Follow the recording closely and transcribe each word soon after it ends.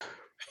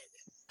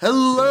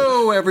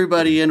Hello,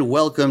 everybody, and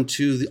welcome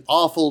to the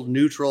Awful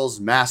Neutrals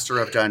Master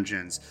of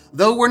Dungeons.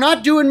 Though we're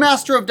not doing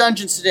Master of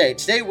Dungeons today.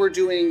 Today we're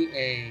doing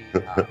a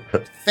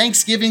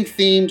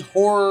Thanksgiving-themed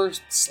horror,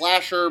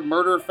 slasher,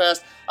 murder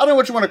fest. I don't know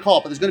what you want to call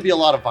it, but there's going to be a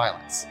lot of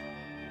violence.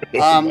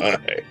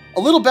 A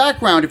little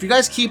background, if you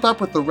guys keep up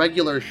with the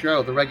regular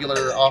show, the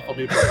regular Awful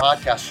Neutral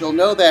podcast, you'll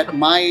know that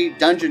my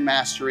dungeon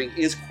mastering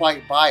is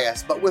quite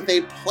biased, but with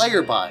a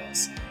player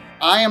bias.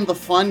 I am the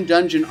fun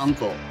dungeon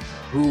uncle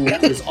who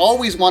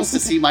always wants to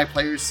see my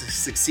players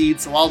succeed,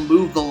 so I'll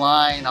move the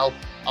line,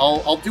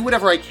 I'll do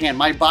whatever I can.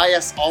 My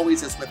bias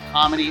always is with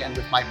comedy and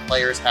with my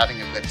players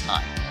having a good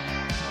time.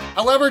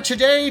 However,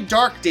 today,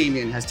 Dark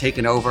Damien has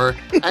taken over,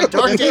 and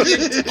Dark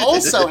Damien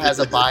also has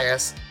a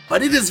bias,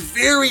 but it is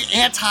very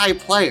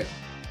anti-player.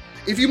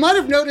 If you might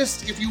have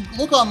noticed, if you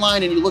look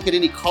online and you look at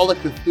any Call of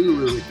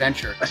Cthulhu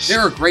adventure, there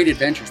are great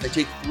adventures. They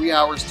take 3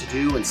 hours to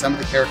do, and some of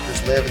the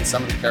characters live and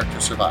some of the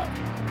characters survive.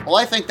 Well,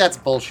 I think that's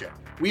bullshit.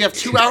 We have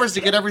 2 hours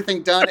to get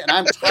everything done, and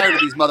I'm tired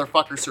of these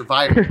motherfuckers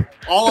surviving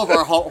all of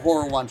our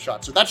horror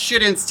one-shots. So that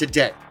shit ends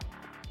today.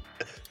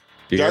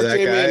 You hear that,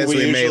 guys?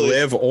 We may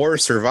live or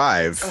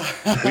survive.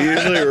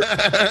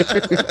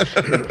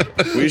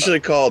 We usually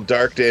call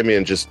Dark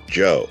Damien just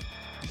Joe.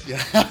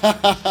 Yeah.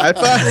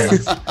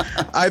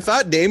 I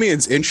thought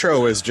Damien's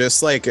intro was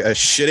just like a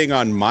shitting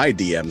on my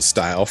DM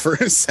style for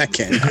a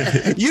second.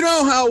 You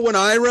know how when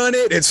I run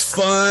it, it's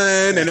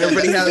fun and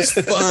everybody has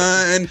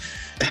fun.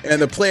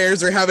 And the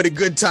players are having a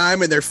good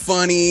time and they're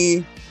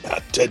funny.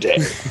 Not today.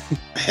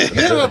 You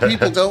know how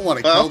people don't want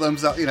to kill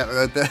themselves? Keep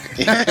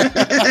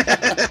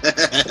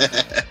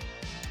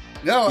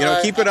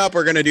it up.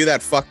 We're going to do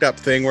that fucked up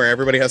thing where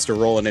everybody has to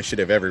roll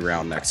initiative every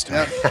round next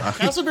time.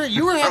 Castleberry,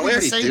 you were having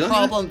the same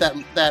problem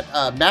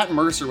that Matt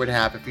Mercer would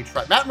have if he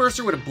tried. Matt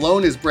Mercer would have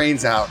blown his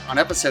brains out on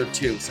episode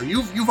 2. So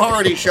you've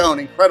already shown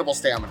incredible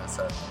stamina.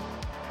 So,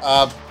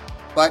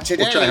 but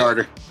today we'll try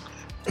harder.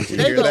 You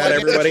hear that,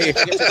 everybody?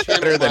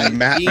 Better than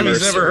Matt Mercer.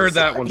 He's never heard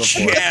that one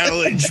before.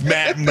 Challenge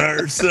Matt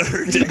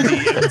Mercer to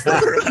DM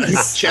for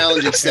us.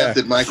 Challenge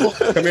accepted, Michael.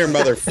 Come here,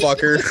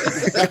 motherfucker.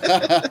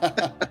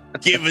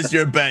 Give us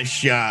your best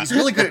shot. He's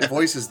really good at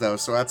voices, though,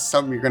 so that's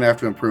something you're going to have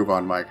to improve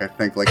on, Mike. I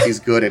think he's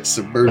good at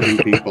subverting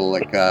people.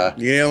 You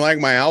didn't like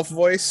my elf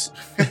voice?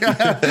 I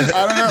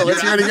don't know.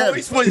 Let's hear it again. Your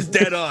voice was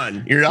dead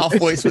on. Your elf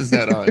voice was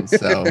dead on.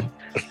 So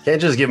can't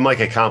just give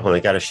Mike a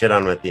compliment. Got to shit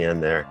on him at the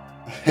end there.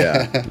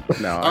 Yeah.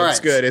 No, All it's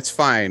good. It's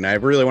fine. I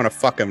really want to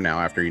fuck him now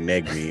after he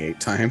nagged me 8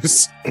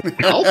 times.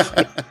 Matt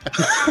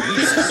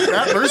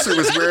Mercer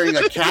was wearing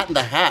a Cat in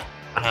the Hat.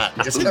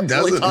 Just Who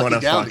doesn't want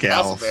to fuck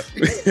Elf?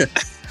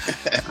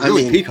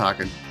 Really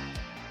peacocking.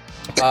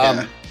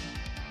 So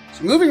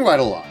moving right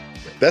along.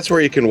 That's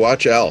where you can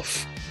watch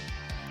Elf.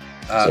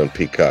 It's on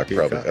Peacock,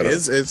 probably.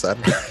 Is it?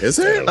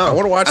 I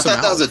want to watch some I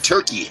thought that was a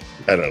turkey.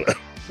 I don't know.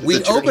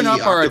 We open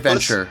up our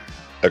adventure.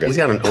 Okay. He's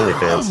got an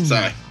OnlyFans.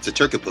 Sorry, it's a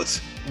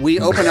turkipus. We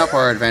open up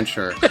our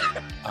adventure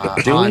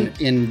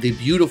in the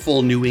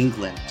beautiful New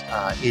England.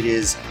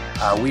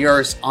 We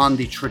are on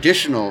the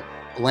traditional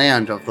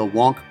land of the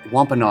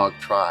Wampanoag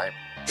tribe.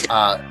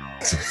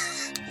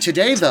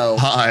 Today, though,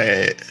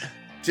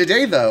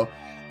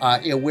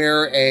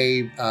 where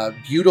a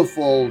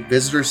beautiful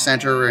visitor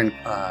center and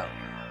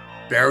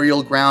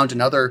burial ground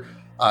and other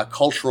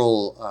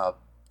cultural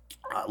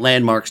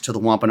landmarks to the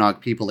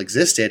Wampanoag people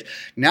existed,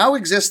 now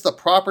exists the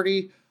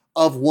property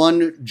of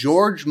one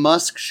George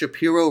Musk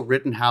Shapiro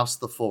Rittenhouse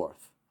IV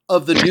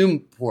of the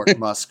Newport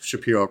Musk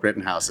Shapiro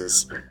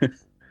Rittenhouses.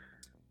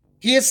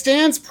 He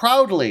stands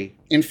proudly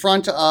in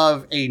front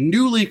of a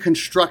newly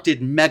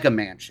constructed mega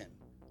mansion,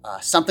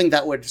 something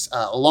that would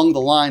along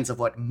the lines of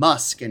what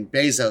Musk and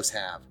Bezos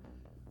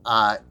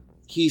have.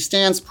 He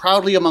stands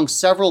proudly among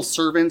several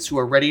servants who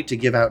are ready to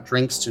give out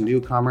drinks to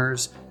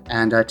newcomers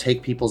and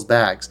take people's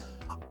bags.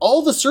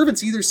 All the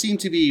servants either seem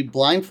to be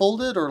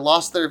blindfolded or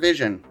lost their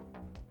vision.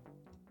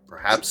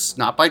 Perhaps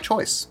not by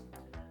choice.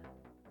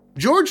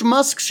 George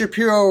Musk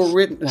Shapiro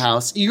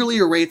Rittenhouse eagerly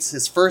awaits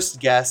his first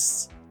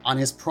guests on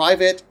his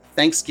private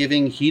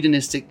Thanksgiving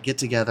hedonistic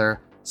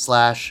get-together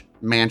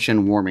 /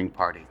 mansion warming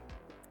party.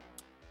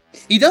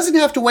 He doesn't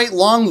have to wait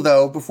long,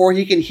 though, before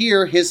he can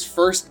hear his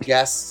first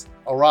guests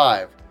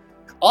arrive.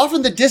 Off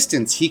in the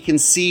distance, he can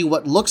see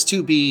what looks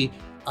to be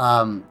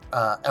a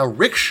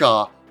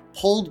rickshaw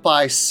pulled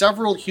by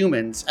several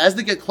humans. As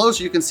they get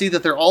closer, you can see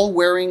that they're all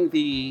wearing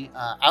the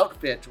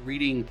outfit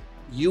reading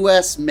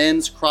U.S.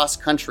 Men's Cross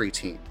Country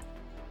Team.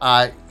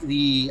 Yes,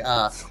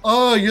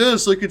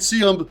 I could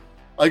see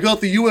I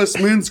got the U.S.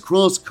 Men's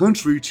Cross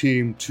Country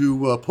Team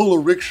to pull a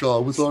rickshaw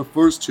with our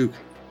first 2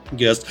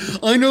 guests.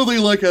 I know they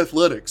like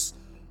athletics,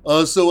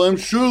 so I'm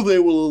sure they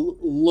will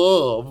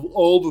love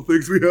all the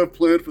things we have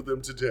planned for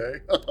them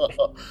today.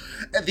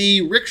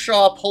 The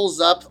rickshaw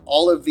pulls up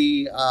all of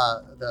the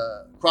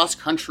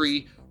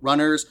cross-country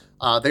runners.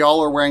 They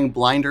all are wearing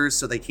blinders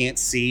so they can't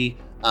see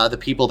the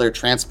people they're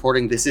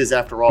transporting. This is,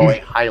 after all, a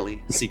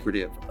highly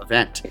secretive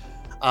event.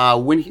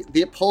 When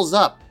it pulls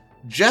up,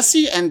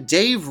 Jesse and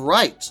Dave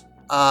Wright.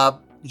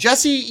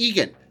 Jesse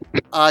Egan,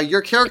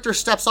 Your character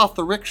steps off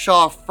the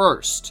rickshaw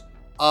first.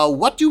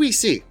 What do we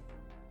see?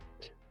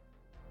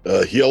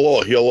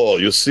 Hello.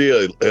 You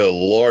see a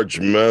large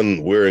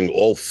man wearing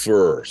all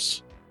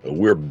furs.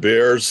 We're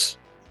bears.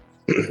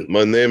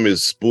 My name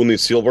is Spoonie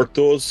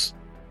Silvertoes.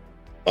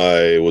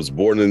 I was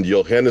born in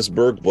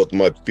Johannesburg, but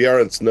my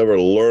parents never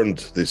learned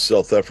the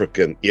South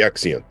African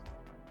accent.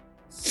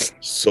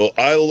 So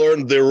I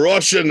learned the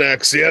Russian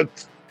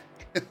accent,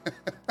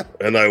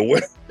 and I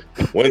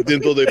went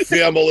into the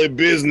family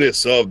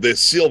business of the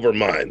silver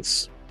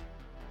mines.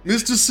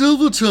 Mr.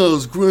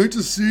 Silvertoes, great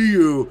to see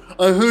you.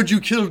 I heard you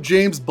killed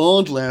James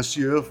Bond last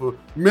year for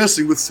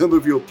messing with some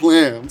of your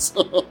plans.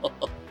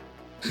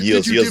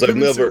 Yes, I've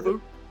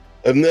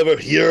never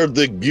heard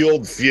the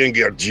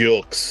Goldfinger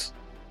jokes.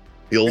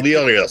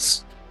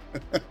 Hilarious.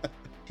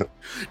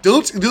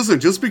 Don't listen.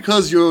 Just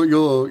because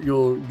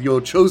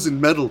your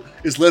chosen metal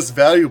is less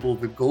valuable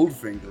than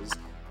Goldfinger's,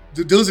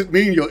 doesn't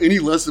mean you're any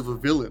less of a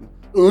villain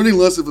or any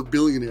less of a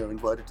billionaire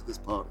invited to this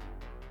party.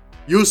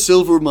 Your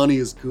silver money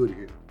is good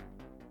here.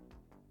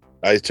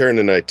 I turn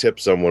and I tip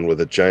someone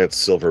with a giant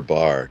silver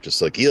bar,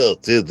 just like, yeah,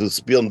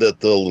 spend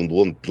that all in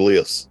one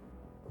place.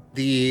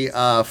 The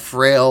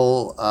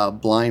frail,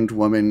 blind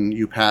woman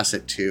you pass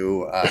it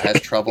to has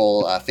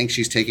trouble, thinks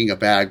she's taking a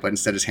bag, but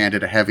instead is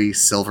handed a heavy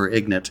silver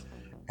ignet,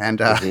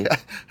 and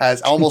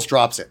has almost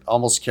drops it,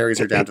 almost carries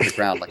her down to the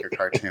ground like a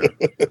cartoon.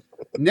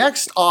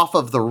 Next off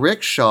of the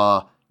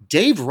rickshaw,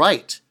 Dave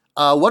Wright.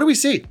 What do we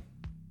see?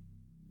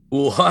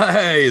 Well,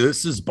 hey,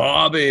 this is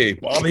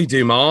Bobby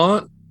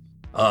Dumont.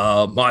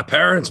 My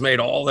parents made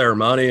all their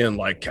money in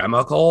like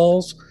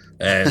chemicals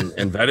and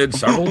invented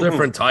several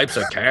different types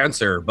of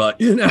cancer, but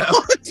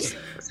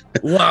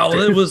well,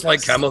 it was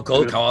like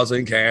chemical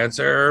causing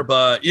cancer,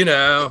 but we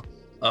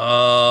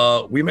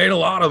made a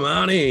lot of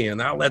money and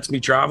that lets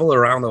me travel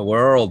around the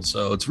world.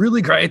 So it's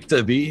really great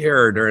to be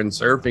here during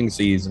surfing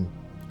season.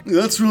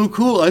 That's real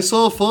cool. I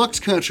saw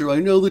Foxcatcher. I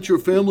know that your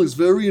family's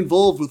very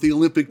involved with the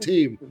Olympic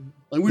team.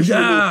 I wish you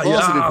in a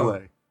positive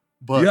way.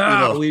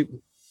 But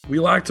we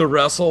like to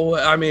wrestle.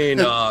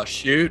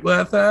 Shoot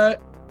with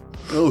it.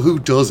 Oh, who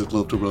doesn't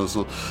love to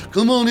wrestle?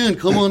 Come on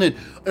in.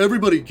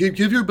 Everybody,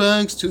 give your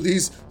bags to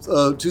these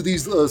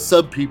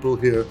sub people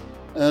here,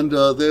 and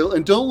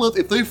don't let,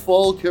 if they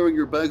fall carrying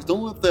your bags,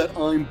 don't let that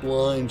I'm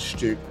blind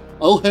shtick.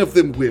 I'll have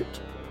them whipped.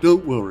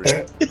 Don't worry.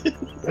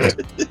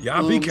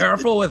 Yeah, be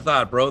careful with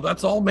that, bro.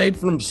 That's all made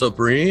from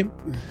Supreme.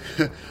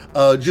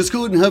 Just go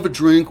ahead and have a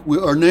drink.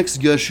 Our next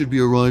guest should be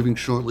arriving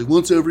shortly.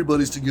 Once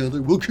everybody's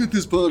together, we'll get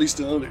this party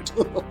started.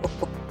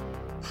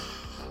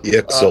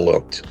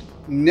 Excellent.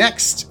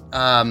 Next,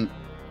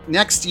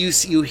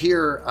 you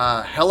hear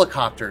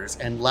helicopters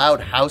and loud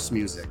house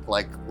music,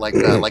 like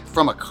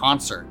from a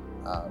concert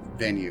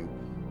venue,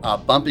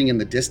 bumping in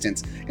the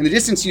distance. In the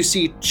distance, you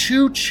see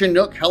two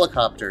Chinook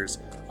helicopters,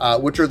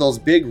 which are those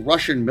big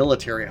Russian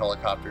military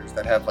helicopters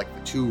that have like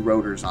the two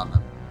rotors on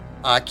them,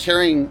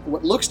 carrying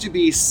what looks to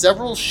be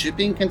several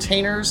shipping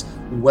containers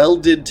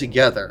welded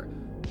together.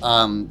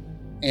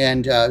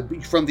 And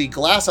from the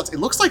glass outside, it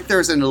looks like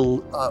there's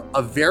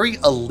a very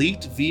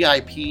elite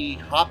VIP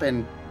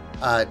hoppin'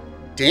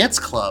 dance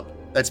club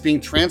that's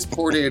being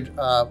transported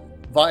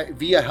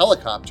via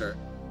helicopter.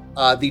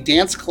 The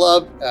dance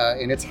club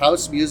in its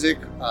house music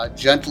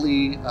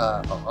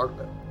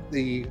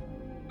the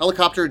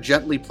helicopter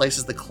gently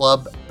places the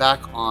club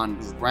back on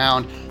the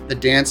ground. The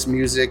dance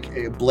music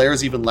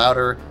blares even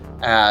louder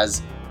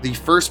as the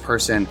first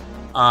person,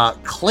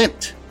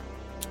 Clint,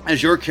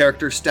 as your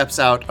character steps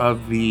out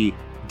of the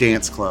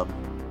dance club.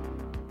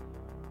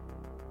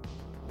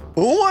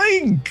 Oh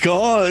my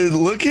god,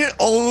 look at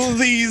all of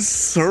these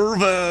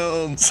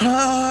servants.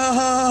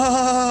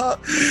 I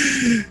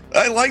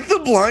like the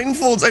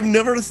blindfolds. I've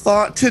never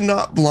thought to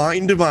not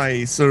blind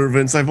my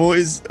servants. I've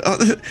always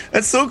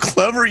that's so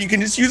clever. You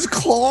can just use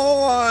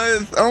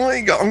cloth. Oh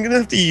my god, I'm gonna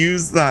have to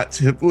use that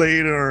tip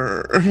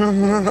later.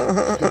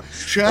 Chad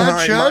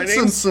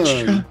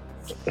Chadson.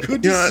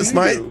 Good to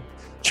see you.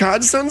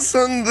 Chad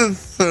Sanson the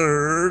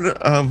third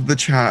of the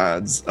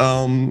Chads.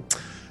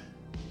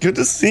 Good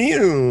to see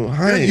you.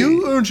 Hi. Yeah,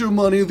 you earned your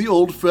money the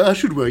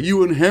old-fashioned way.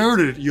 You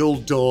inherited it, you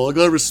old dog.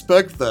 I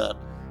respect that.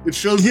 It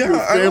shows that your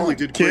family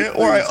did great things.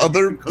 Why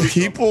other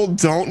people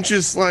don't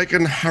just like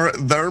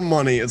inherit their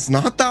money. It's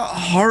not that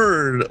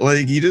hard.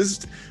 Like you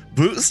just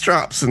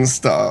bootstraps and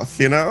stuff,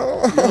 you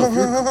know? Yeah, if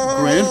your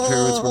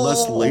grandparents were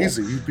less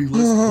lazy, you'd be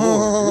less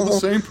poor. You're the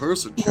same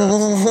person, Chad.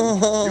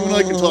 You and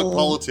I can talk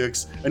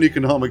politics and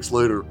economics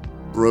later.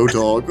 Bro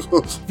dog.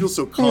 Feels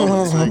so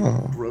common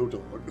saying bro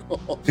dog.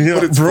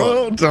 Yeah,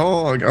 bro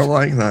dog. I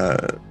like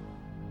that.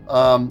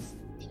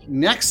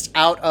 Next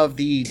out of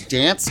the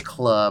dance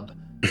club,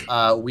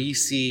 we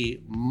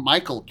see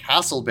Michael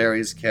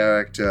Castleberry's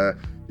character.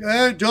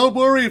 Hey, don't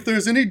worry if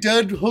there's any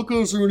dead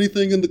hookers or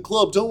anything in the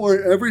club. Don't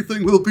worry,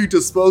 everything will be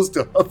disposed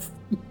of.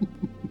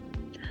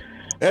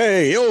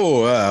 Hey,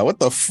 yo, what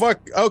the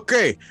fuck?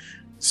 Okay,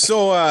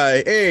 so,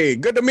 hey,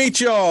 good to meet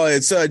y'all.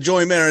 It's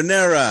Joey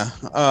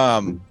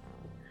Marinara.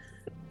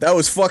 That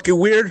was fucking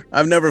weird.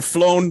 I've never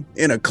flown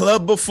in a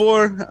club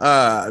before.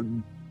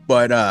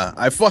 but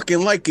I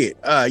fucking like it.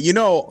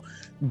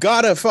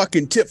 Got a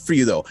fucking tip for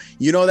you though.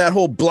 You know that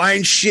whole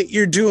blind shit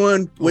you're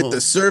doing with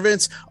the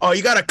servants? Oh,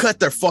 you gotta cut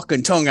their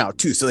fucking tongue out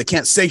too, so they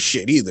can't say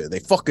shit either. They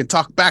fucking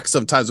talk back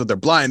sometimes when they're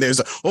blind.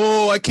 There's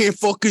I can't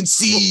fucking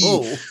see.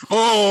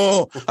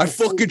 I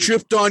fucking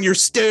tripped on your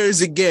stairs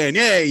again.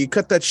 Yeah, you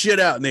cut that shit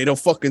out and they don't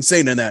fucking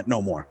say none of that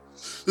no more.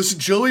 Listen,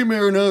 Joey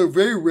Marinara,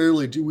 very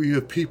rarely do we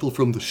have people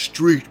from the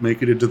street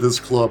make it into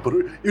this club, but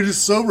it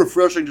is so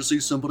refreshing to see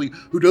somebody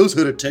who knows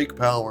how to take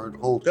power and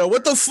hold. Now,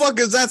 what the fuck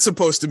is that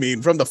supposed to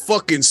mean, from the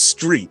fucking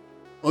street?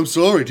 I'm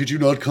sorry, did you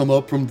not come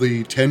up from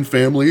the 10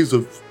 families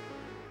of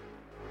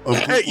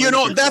Hey,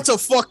 that's a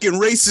fucking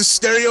racist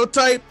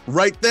stereotype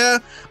right there.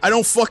 I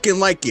don't fucking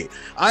like it.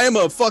 I am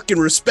a fucking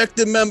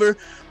respected member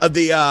of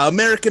the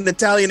American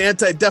Italian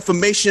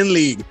Anti-Defamation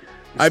League.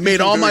 I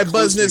made all my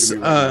business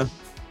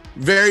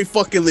very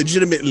fucking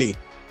legitimately.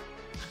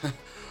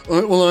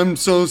 Well, I'm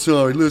so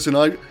sorry. Listen,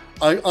 I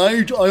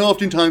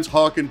oftentimes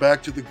harken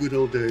back to the good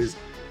old days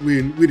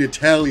when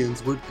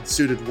Italians were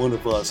considered one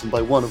of us, and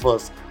by one of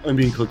us, I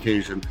mean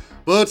Caucasian.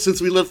 But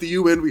since we left the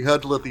UN, we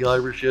had to let the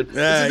Irish in. It's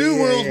a new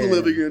world we're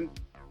living in.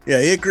 Yeah,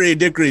 hickory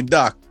dickory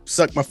dock.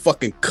 Suck my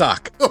fucking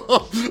cock.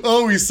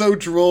 Oh, he's so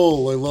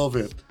droll. I love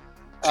it.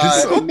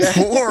 He's so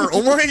poor.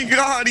 Oh my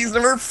god, he's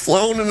never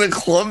flown in a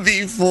club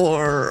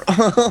before.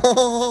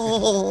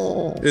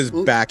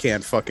 Just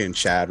backhand fucking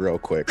Chad real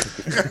quick.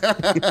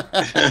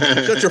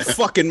 Shut your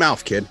fucking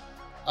mouth, kid.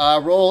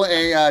 Roll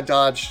a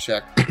dodge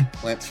check,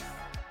 Clint.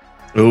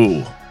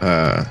 Ooh,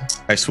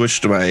 I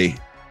switched to my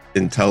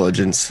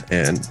intelligence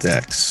and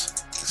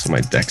dex, so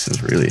my dex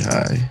is really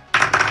high.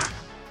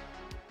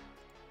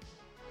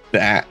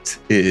 That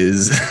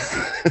is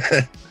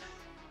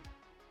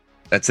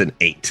that's an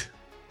 8.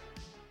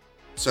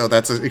 So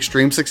that's an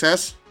extreme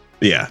success?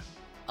 Yeah.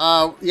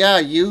 Yeah,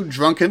 you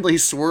drunkenly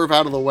swerve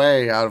out of the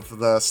way out of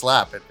the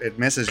slap. It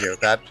misses you.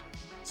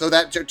 So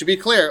that, to be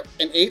clear,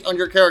 an 8 on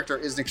your character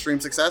is an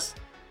extreme success?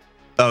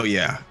 Oh,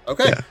 yeah.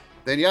 Okay. Yeah.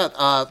 Then,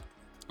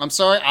 I'm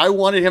sorry. I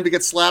wanted him to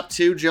get slapped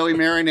too, Joey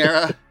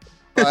Marinara,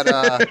 but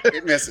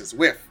it misses.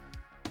 Whiff.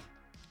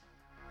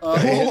 Joey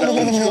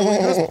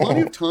has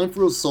plenty of time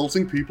for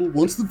assaulting people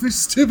once the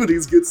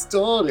festivities get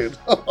started.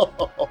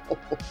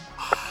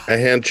 I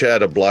hand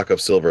Chad a block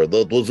of silver.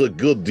 That was a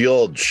good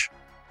dodge.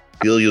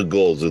 Here you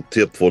go, the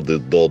tip for the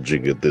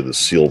dodging it in the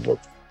silver.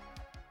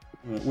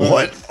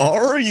 What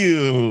are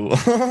you?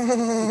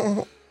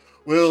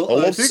 Well, I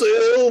love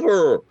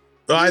silver.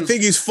 I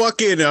think he's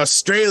fucking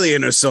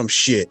Australian or some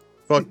shit.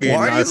 Fucking,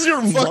 Why is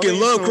your fucking money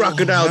love so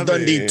Crocodile heavy?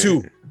 Dundee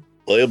too.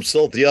 I am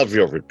salty out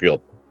of repeat.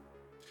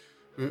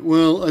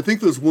 Well, I think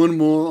there's one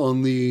more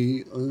on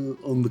the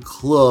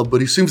club,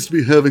 but he seems to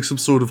be having some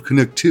sort of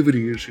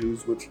connectivity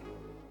issues, which...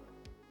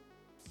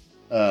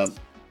 all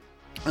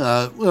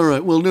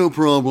right, well, no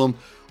problem.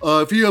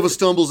 If he ever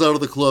stumbles out of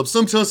the club,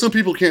 sometimes some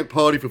people can't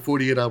party for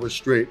 48 hours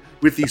straight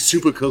with the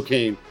super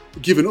cocaine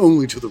given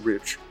only to the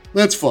rich.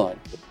 That's fine.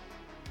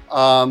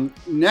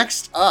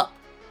 Next up,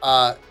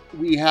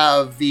 we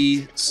have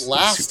the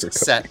last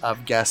set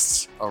of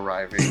guests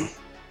arriving.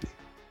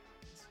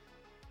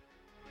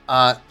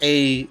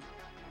 A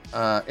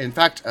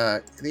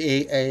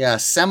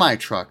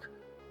semi-truck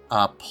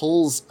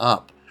pulls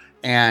up,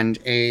 and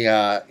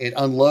it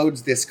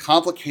unloads this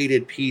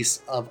complicated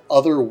piece of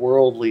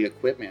otherworldly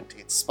equipment.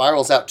 It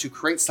spirals out to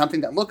create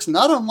something that looks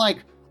not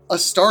unlike a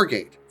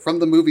Stargate from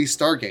the movie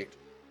Stargate.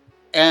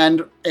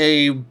 And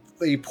a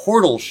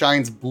portal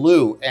shines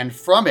blue, and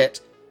from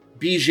it,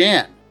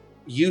 Bijan,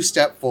 you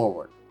step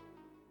forward.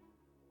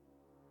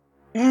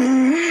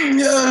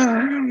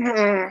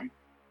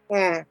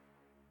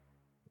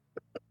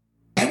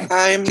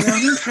 I'm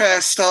not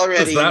impressed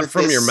already. Is that with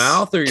from this. your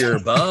mouth or your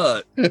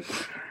butt?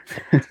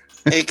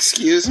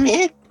 Excuse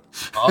me?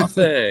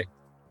 Nothing.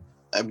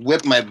 I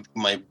whip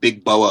my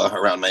big boa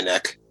around my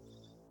neck.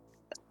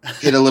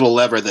 Hit a little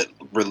lever that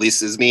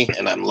releases me,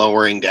 and I'm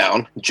lowering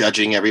down,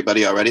 judging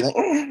everybody already.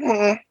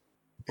 Like,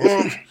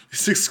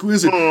 It's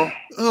exquisite.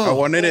 I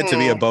wanted it to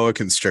be a boa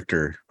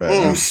constrictor. But,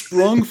 You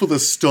sprung for the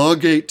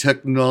Stargate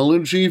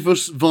technology,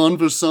 Von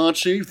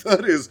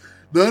Versace?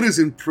 That is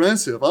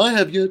impressive. I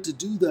have yet to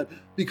do that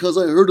because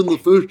I heard in the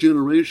first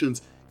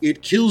generations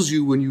it kills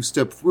you when you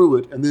step through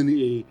it, and then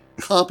a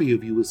copy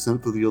of you is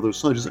sent for the other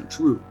side. Is that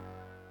true?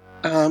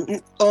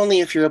 Only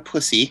if you're a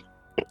pussy.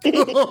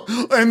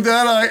 And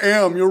that I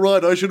am. You're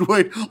right. I should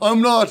wait.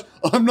 I'm not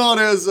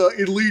as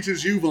elite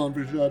as you, Von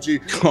Versace.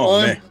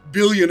 I'm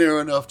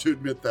billionaire enough to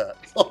admit that.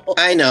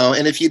 I know.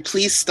 And if you'd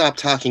please stop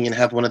talking and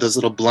have one of those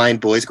little blind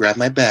boys grab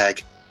my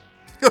bag.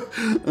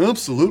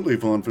 Absolutely,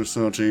 Von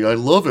Versace. I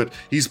love it.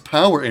 He's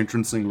power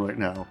entrancing right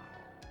now.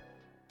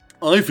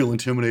 I feel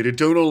intimidated,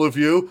 don't all of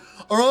you?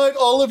 All right,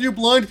 all of you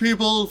blind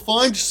people,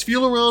 just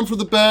feel around for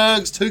the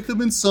bags, take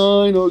them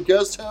inside. Our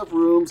guests have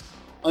rooms.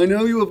 I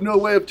know you have no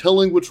way of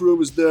telling which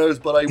room is theirs,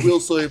 but I will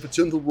say if it's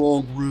in the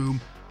wrong room,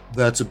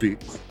 that's a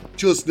beat.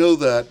 Just know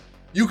that.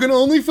 You can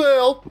only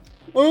fail.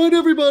 All right,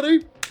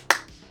 everybody.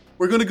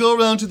 We're going to go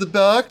around to the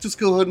back. Just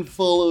go ahead and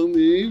follow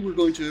me. We're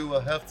going to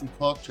have some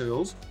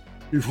cocktails.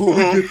 before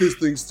we get this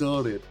thing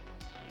started.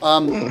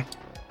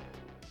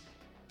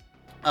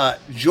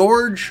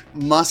 George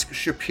Musk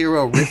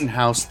Shapiro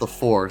Rittenhouse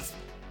IV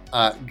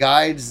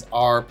guides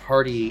our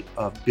party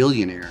of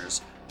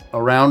billionaires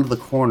around the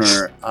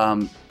corner.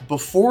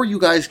 Before you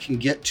guys can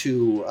get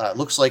to,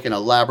 looks like an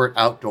elaborate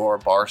outdoor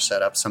bar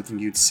setup, something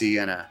you'd see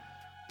in a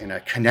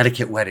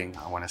Connecticut wedding.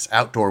 I want to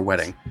outdoor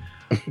wedding.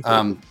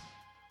 An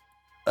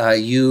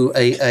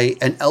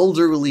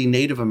elderly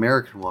Native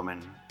American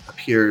woman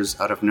appears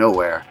out of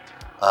nowhere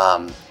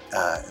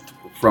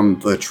from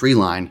the tree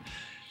line.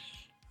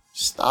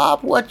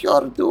 Stop what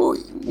you're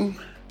doing.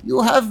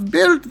 You have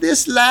built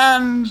this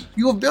land.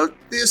 You have built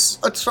this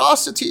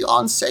atrocity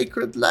on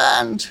sacred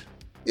land.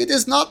 It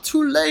is not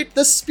too late.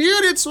 The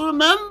spirits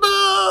remember.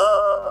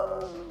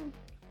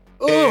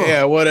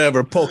 Yeah,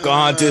 whatever.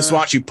 Pocahontas, why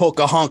don't you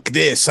Pocahonk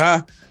this,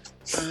 huh?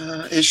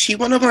 Is she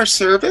one of our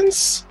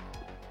servants?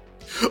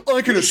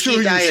 I can assure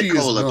you Diet she is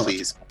Cola, not.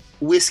 please.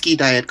 Whiskey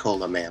Diet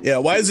Cola, ma'am. Yeah,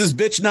 why is this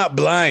bitch not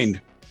blind?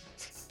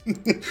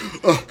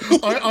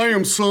 I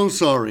am so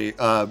sorry.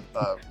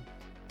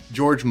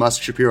 George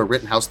Musk Shapiro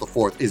Rittenhouse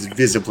IV is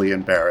visibly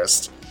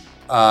embarrassed.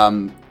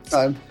 It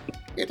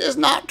is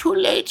not too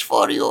late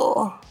for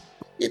you.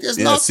 It is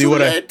not too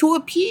late to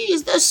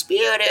appease the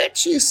spirit,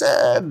 she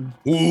said.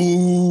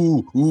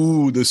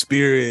 Ooh, the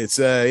spirits.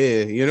 Yeah,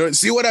 you know,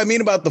 see what I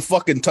mean about the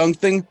fucking tongue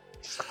thing?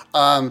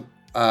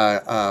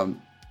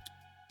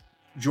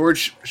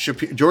 George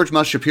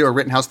Musk Shapiro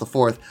Rittenhouse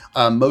IV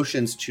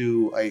motions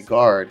to a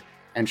guard,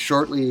 and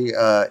shortly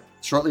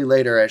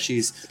later, as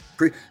she's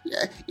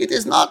it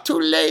is not too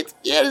late.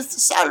 There is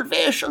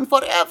salvation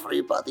for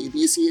everybody.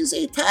 This is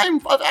a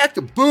time of act.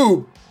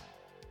 Boom!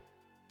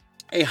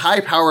 A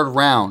high-powered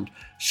round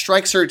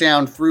strikes her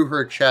down through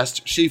her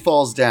chest. She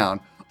falls down.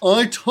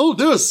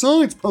 There are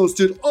signs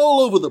posted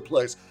all over the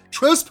place.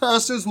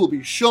 Trespassers will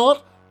be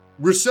shot,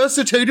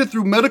 resuscitated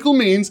through medical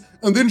means,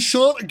 and then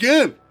shot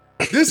again.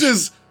 This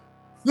is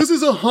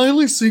a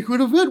highly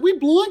secret event. We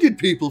blinded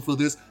people for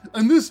this,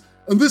 and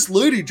this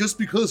lady, just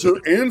because her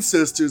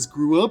ancestors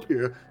grew up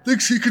here,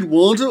 thinks she can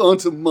wander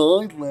onto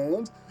my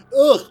land.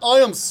 Ugh, I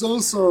am so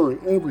sorry,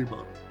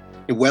 everybody.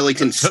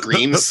 Wellington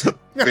screams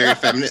very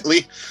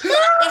effeminately.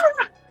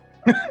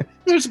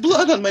 There's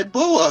blood on my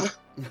boa.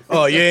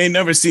 Oh, you ain't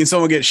never seen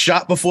someone get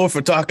shot before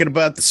for talking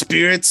about the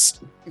spirits?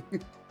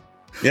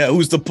 Yeah,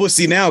 who's the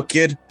pussy now,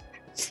 kid?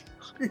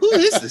 Who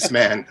is this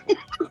man?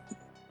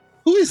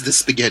 Who is this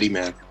spaghetti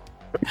man?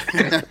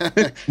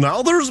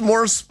 Now there's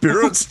more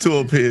spirits to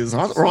appease,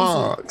 not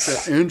rocks.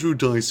 That Andrew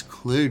Dice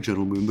Clay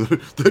gentleman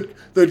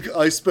that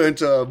I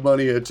spent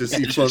money at to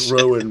see front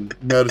row in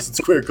Madison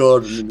Square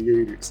Garden in the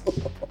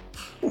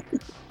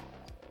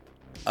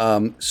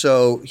 80s.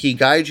 So he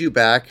guides you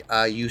back.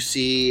 You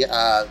see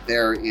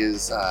there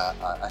is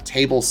a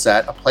table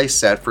set, a place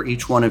set for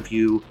each one of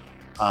you.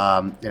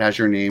 It has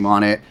your name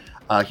on it.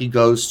 He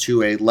goes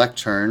to a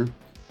lectern,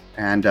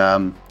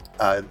 and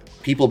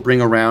people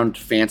bring around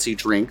fancy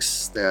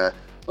drinks. And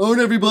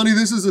everybody,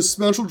 this is a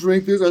special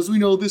drink. As we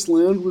know, this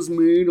land was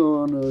made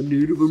on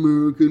Native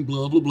American,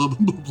 blah, blah, blah,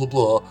 blah, blah,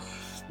 blah.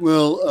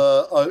 Well,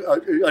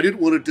 I didn't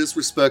want to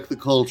disrespect the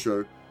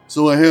culture,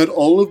 so I had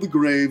all of the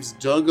graves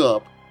dug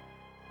up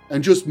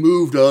and just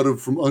moved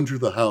from under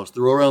the house.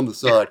 They're around the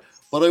side.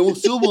 But I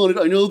still wanted,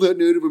 I know that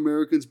Native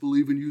Americans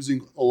believe in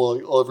using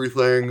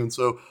everything, and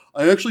so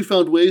I actually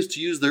found ways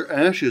to use their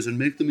ashes and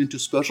make them into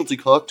specialty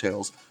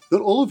cocktails that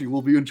all of you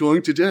will be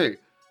enjoying today.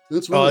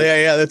 That's right. Oh,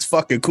 yeah, that's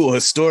fucking cool.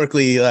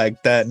 Historically,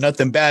 like that,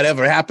 nothing bad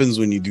ever happens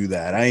when you do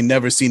that. I ain't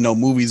never seen no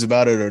movies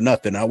about it or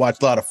nothing. I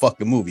watched a lot of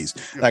fucking movies.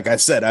 Like I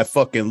said, I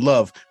fucking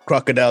love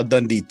Crocodile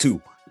Dundee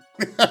 2.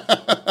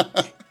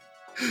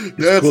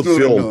 That's not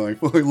a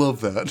knife. I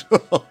love that.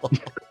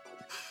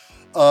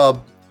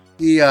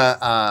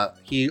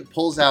 He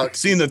pulls out.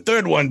 Seen the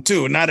third one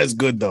too. Not as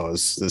good though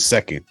as the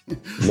second.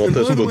 Not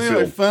as By the good way, I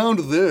film. found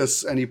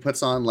this, and he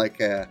puts on like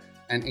an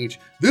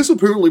ancient. This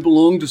apparently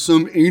belonged to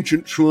some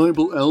ancient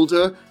tribal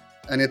elder,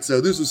 and it's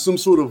this is some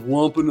sort of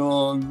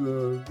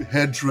Wampanoag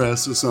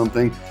headdress or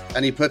something,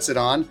 and he puts it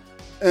on.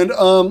 And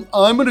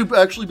I'm going to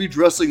actually be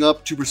dressing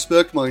up to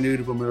respect my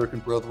Native American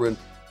brethren.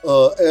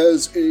 I'm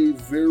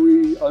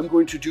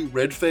going to do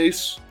red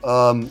face.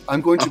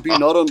 I'm going to be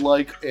not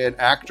unlike a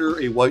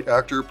white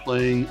actor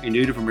playing a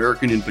Native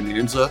American in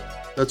Bonanza.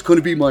 That's going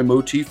to be my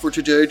motif for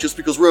today, just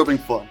because we're having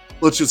fun.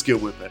 Let's just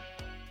get with it.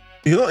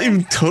 You know,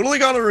 you've totally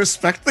got to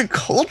respect the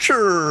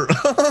culture.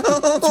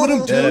 That's what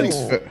I'm doing.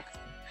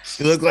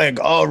 You look like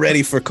all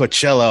ready for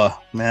Coachella,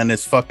 man.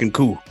 It's fucking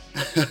cool.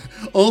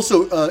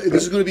 Also,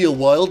 this is going to be a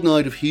wild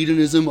night of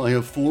hedonism. I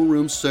have 4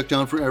 rooms checked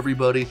down for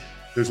everybody.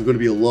 There's going to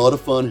be a lot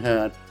of fun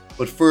had.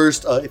 But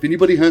first, if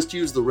anybody has to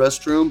use the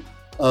restroom,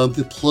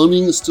 the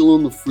plumbing is still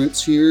on the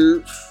fritz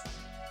here.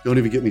 Don't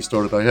even get me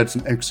started. I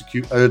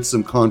had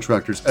some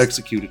contractors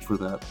executed for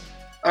that.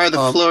 Are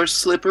the floors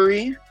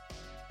slippery?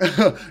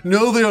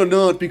 No, they are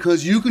not,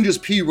 because you can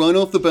just pee right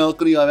off the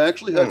balcony. I've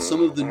actually had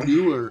some of the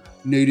newer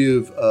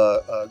native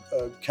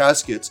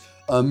caskets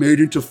made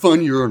into fun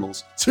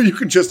urinals, so you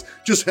can just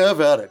have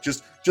at it.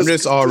 Just I'm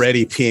just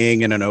already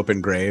peeing in an open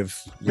grave.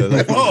 They're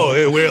like,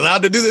 oh, we're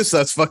allowed to do this?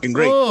 That's fucking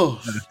great. Oh,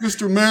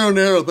 Mr.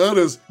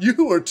 Marinara,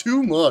 you are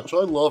too much. I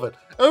love it.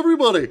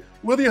 Everybody,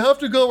 whether you have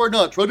to go or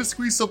not, try to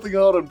squeeze something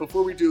out and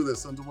before we do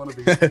this into one of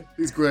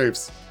these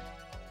graves.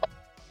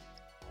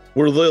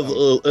 Were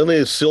there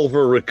any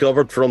silver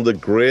recovered from the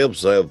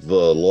graves? I have a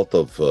lot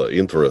of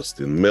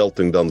interest in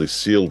melting down the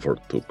silver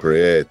to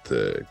create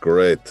a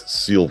great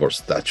silver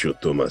statue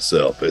to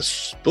myself. A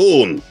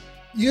spoon.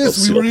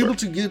 Yes, we were able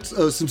to get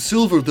some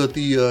silver that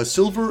the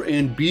silver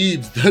and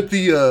beads that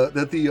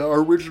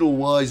our original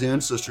wise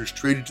ancestors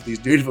traded to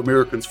these Native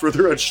Americans for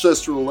their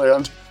ancestral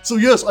land. So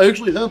yes, I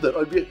actually have that.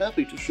 I'd be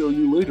happy to show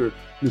you later,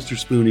 Mr.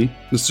 Spoony,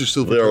 Mr.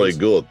 Silver. Very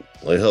good.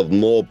 I have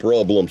no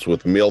problems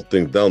with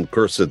melting down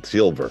cursed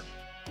silver.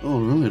 All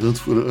right,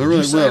 that's what. All Did right,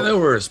 you say there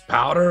was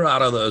powder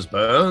out of those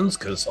bones?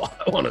 Because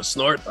I want to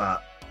snort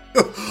that.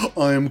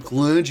 I am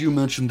glad you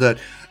mentioned that.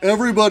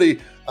 Everybody,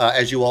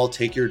 as you all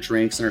take your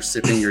drinks and are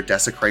sipping your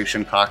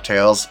desecration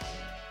cocktails,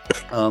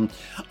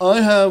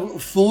 I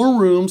have 4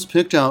 rooms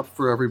picked out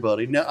for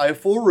everybody. Now, I have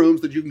 4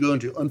 rooms that you can go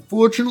into.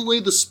 Unfortunately,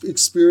 the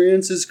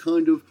experience is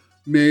kind of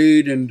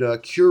made and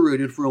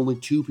curated for only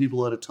 2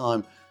 people at a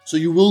time. So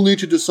you will need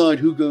to decide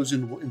who goes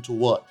into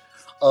what.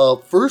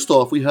 First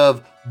off, we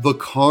have the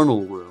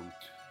carnal room.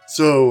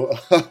 So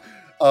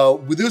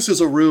this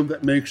is a room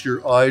that makes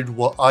your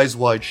eyes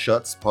wide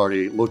shut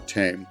party look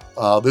tame.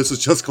 This is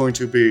just going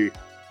to be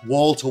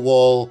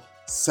wall-to-wall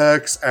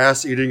sex,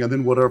 ass eating, and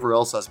then whatever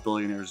else us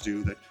billionaires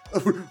do that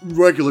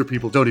regular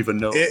people don't even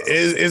know.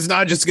 It's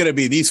not just gonna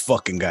be these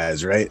fucking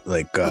guys, right?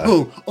 Like,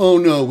 oh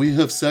no, we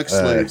have sex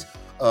slaves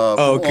from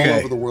all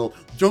over the world.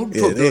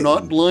 They're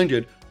not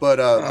blinded, but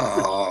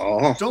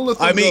don't let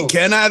them I mean, know.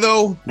 can I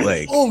though?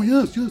 Like, oh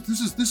yes,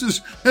 this is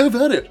have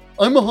at it.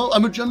 I'm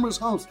a generous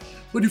host,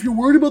 but if you're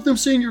worried about them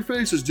seeing your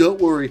faces, don't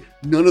worry.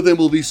 None of them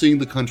will be seeing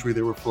the country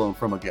they were flown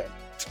from again.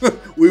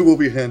 We will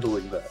be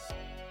handling that.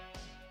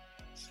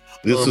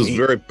 This is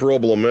very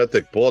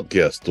problematic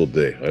podcast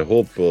today. I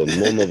hope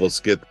none of us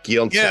get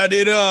canceled. Yeah,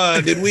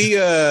 did we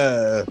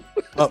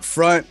up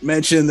front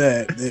mention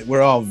that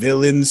we're all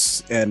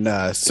villains and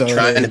so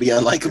trying to be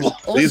unlikable?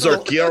 These are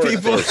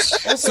characters.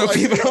 So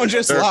people don't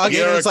just log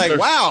in and it's like,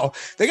 wow,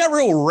 they got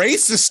real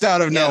racist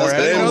out of nowhere. I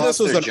didn't know this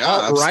was an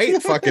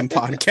alt-right fucking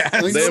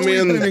podcast.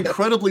 Damien, an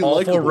incredibly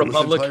likable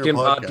Republican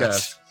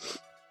podcast.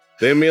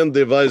 Damien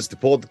devised the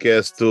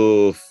podcast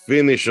to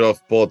finish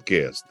off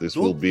podcast. This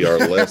will be our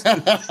last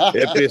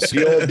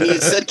episode. He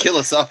said kill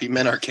us off. He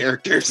meant our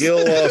characters. Kill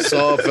us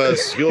off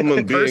as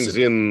human beings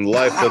in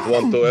life that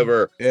want to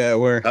ever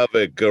have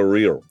a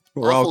career.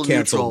 We're all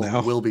canceled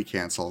now. Will be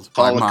canceled.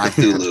 Call of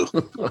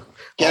Cthulhu.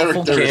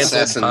 Character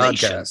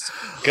assassination.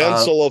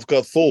 Cancel of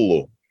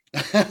Cthulhu.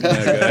 I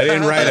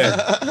didn't write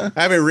it.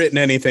 I haven't written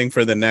anything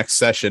for the next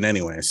session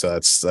anyway, so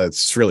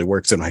that's really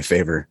works in my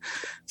favor.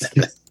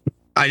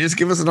 I just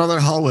give us another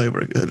hallway.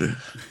 We're good.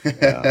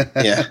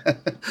 Yeah.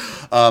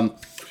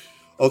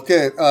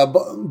 Okay.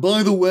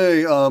 By the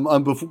way,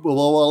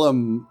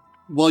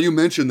 while you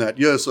mention that,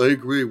 yes, I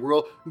agree.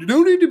 You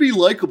don't need to be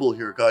likable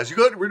here, guys. We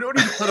don't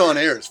need to put on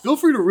airs. Feel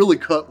free to really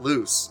cut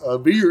loose.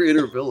 Be your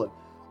inner villain.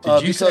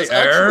 Did you say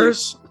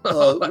airs?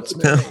 Once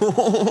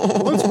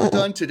we're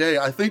done today,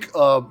 I think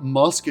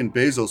Musk and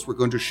Bezos were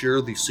going to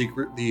share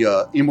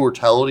the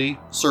immortality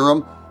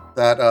serum.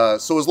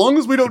 So as long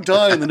as we don't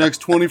die in the next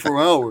 24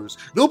 hours,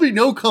 there'll be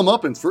no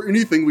comeuppance for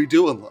anything we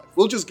do in life.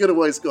 We'll just get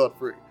away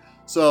scot-free.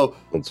 So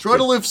try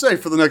to live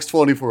safe for the next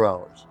 24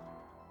 hours.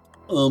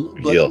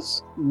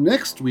 Yes.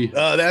 Next we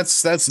have...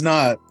 that's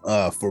not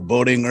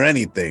foreboding or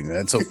anything.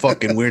 That's a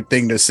fucking weird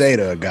thing to say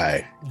to a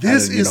guy.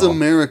 This is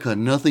America.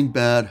 Nothing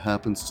bad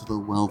happens to the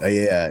wealthy.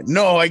 Yeah.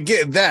 No, I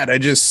get that. I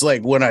just,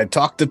 like, when I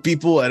talk to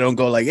people, I don't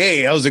go like,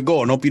 hey, how's it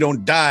going? Hope you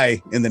don't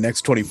die in the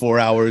next 24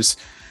 hours.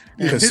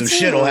 Because some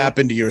shit will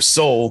happen to your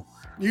soul.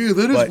 Yeah,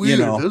 that is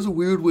weird. That's a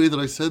weird way that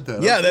I said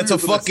that. Yeah, that's a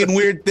fucking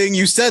weird thing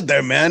you said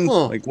there, man.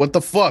 Huh. Like, what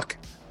the fuck?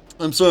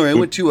 I'm sorry. I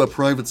went to a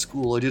private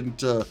school. I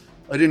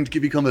didn't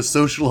become as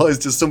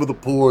socialized as some of the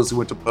poors who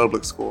went to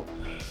public school.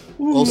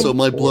 Ooh, also,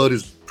 my blood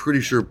is pretty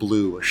sure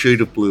blue, a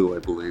shade of blue, I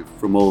believe,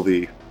 from all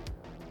the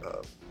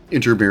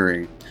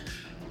intermarrying.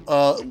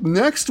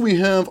 Next, we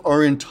have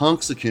our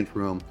intoxicant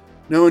room.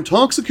 Now,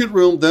 intoxicant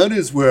room, that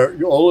is where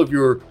all of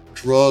your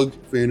drug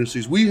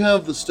fantasies. We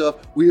have the stuff.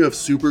 We have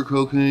super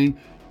cocaine.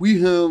 We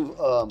have.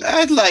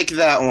 I'd like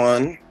that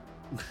one.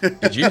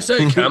 Did you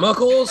say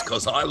chemicals?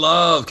 Because I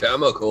love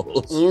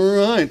chemicals. All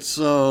right.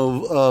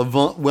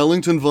 So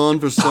Wellington Von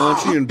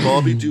Versace and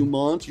Bobby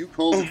Dumont, you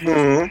called it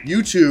first.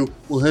 You two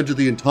will head to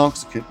the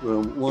intoxicant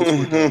room once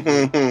we're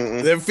done.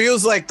 There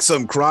feels like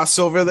some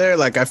crossover there.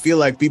 Like, I feel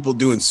like people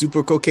doing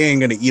super cocaine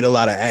going to eat a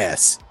lot of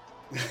ass.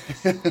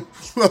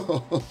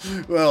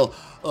 Well,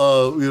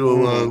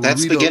 that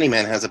spaghetti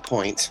man has a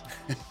point.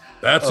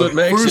 That's what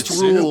makes it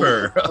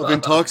super. First rule of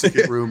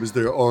intoxicant room is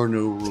there are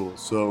no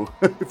rules. So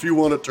if you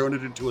want to turn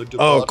it into a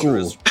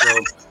debaucherous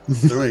room,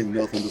 there ain't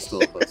nothing to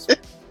stop us.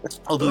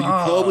 Although you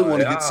probably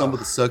want to get some of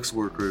the sex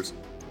workers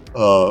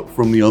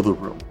from the other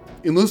room.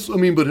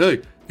 But hey,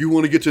 if you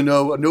want to get to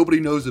know,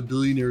 nobody knows a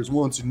billionaire's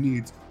wants and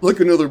needs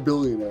like another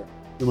billionaire.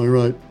 Am I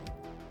right?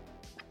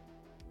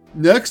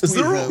 Next, we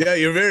have... Yeah,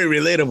 you're very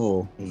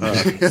relatable.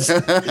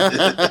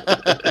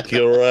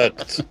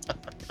 Correct.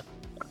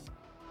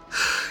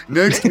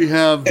 Next, we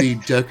have the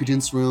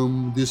Decadence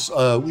Room. This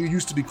we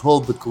used to be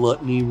called the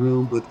Gluttony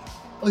Room, but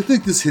I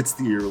think this hits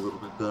the ear a little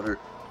bit better.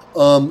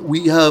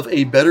 We have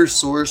a better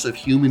source of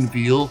human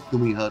veal than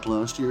we had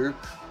last year.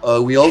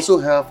 We also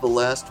have the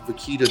last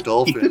vaquita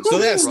dolphins. So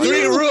that's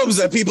 3 rooms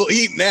that people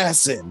eat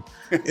ass in,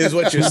 is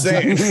what you're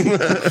saying.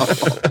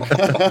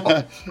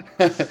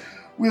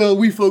 Well,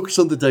 we focus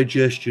on the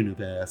digestion of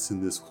ass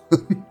in this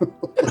one.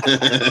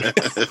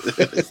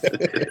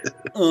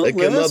 I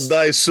cannot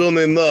die soon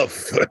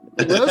enough.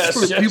 Last,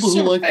 for people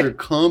who like their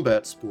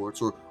combat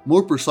sports, or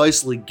more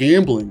precisely,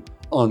 gambling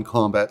on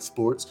combat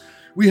sports,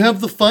 we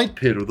have the fight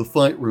pit or the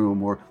fight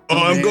room. Or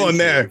I'm going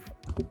there.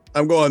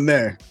 I'm going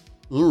there.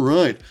 All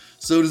right.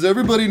 So does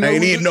everybody know? I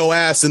ain't eating no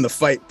ass in the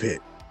fight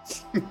pit.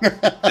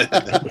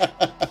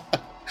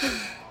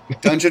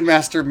 Dungeon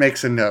Master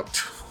makes a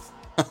note.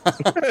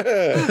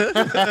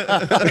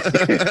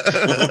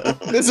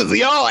 This is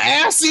the all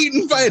ass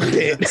eating fight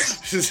pit.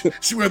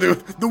 Where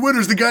the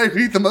winner's the guy who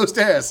eat the most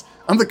ass.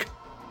 I'm the Kobe.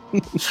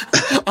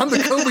 I'm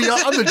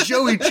the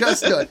Joey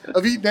Chestnut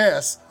of eating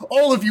ass.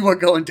 All of you are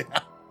going down.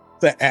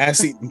 The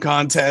ass eating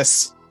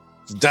contest.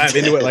 Just dive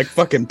into it like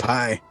fucking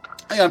pie.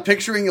 Hey, I'm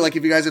picturing, like,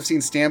 if you guys have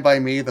seen Stand By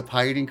Me, the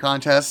pie eating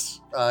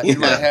contest. In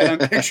my head,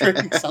 I'm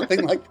picturing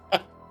something like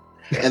that.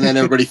 And then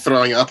everybody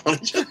throwing up on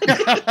each other.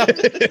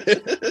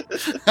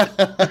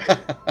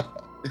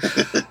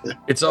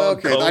 It's all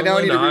okay. I now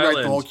need to rewrite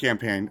the whole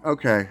campaign.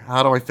 Okay,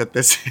 how do I fit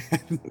this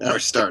in? Now we're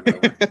starting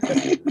over.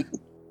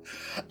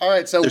 All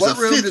right. So, There's what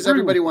a room fifth does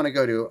everybody want to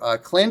go to?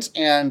 Clint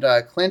and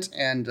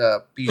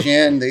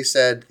Bijan, they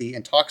said the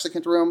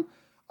intoxicant room.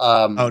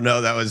 Oh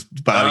no, that was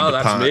Bobby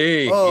that's DuPont.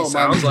 me. Oh, he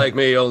sounds like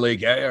me, only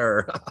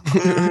gayer.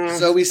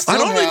 So we still I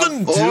don't have,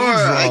 even do Or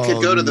I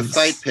could go to the drugs.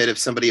 fight pit if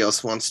somebody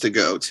else wants to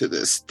go to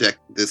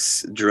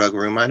this drug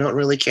room. I don't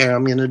really care.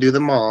 I'm going to do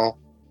them all.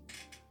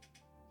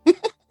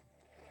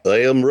 I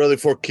am ready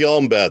for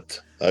combat.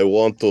 I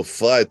want to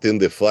fight in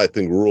the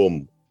fighting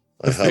room.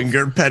 I The have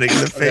finger petting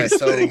the Okay, face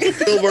so- thing.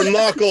 silver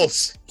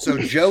knuckles. so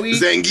Joey,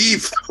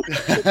 Zangief.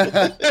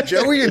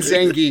 Joey and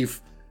Zangief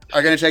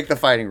are going to take the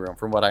fighting room,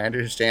 from what I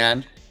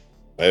understand.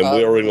 I am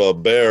wearing a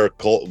bear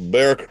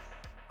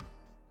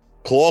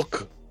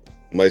cloak.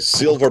 My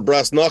silver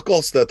brass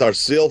knuckles that are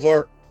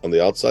silver on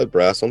the outside,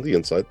 brass on the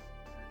inside.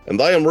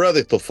 And I am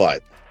ready to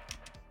fight.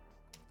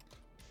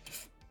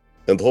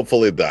 And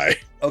hopefully die.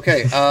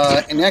 Okay.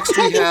 And next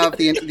we have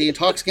the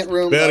intoxicant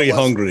room. Very That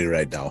was- hungry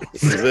right now.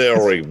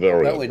 Very,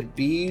 very. That would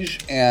Beige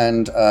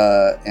and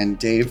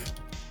Dave.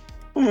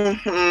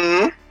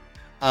 Mm-hmm.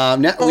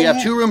 Now we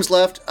have 2 rooms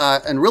left,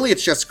 and really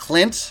it's just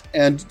Clint.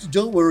 And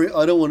don't worry,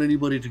 I don't want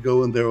anybody to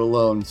go in there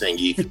alone.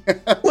 Zangief.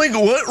 Like,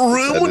 what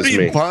room That would is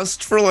be me.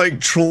 bust for like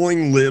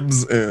trolling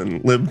libs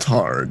and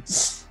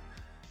libtards?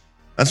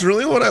 That's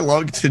really what I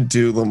love to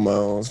do the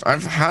most.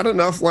 I've had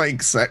enough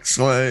like sex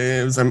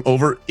slaves. I'm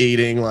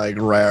overeating like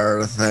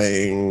rare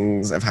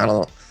things. I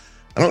don't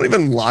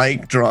even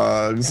like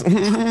drugs. The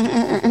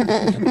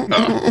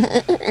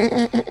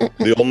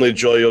only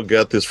joy you'll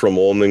get is from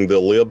owning the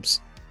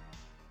libs.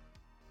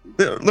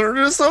 They're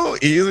just so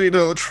easy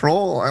to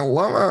troll. I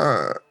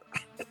love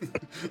it.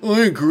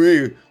 I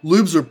agree.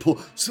 Libs are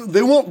so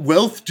they want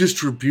wealth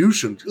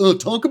distribution.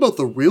 Talk about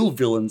the real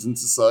villains in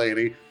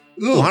society.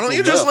 Why don't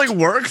you just like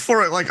work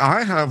for it like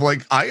I have?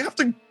 Like I have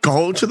to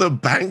go to the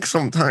bank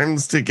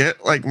sometimes to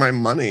get like my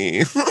money.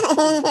 You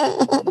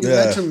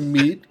had to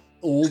meet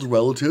old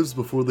relatives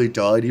before they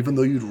died, even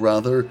though you'd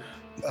rather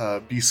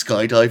be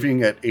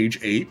skydiving at age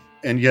 8,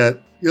 and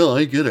yet, yeah,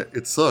 I get it.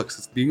 It sucks.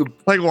 It's being a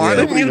Like, why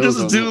Yeah. didn't you just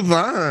Nobody do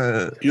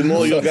that? You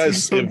know, you That's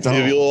guys, so if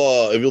dumb.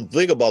 you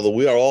think about it,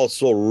 we are all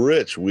so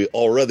rich. We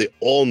already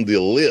own the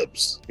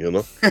libs, you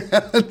know?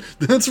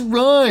 That's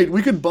right.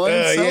 We could buy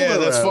and sell Yeah, their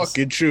that's ass.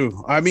 fucking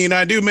true. I mean,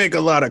 I do make a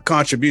lot of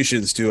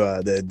contributions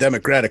to the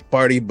Democratic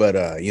Party, but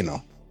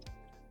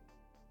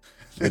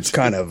it's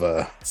kind of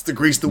It's the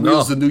grease the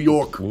wheels of New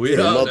York. We Yeah,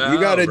 don't no, know, you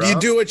gotta bro. you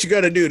do what you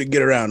gotta do to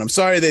get around. I'm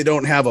sorry they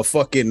don't have a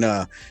fucking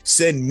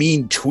send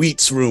mean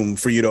tweets room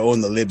for you to own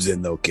the libs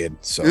in though, kid.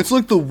 So It's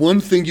like the one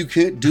thing you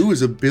can't do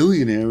as a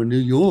billionaire in New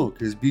York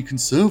is be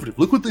conservative.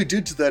 Look what they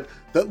did to that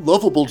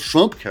lovable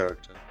Trump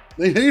character.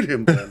 They hate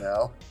him there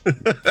now.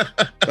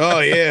 oh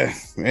yeah.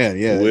 We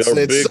It are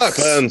big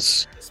sucks.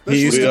 fans.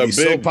 He used We to are be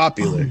so big.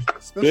 popular.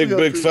 Especially Big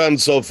after-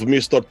 fans of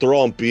Mr.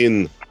 Trump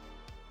in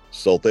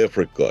South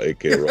Africa,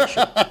 aka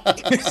Russia.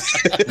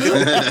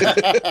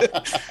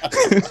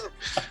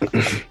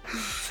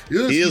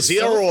 Yes, He is he's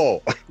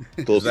hero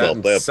to Is that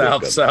in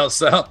South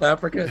South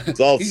Africa.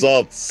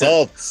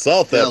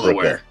 South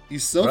Delaware. Africa. He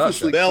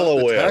selfishly cut the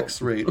Delaware.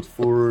 tax rate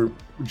for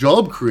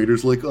job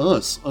creators like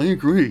us. I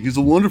agree. He's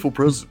a wonderful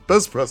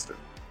best president.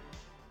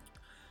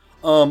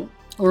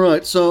 All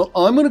right, so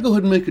I'm going to go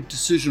ahead and make a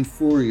decision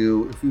for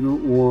you if you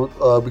don't want,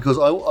 because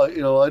I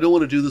don't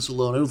want to do this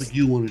alone. I don't think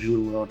you want to do it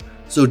alone.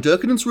 So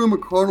Decadence Room or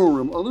Carnal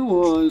Room.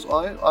 Otherwise,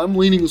 I'm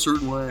leaning a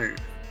certain way,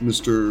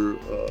 Mr.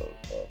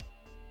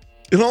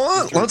 You know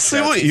what? Let's see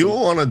what you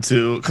want to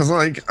do, because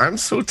I'm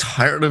so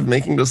tired of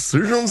making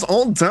decisions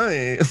all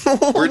day.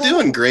 We're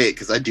doing great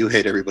because I do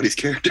hate everybody's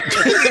character.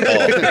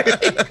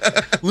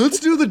 Let's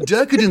do the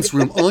Decadence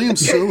Room. I am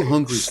so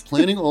hungry.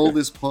 Planning all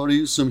this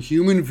party, some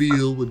human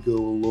veal would go a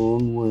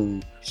long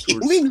way.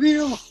 Human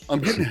veal.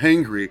 I'm getting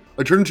hangry.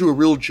 I turn into a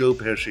real Joe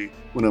Pesci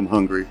when I'm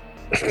hungry.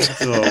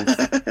 So,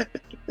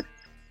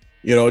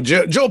 You know,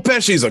 Joe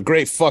Pesci's a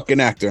great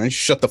fucking actor. And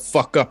shut the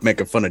fuck up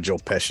making fun of Joe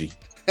Pesci.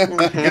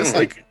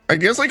 I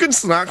guess I could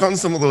snack on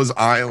some of those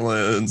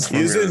islands.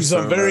 He's in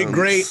some very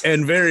great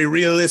and very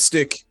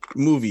realistic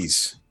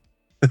movies.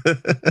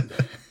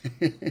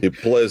 He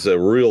plays a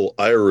real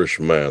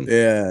Irishman.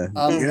 Yeah.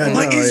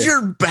 What is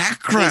your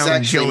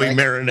background, Joey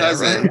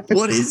Marinara?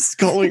 What is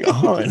going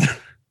on?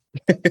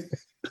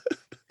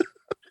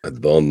 I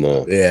don't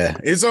know. Yeah.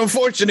 It's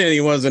unfortunate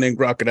he wasn't in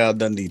Crocodile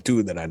Dundee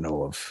 2 that I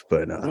know of,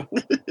 but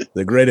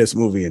the greatest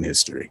movie in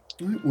history.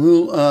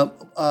 well,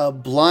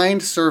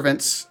 blind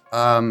servants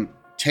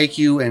take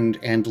you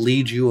and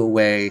lead you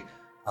away.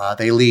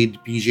 They lead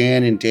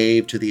Bijan and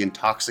Dave to the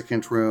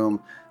intoxicant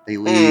room. They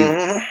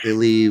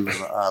lead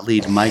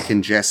Mike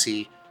and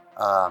Jesse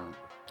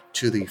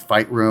to the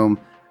fight room,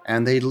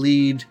 and they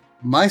lead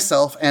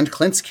myself and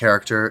Clint's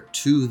character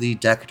to the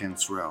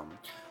decadence room.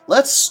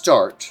 Let's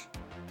start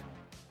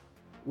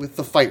with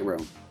the fight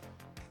room.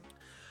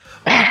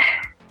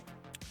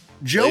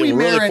 Joey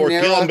Marinara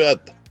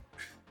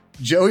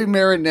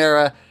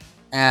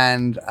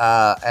and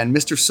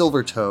Mr.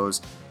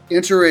 Silvertoes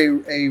enter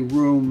a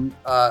room.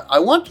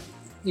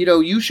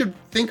 You should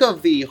think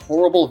of the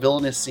horrible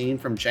villainous scene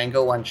from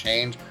Django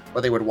Unchained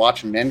where they would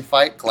watch men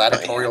fight,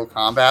 gladiatorial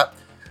combat.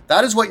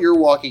 That is what you're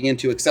walking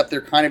into, except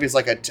there kind of is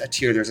like a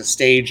tier. There's a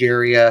stage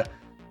area,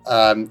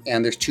 and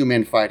there's two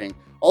men fighting.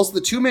 Also,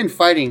 the two men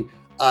fighting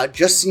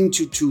just seem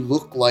to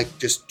look like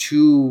just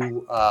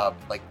two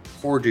like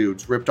poor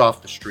dudes ripped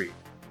off the street.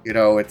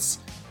 It's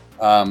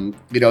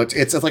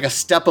like a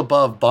step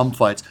above bum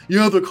fights.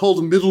 Yeah, they're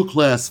called middle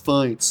class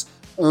fights.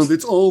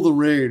 It's all the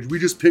rage. We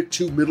just pick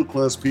two middle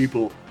class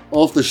people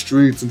off the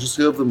streets and just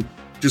have them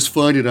just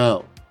fight it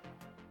out.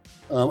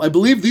 I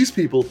believe these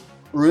people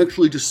are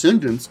actually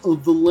descendants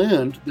of the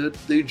land that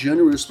they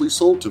generously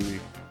sold to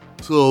me.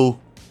 So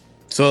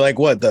like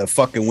what? The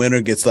fucking winner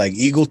gets like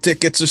eagle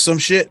tickets or some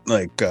shit?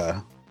 Like,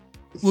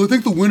 well, I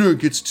think the winner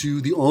gets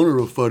to the honor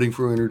of fighting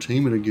for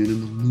entertainment again,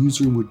 and the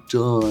loser would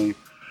die.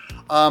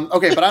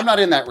 Okay, but I'm not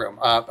in that room.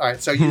 All right,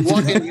 so you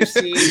walk in, you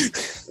see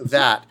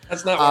that.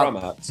 That's not where I'm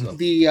at. So.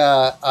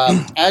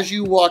 As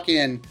you walk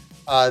in,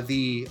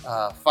 the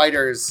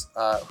fighters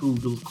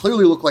who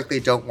clearly look like they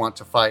don't want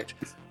to fight,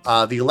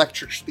 the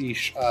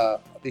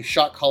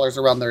shot collars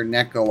around their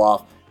neck go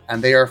off,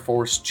 and they are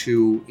forced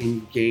to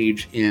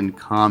engage in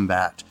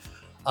combat.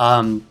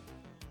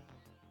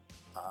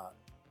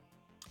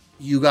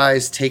 You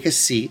guys take a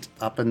seat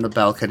up in the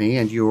balcony,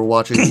 and you are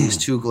watching these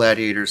two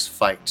gladiators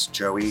fight,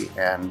 Joey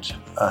and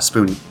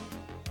Spoonie.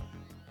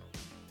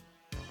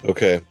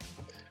 Okay.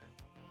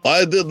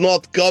 I did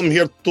not come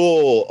here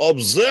to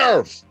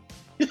observe.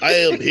 I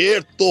am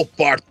here to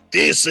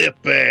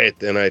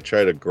participate. And I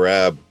try to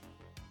grab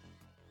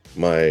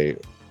the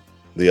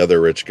other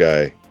rich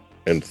guy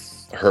and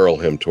hurl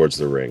him towards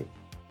the ring.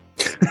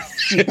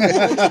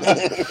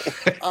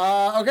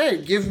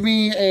 Okay, give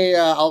me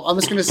I'm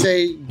just gonna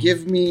say,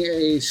 give me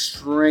a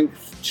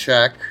strength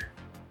check.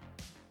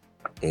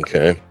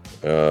 Okay.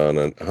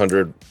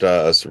 100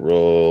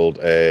 rolled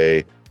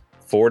a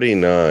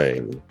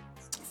 49.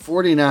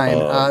 49.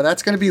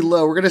 That's going to be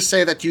low. We're going to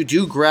say that you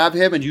do grab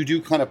him and you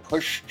do kind of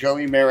push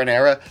Joey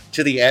Marinara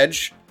to the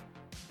edge.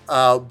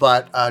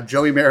 But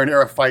Joey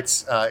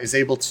Marinara is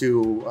able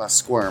to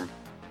squirm.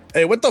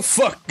 hey, what the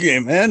fuck,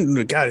 man?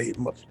 God,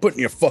 putting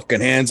your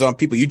fucking hands on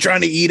people. You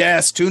trying to eat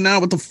ass too now?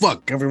 What the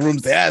fuck? Every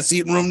room's the ass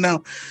eating room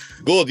now.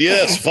 Good,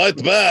 yes,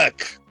 fight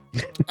back.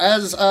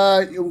 As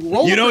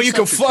you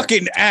can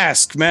fucking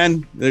ask,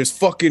 man. There's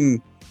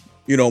fucking,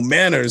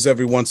 manners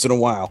every once in a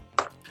while.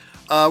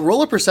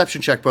 Roll a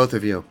perception check, both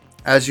of you,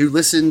 as you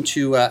listen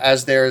to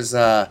as there's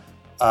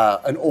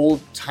an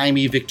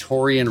old-timey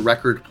Victorian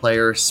record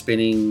player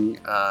spinning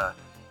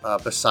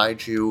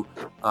beside you,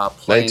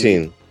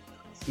 playing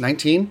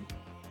 19.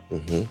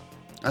 Mm-hmm.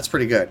 That's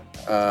pretty good.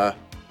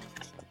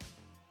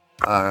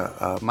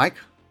 Mike,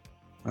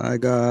 I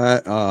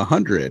got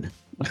 100.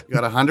 you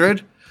got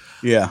 100.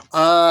 Yeah.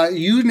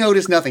 You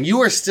notice nothing.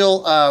 You are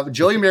still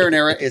Joey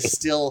Marinara is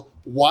still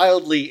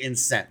wildly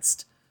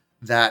incensed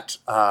that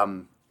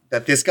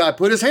that this guy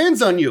put his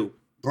hands on you,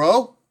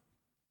 bro.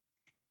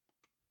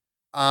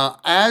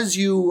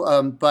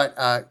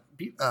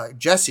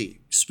 Jesse,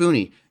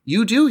 Spoonie,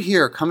 you do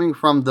hear coming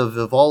from the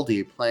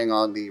Vivaldi playing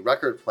on the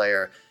record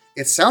player.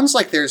 It sounds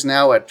like there's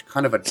now a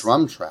kind of a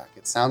drum track.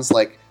 It sounds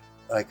like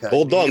like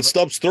Hold on,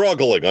 stop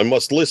struggling. I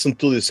must listen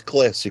to this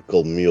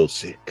classical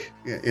music.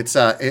 It's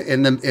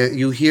in the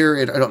you hear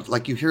it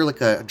like you hear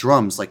like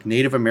drums, like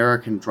Native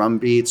American drum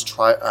beats,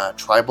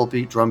 tribal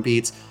beat drum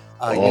beats.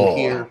 You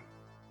hear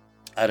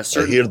at a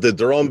certain. I hear the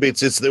drum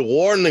beats. It's the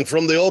warning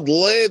from the old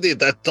lady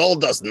that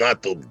told us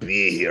not to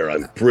be here.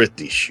 I'm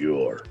pretty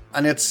sure.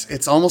 And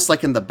it's almost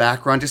like in the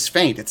background, it's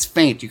faint. It's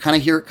faint. You kind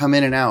of hear it come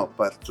in and out,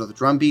 but so the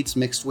drum beats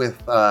mixed with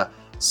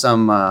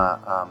some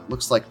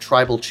looks like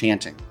tribal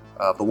chanting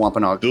of the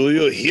Wampanoag. Do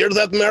you hear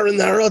that,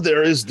 Marinara?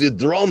 There is the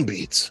drum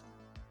beats.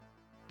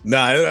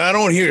 Nah, I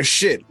don't hear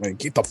shit. Man,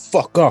 get the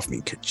fuck off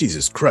me.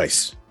 Jesus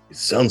Christ. It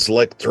sounds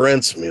like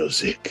trance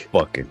music.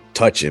 Fucking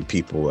touching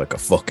people like a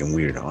fucking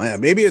weirdo. Yeah,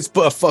 maybe it's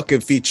a fucking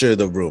feature of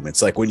the room.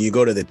 It's like when you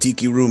go to the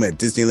tiki room at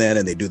Disneyland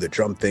and they do the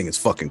drum thing. It's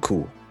fucking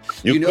cool.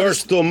 You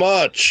curse too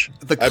much.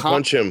 I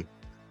punch him.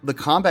 The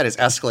combat is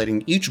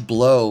escalating. Each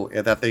blow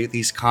that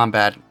these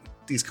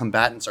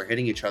combatants are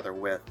hitting each other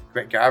with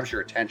grabs your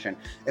attention.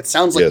 It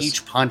sounds like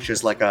each punch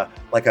is like a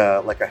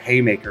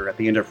haymaker at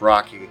the end of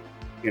Rocky.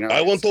 You know,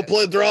 I want to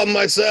play drum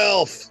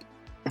myself.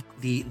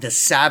 The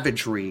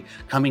savagery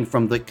coming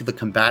from the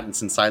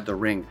combatants inside the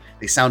ring.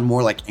 They sound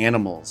more like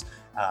animals.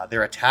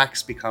 Their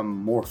attacks become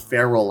more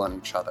feral on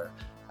each other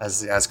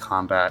as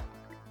combat.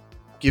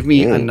 Give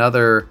me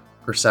another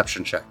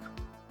perception check.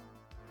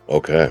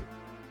 Okay.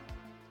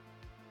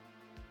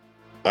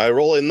 I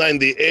roll a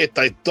 98.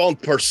 I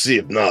don't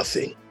perceive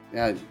nothing.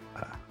 Yeah.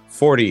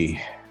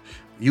 40.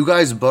 You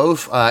guys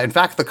both, in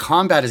fact, the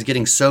combat is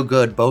getting so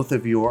good, both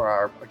of you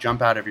are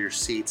jump out of your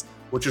seats,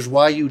 which is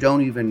why you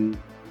don't even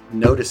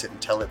notice it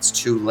until it's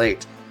too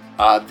late.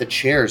 The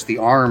chairs, the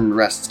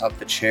armrests of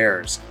the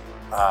chairs,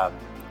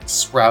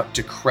 sprout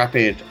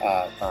decrepit,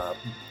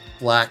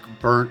 black,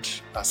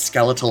 burnt,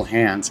 skeletal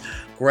hands,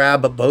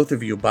 grab both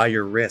of you by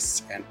your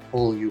wrists and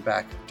pull you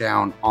back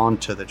down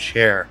onto the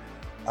chair.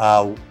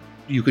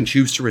 You can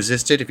choose to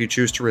resist it. If you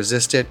choose to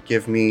resist it,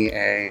 give me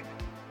a...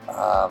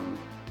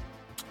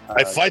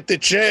 I fight the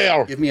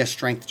chair. Give me a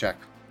strength check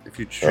if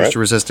you choose to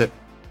resist it.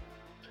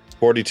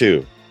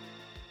 42.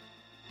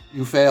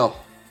 You fail.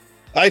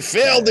 I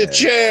failed the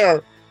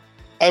chair.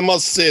 I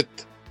must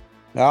sit.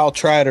 I'll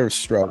try to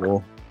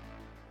struggle.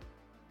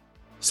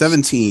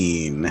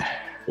 17.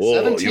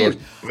 Whoa, 17. you're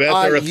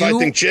better at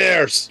fighting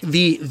chairs.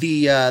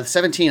 The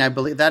 17, I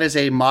believe that is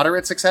a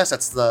moderate success.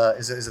 That's the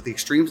is it the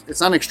extreme? It's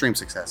not an extreme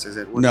success, is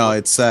it? No,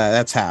 it's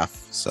that's half.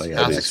 So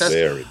yeah, half success.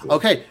 Very good.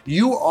 Okay,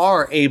 you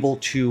are able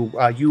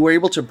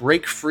to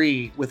break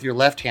free with your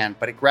left hand,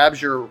 but it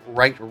grabs your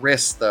right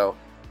wrist though,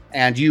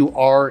 and you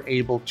are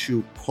able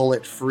to pull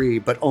it free,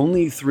 but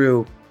only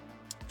through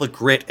the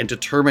grit and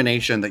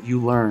determination that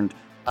you learned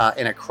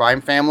in a crime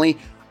family.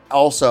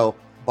 Also,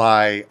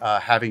 by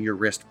having your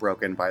wrist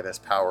broken by this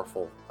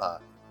powerful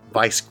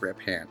vice grip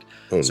hand.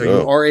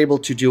 You are able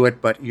to do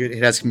it, but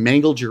it has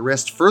mangled your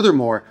wrist.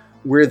 Furthermore,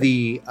 where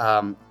the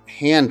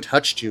hand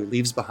touched you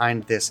leaves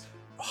behind this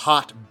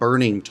hot,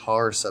 burning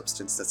tar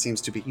substance that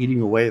seems to be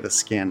eating away the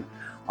skin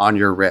on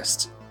your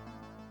wrist.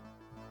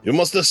 You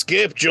must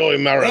escape, Joey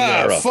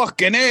Marinara.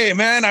 Fucking A,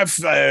 man.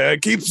 I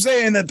keep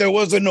saying that there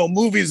wasn't no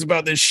movies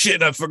about this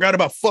shit. I forgot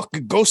about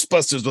fucking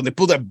Ghostbusters when they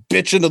pulled that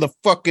bitch into the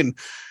fucking...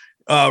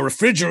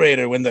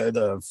 refrigerator when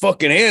the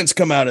fucking hands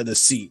come out of the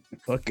seat.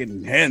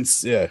 Fucking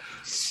hands, yeah.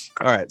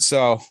 All right,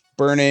 so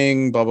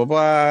burning, blah blah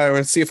blah.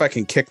 Let's see if I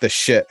can kick the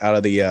shit out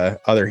of the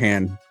other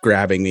hand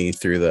grabbing me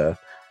through the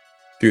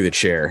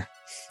chair.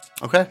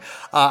 Okay,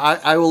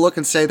 I will look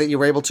and say that you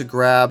were able to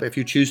grab. If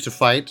you choose to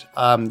fight,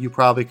 you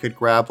probably could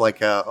grab like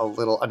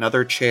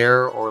another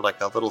chair or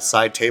like a little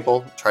side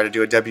table. Try to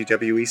do a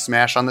WWE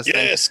smash on this thing.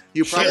 Yes,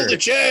 you probably the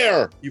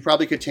chair. You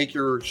probably could take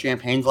your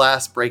champagne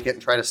glass, break it,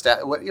 and try to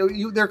stab.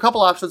 There are a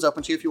couple options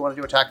open to you if you wanted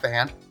to attack the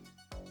hand.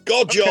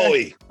 Go,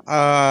 Joey.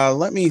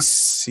 Let me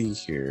see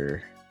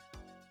here.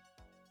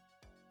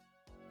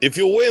 If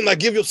you win, I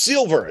give you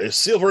silver. There's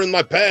silver in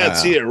my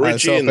pants here.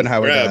 Reach in,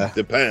 grab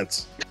the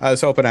pants. I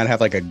was hoping I'd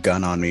have like a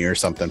gun on me or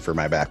something for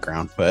my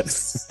background, but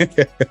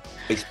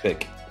nice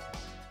pick.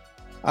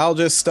 I'll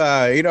just,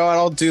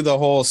 I'll do the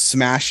whole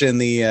smash in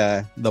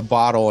the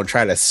bottle and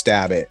try to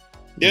stab it.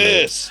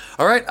 Yes.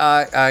 All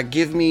right.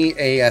 Give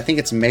me I think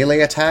it's melee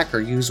attack or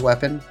use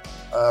weapon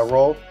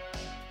roll.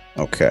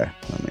 Okay.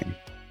 Let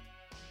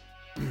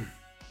me.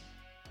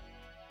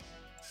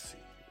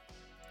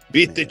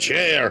 Beat the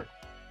chair.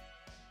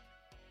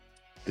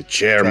 The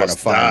chair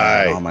must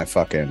die. On my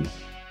fucking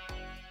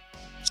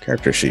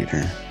character sheet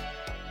here.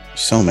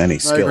 So many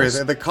skills. I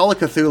agree. The Call of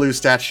Cthulhu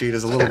stat sheet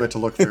is a little bit to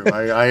look through.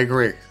 I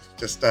agree.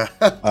 Just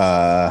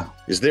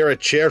is there a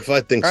chair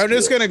fighting? I'm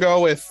just gonna go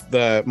with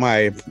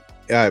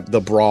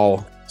the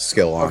brawl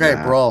skill on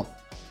that. Brawl.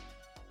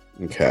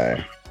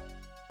 Okay.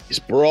 He's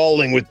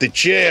brawling with the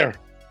chair.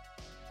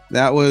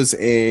 That was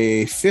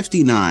a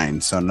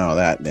 59, so no,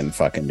 that didn't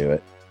fucking do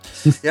it.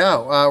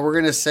 Yeah, we're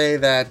gonna say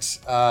that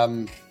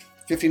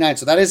 59.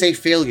 So that is a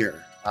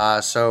failure.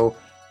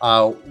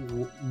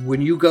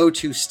 When you go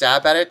to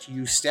stab at it,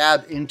 you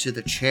stab into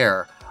the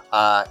chair,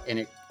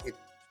 and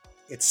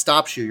it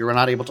stops you. You're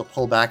not able to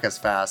pull back as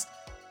fast.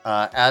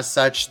 As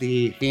such,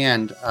 the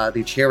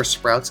chair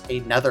sprouts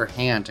another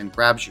hand and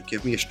grabs you.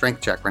 Give me a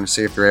strength check. We're going to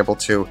see if you're able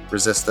to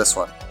resist this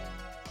one.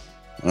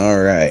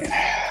 All right.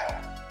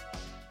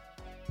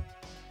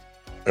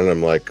 And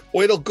I'm like,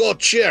 way to go,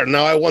 chair.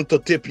 Now I want to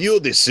tip you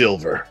the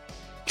silver.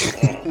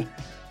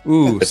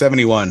 Ooh,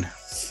 71.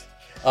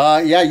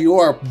 Yeah, you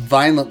are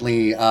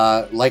violently,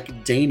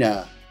 like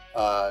Dana,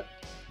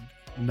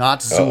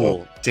 not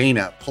Zool,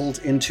 Dana, pulled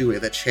into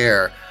the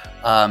chair.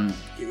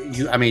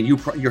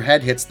 Your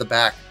head hits the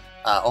back,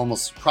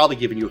 almost probably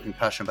giving you a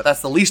concussion, but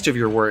that's the least of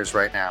your worries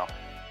right now.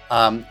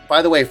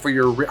 By the way, for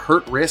your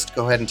hurt wrist,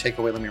 go ahead and take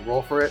away. Let me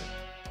roll for it.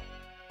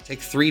 Take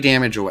 3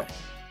 damage away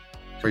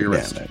for your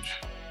wrist.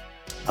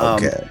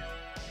 Okay.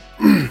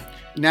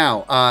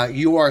 Now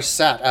you are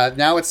set.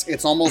 Now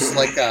it's almost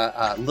like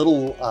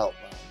little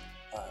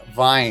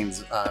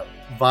vines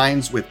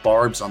with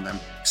barbs on them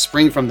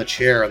spring from the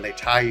chair, and they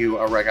tie you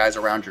guys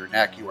around your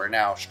neck. You are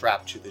now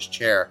strapped to this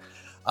chair.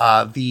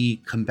 The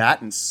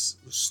combatants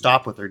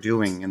stop what they're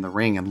doing in the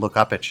ring and look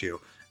up at you.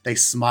 They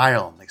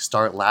smile and they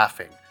start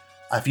laughing.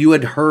 If you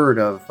had heard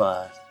of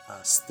the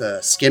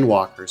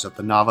skinwalkers of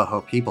the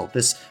Navajo people,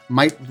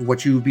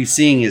 what you would be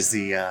seeing is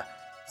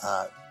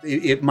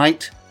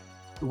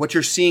what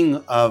you're seeing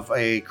of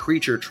a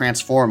creature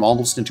transform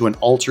almost into an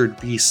altered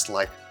beast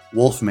like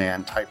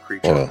Wolfman type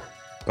creature.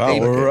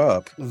 Power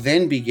up.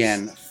 Then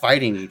begin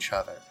fighting each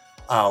other.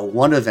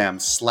 One of them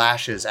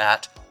slashes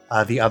at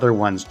the other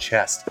one's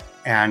chest,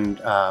 and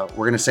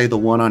we're gonna say the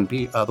one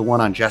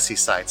on Jesse's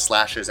side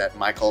slashes at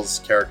Michael's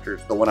character,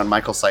 the one on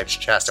Michael's side's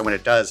chest, and when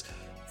it does,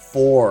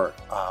 4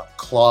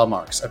 claw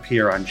marks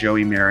appear on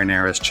Joey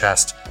Marinera's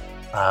chest.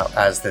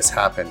 As this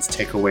happens,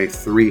 take away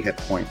 3 hit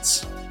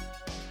points.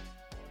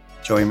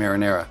 Joey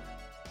Marinera.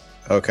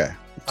 Okay.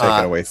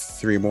 Taking away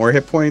 3 more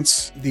hit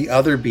points. The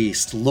other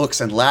beast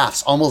looks and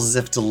laughs, almost as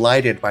if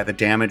delighted by the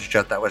damage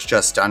that was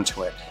just done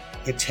to it.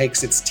 It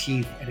takes its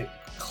teeth and it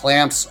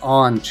clamps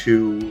on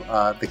to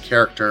the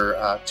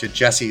character, to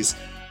Jesse's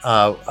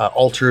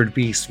altered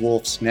beast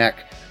wolf's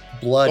neck.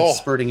 Blood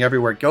spurting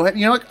everywhere. Go ahead.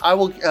 You know what? I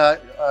will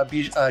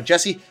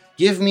Jesse,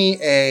 give me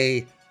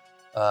a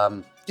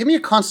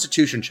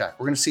Constitution check.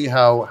 We're going to see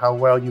how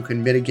well you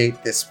can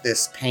mitigate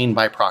this pain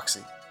by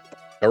proxy.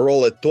 I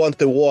roll a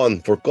 21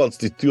 for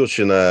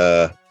Constitution.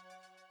 I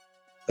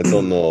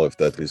don't know if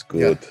that is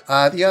good.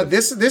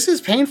 This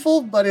is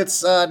painful, but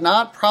it's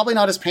probably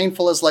not as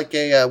painful as like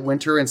a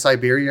winter in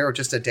Siberia or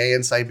just a day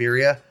in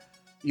Siberia.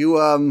 This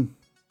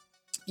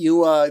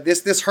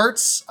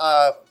hurts.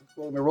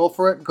 Let me roll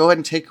for it. Go ahead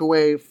and take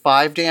away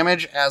 5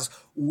 damage as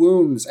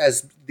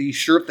the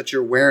shirt that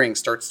you're wearing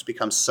starts to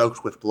become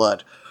soaked with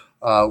blood.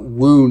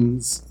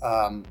 Wounds.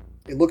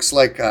 It looks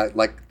like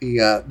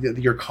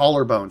your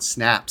collarbone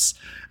snaps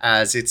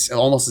as it's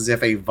almost as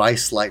if a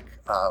vice-like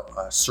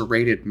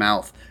serrated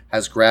mouth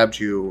has grabbed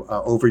you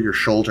over your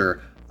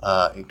shoulder,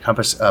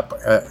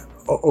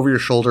 over your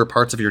shoulder,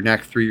 parts of your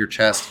neck, through your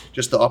chest,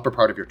 just the upper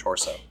part of your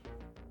torso.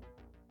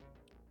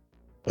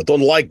 I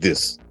don't like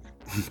this.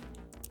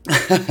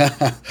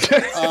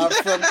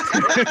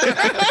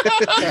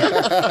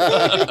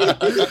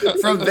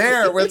 From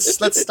there,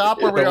 let's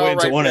stop where we are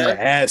right one there. of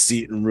the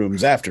ass-eating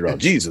rooms after all.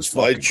 Jesus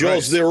fucking I chose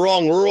Christ. the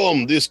wrong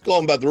room. This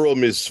combat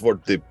room is for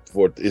the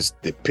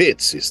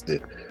pits.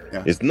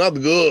 It's not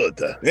good.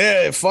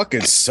 Yeah, it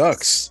fucking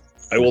sucks.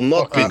 I will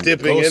not be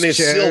tipping ghost any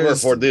silver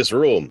chairs. for this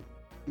room.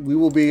 We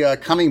will be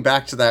coming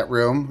back to that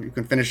room. You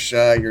can finish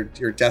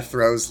your death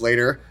throws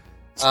later.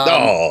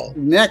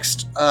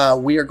 Next,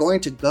 we are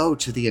going to go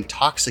to the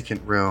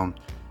intoxicant room.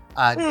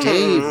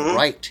 Dave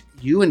Wright,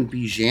 you and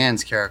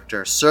Bijan's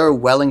character, Sir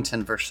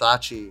Wellington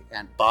Versace,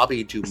 and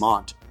Bobby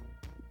Dumont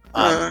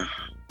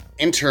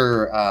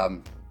enter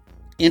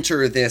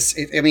this.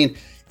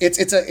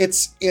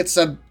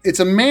 It's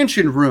a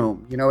mansion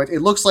room. You know,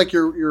 it looks like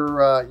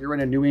you're in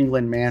a New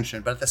England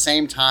mansion, but at the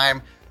same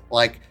time,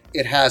 like,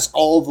 it has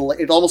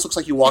it almost looks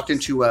like you walked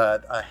into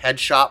a head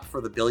shop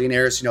for the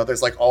billionaires. You know,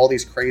 there's like all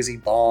these crazy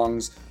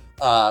bongs.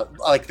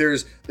 Like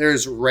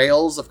there's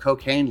rails of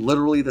cocaine,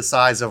 literally the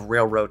size of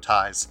railroad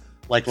ties.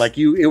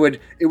 It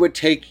would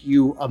take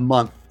you a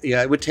month.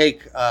 Yeah, it would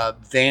take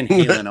Van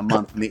Halen a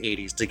month in the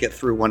 80s to get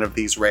through one of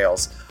these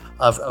rails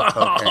of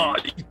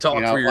cocaine. You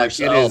talk for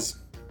yourself.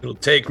 It'll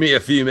take me a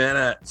few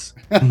minutes.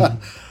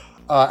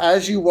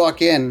 As you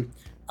walk in,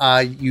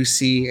 you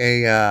see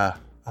a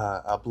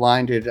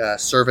blinded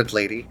servant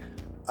lady.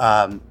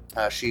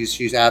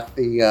 She's at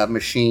the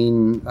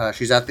machine.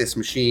 She's at this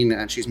machine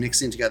and she's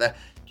mixing together.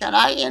 Can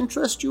I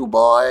interest you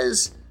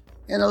boys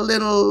in a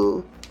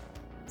little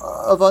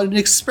of an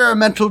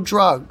experimental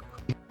drug?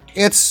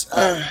 It's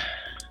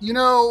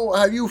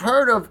you've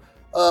heard of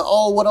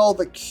all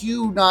the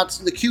Q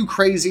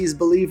crazies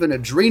believe in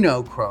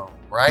adrenochrome,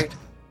 right?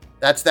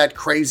 That's that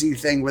crazy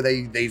thing where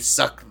they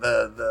suck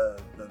the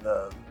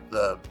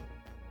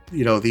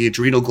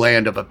adrenal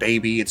gland of a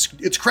baby.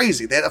 It's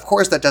crazy. Of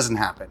course that doesn't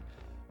happen.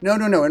 No.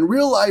 In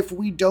real life,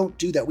 we don't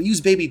do that. We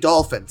use baby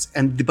dolphins,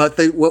 but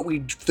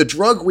the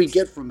drug we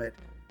get from it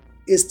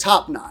is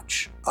top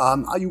notch.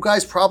 You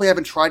guys probably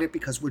haven't tried it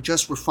because we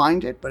just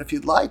refined it, but if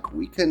you'd like,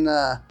 we can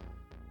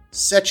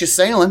set you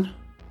sailing.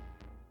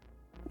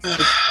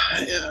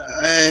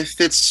 If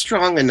it's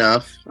strong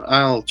enough,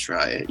 I'll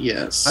try it.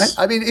 Yes.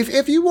 I mean,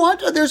 if you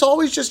want, there's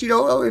always just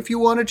if you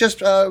want to just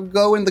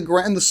go in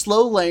the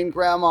slow lane,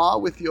 Grandma,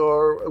 with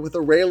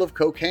a rail of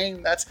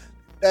cocaine. That's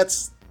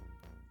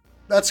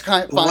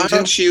kind of fine. Why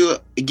don't you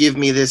give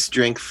me this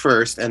drink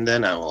first, and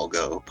then I will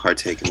go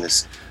partake in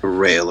this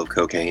rail of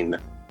cocaine.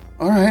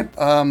 All right.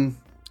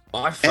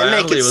 My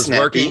family was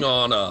working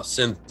on a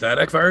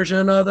synthetic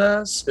version of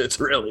this. It's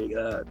really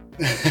good.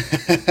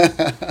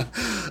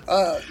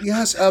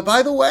 Yes.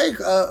 By the way,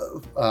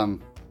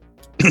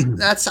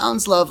 that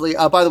sounds lovely.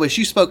 By the way,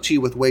 she spoke to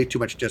you with way too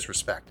much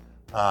disrespect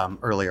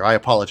earlier. I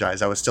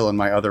apologize. I was still in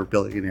my other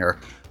billionaire.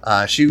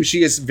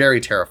 She is very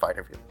terrified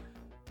of you.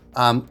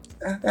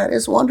 That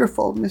is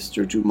wonderful,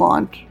 Mr.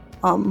 Dumont.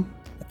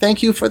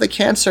 Thank you for the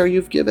cancer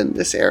you've given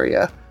this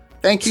area.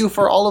 Thank you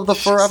for all of the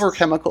forever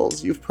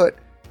chemicals you've put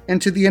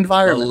into the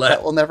environment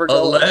that will never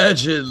go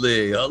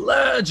Allegedly.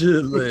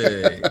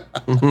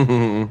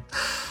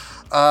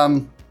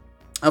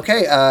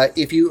 Okay.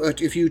 If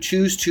you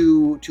choose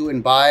to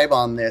imbibe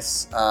on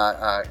this,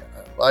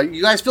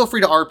 you guys feel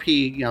free to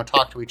RP.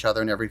 Talk to each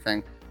other and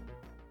everything.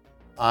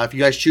 If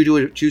you guys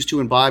choose to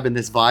imbibe in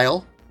this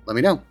vial, let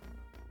me know.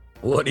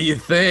 What do you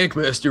think,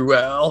 Mr.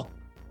 Well?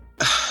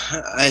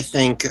 I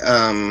think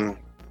I'm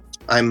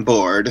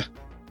bored.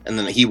 And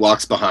then he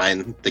walks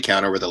behind the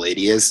counter where the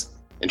lady is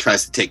and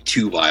tries to take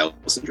 2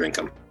 vials and drink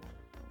them.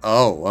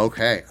 Oh,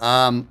 okay.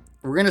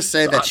 We're going to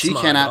say that she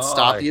cannot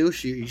stop you.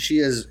 She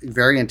is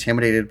very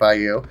intimidated by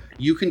you.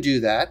 You can do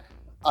that.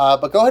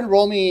 But go ahead and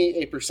roll me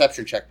a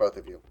perception check, both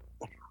of you.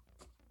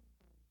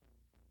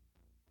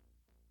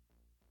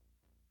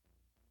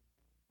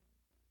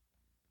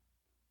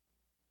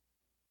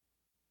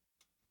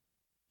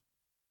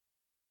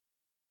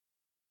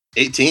 $18.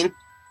 18.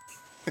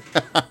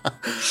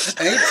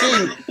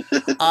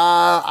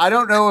 I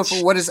don't know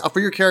what is for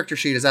your character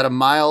sheet. Is that a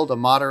mild, a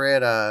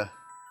moderate,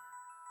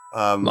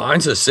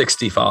 Mine's a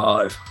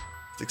 65.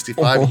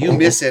 65. You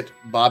miss it,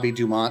 Bobby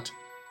Dumont.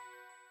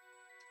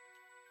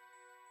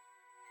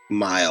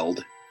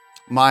 Mild.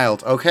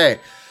 Okay.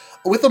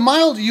 With a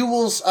mild, you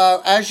will,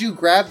 as you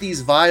grab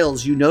these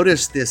vials, you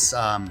notice this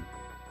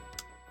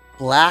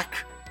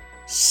black,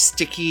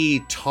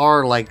 sticky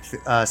tar-like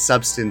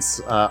substance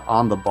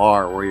on the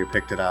bar where you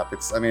picked it up.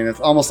 It's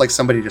almost like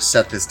somebody just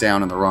set this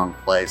down in the wrong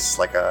place.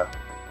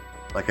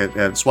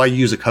 That's why you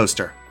use a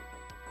coaster.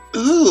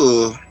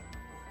 Ooh,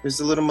 there's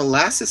a little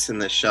molasses in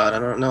this shot. I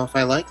don't know if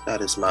I like that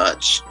as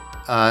much.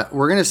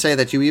 We're gonna say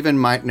that you even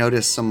might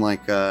notice some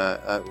with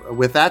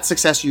that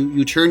success,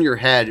 you turn your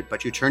head,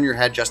 but you turn your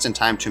head just in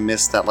time to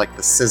miss that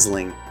the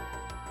sizzling,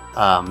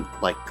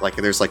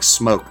 there's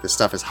smoke. This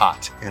stuff is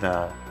hot.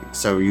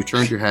 So you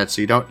turned your head,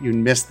 so you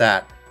missed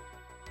that.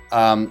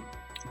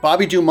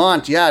 Bobby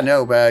Dumont,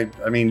 but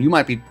you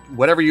might be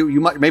whatever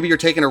maybe you're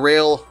taking a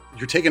rail.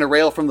 You're taking a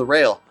rail from the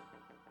rail.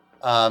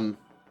 But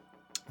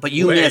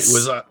you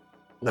miss.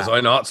 Was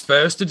I not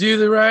supposed to do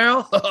the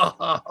rail?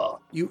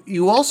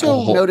 You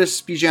also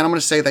notice, Bijan, I'm going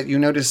to say that you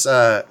notice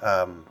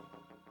a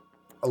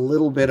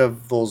little bit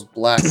of those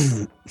black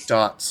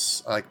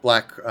dots,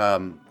 black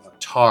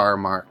tar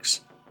marks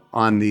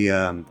on the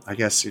on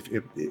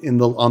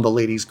the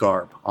lady's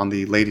garb, on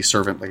the lady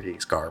servant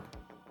lady's garb.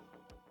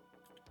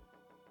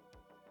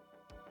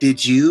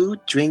 Did you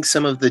drink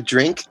some of the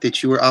drink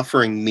that you were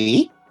offering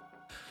me?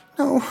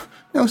 No,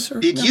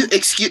 sir. Did you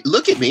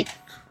look at me?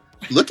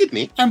 Look at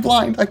me. I'm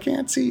blind. I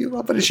can't see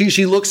you. But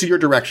she looks in your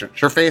direction.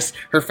 Her face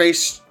is in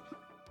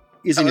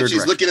your direction.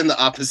 She's looking in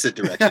the opposite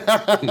direction.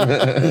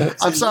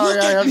 I'm sorry.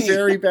 I have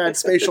very bad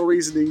spatial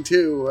reasoning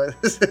too.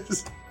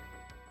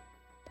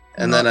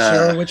 And then not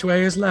sure which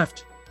way is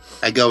left.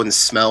 I go and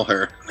smell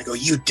her. I go,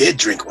 you did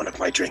drink one of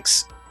my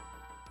drinks.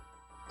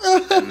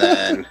 And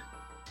then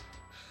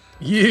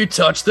you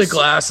touched the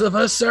glass of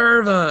a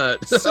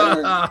servant. Shut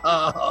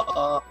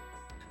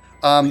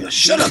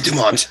up,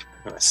 Dumont.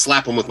 I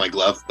slap him with my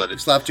glove, but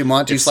it's slap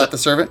Dumont. Do you slap the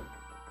servant?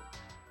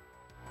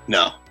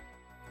 No.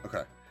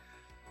 Okay.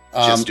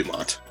 Just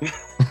Dumont.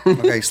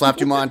 Okay, slap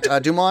Dumont.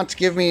 Dumont,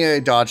 give me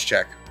a dodge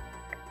check.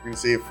 We can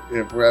see if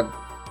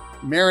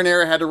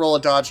Marinara had to roll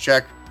a dodge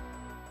check.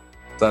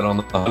 Is that on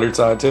the 100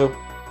 side too?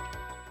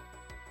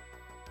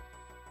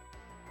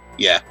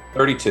 Yeah.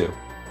 32.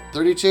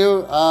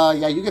 32?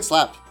 Yeah, you get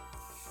slapped.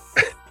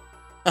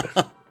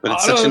 But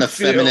it's such an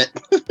effeminate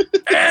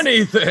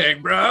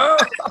anything, bro.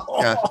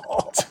 Yeah.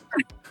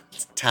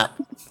 Tap.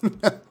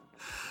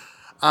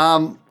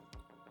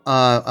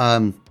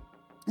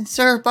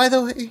 Sir, by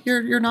the way,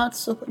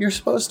 you're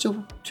supposed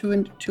to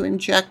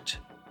inject.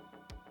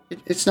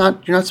 It's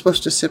not. You're not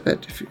supposed to sip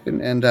it.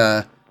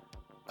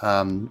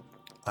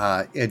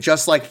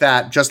 Just like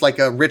that, just like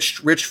a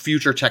rich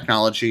future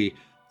technology,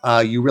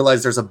 you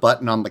realize there's a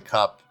button on the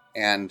cup,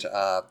 and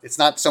it's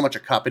not so much a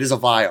cup; it is a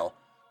vial.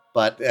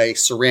 But a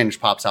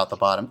syringe pops out the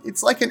bottom.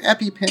 It's like an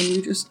EpiPen.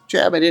 You just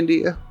jab it into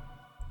you.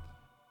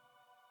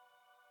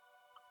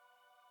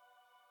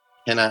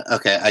 And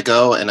I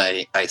go and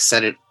I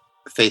set it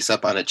face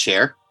up on a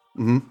chair.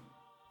 Mm-hmm.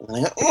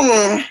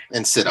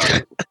 And sit on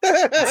it.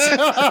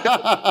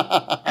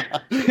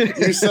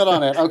 You sit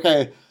on it.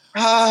 Okay.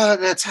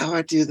 That's how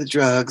I do the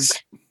drugs.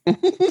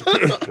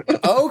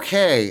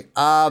 Okay.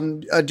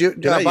 Can I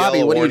Bobby, yell a what are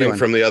you warning doing?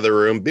 from the other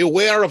room?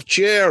 Beware of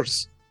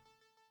chairs.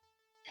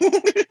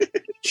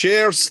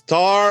 Chairs,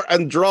 tar,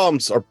 and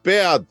drums are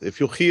bad if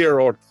you hear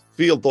or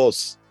feel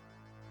those.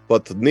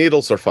 But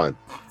needles are fine.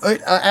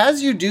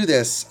 As you do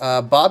this,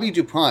 Bobby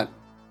DuPont,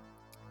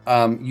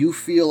 you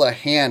feel a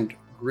hand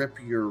grip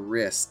your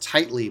wrist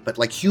tightly, but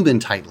like human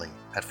tightly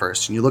at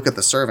first. And you look at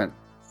the servant.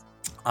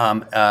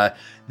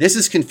 This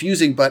is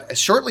confusing, but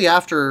shortly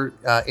after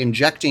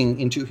injecting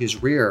into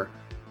his rear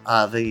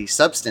the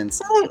substance,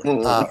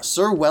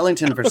 Sir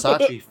Wellington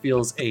Versace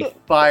feels a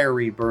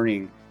fiery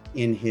burning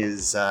in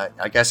his,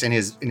 I guess, in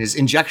his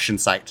injection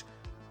site.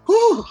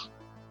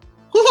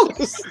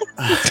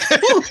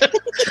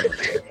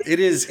 It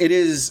is.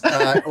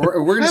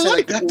 We're going to say,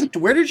 like,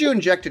 where did you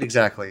inject it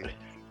exactly?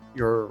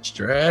 Your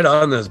straight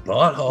on this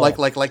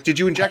butthole. Like, did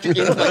you inject it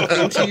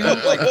into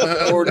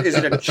you, or is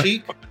it a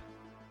cheek?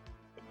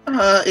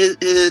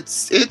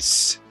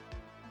 It's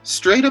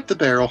straight up the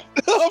barrel.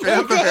 Straight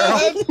up the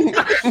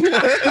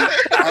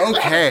barrel.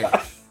 Okay.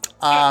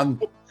 I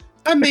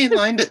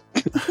mainlined it.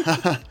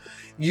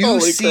 You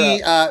Holy see,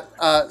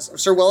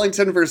 Sir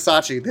Wellington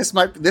Versace.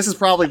 This is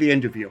probably the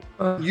end of you.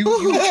 You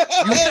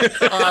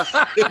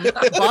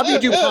Bobby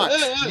DuPont.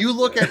 You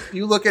look at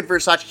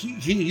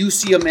Versace. You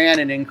see a man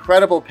in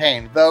incredible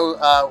pain,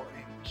 though.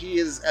 He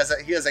is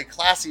a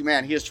classy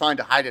man. He is trying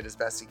to hide it as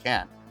best he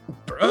can.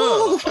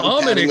 Bro,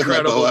 I'm in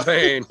incredible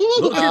pain.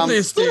 Look at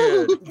this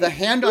dude. The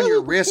hand on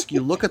your wrist.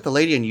 You look at the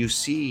lady and you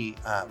see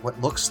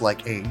what looks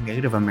like a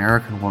Native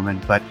American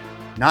woman, but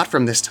not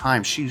from this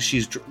time.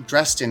 She's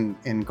dressed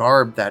in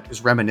garb that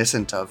is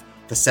reminiscent of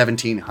the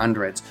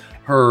 1700s.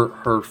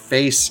 Her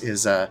face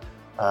is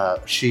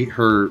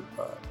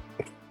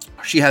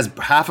she has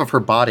half of her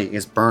body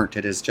is burnt.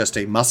 It is just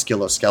a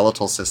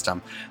musculoskeletal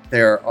system.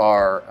 There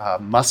are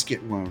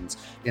musket wounds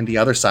in the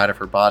other side of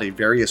her body,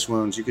 various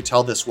wounds. You could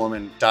tell this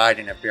woman died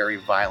in a very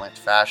violent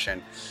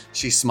fashion.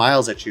 She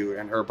smiles at you,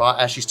 and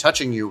as she's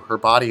touching you, her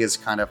body is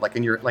kind of like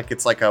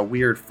it's like a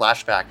weird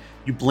flashback.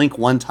 You blink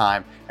one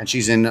time, and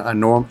she's in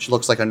she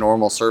looks like a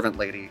normal servant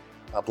lady,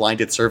 a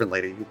blinded servant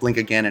lady. You blink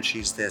again, and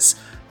she's this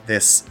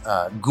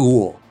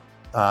ghoul,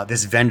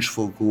 this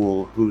vengeful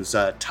ghoul whose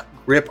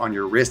grip on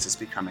your wrist is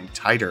becoming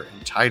tighter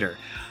and tighter.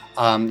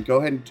 Go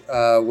ahead. What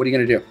are you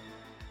going to do?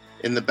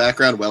 In the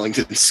background,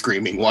 Wellington's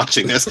screaming,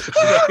 watching this. As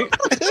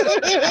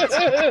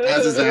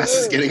his ass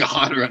is getting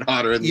hotter and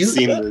hotter, and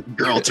seeing the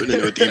girl turn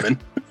into a demon.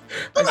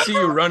 I see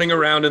you running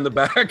around in the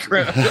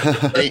background.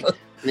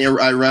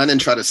 I run and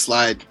try to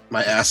slide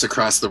my ass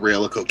across the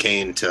rail of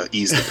cocaine to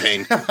ease the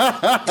pain.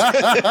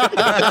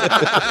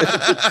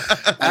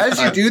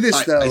 As you do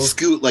this, though, I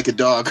scoot like a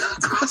dog.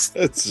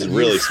 That's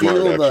really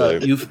smart,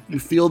 actually. You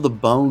feel the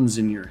bones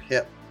in your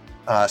hip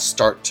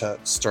start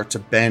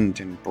to bend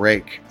and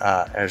break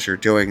as you're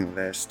doing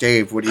this.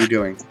 Dave, what are you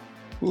doing?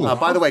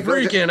 By the way, I'm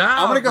going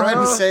to go ahead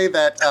and say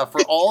that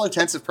for all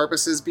intensive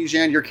purposes,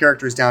 Bijan, your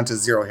character is down to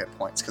 0 hit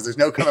points because there's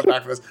no coming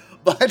back from this.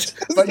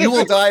 But you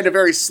will die in a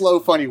very slow,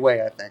 funny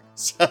way, I think.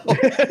 So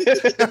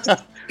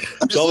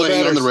I'm just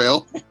laying on the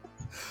rail.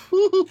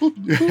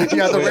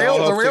 Yeah, the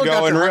rail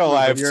go in real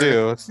life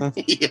too.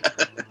 Yeah.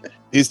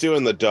 He's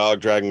doing the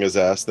dog dragging his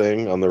ass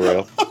thing on the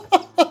rail.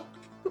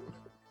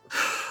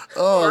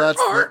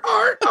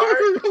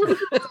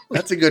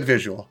 That's a good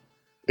visual.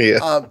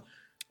 Yeah.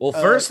 Well,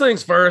 first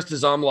things first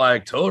is I'm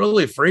like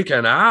totally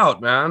freaking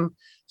out, man.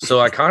 So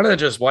I kind of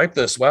just wipe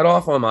the sweat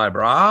off on my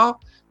brow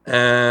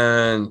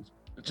and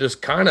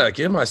just kind of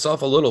give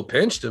myself a little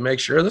pinch to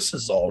make sure this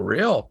is all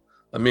real.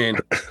 I mean,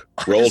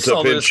 roll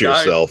to pinch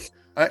yourself.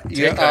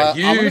 Take a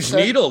huge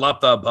needle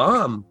up the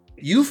bum.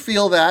 You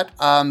feel that,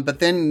 but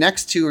then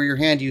next to your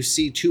hand, you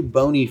see 2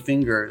 bony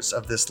fingers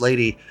of this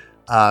lady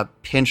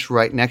pinch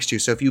right next to you.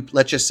 So if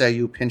let's just say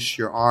you pinched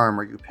your arm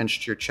or you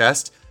pinched your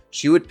chest,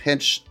 she would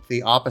pinch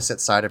the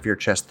opposite side of your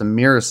chest, the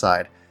mirror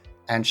side,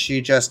 and she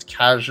just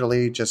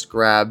casually just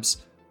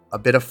grabs a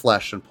bit of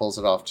flesh and pulls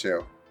it off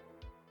too.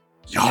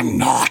 You're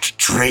not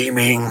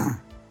dreaming.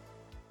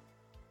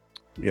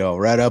 Yo,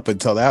 right up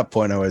until that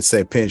point, I would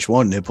say pinch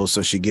one nipple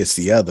so she gets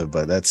the other,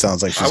 but that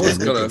sounds like she's I was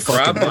going to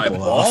grab my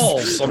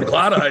balls. I'm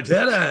glad I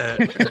did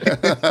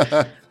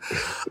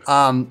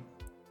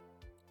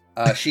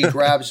it. She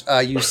grabs,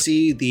 you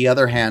see the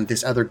other hand,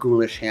 this other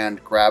ghoulish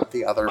hand, grab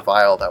the other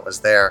vial that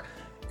was there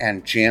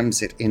and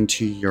jams it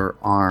into your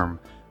arm.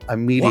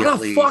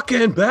 Immediately, what a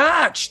fucking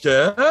batch,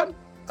 dude!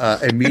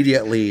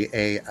 Immediately,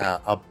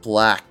 a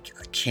black,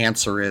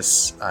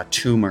 cancerous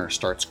tumor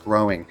starts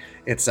growing.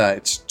 It's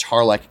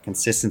tar-like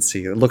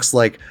consistency. It looks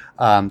like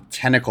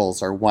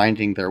tentacles are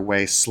winding their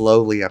way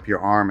slowly up your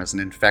arm as an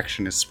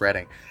infection is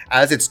spreading.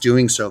 As it's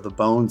doing so, the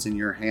bones in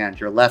your hand,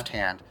 your left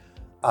hand,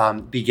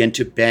 begin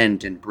to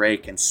bend and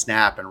break and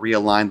snap and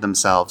realign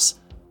themselves.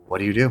 What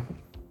do you do?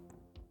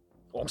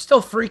 Well, I'm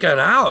still freaking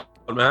out.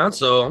 man.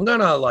 So I'm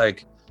gonna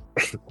like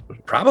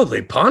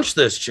probably punch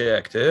this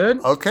chick,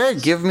 dude. Okay,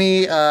 give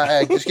me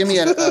just give me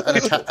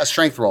a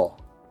strength roll.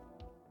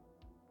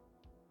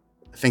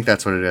 I think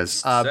that's what it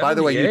is. By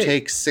the way, you 78.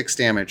 take 6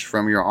 damage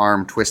from your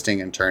arm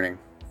twisting and turning.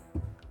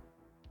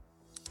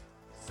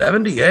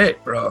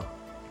 78, bro.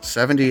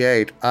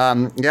 78.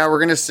 Yeah, we're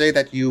gonna say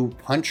that you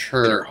punch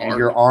her and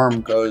your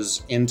arm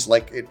goes into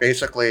like it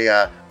basically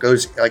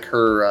goes like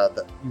her.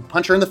 You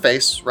punch her in the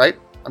face, right?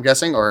 I'm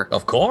guessing, or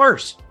of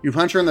course, you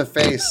punch her in the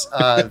face.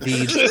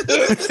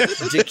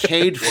 The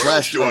decayed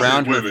flesh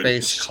around her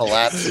face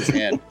collapses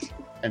in,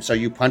 and so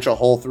you punch a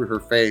hole through her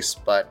face,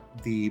 but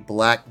the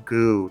black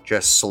goo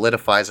just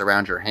solidifies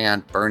around your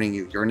hand, burning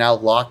you. You're now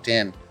locked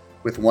in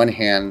with one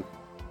hand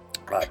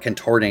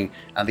contorting,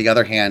 and the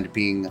other hand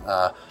being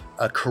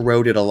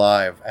corroded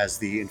alive as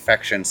the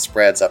infection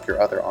spreads up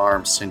your other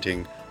arm,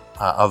 sending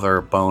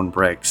other bone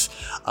breaks.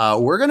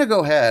 We're gonna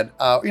go ahead.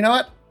 You know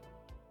what?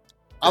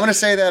 I'm gonna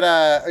say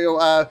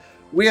that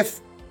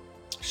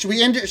should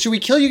we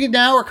kill you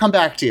now or come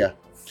back to you?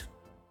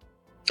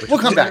 We'll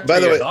come back. By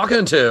the way,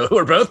 talking to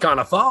we're both kind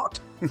of fucked.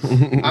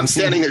 I'm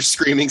standing there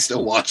screaming,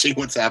 still watching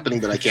what's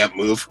happening, but I can't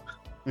move.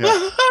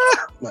 Yeah.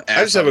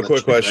 I just have a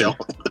quick question.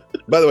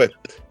 By the way,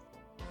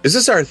 is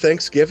this our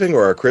Thanksgiving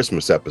or our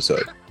Christmas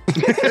episode?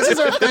 This is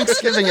our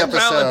Thanksgiving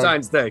episode.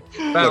 Valentine's Day.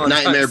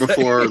 Nightmare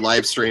Before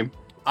live stream.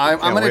 I'm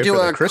going to wait do for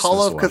the a Christmas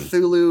Call of one.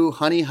 Cthulhu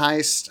honey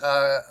heist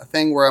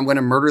thing where I'm going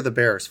to murder the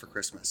bears for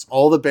Christmas.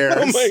 All the bears.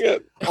 Oh my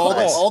god!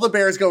 All the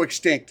bears go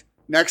extinct.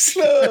 Next.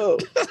 No,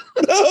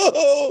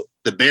 no.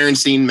 The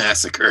Berenstein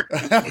Massacre.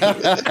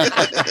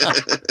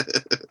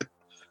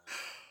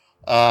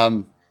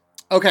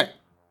 Okay.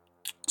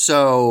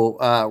 So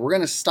we're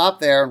going to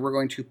stop there and we're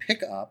going to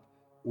pick up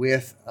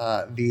with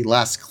the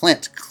last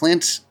Clint.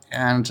 Clint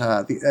and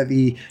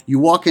you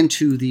walk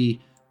into the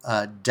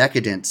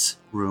decadence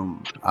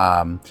room.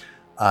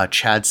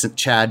 Chad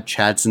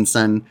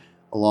Chadsenson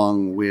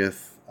along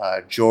with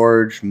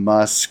George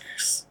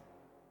Musk's.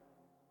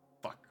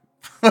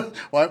 Hold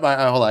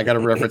on, I got to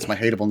reference my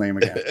hateable name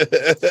again.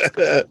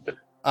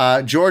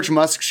 George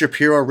Musk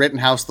Shapiro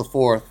Rittenhouse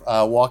IV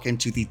walk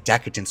into the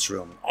decadence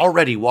room.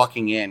 Already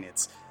walking in,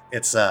 it's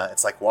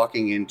like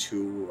walking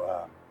into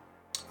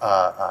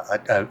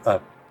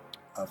a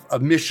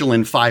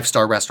Michelin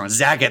 5-star restaurant,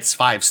 Zagat's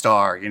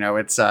 5-star. You know,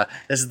 it's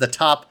this is the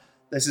top.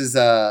 This is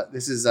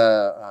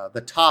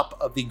the top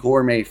of the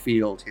gourmet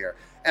field here.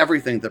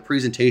 Everything, the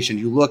presentation.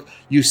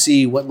 You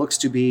see what looks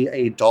to be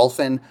a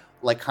dolphin,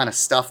 like kind of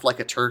stuffed like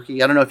a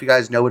turkey. I don't know if you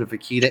guys know what a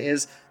vaquita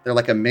is. They're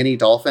like a mini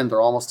dolphin. They're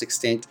almost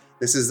extinct.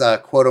 This is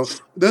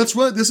quote. That's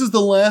right. This is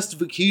the last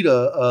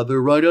vaquita. They're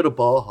right out of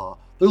Baja.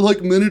 They're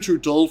like miniature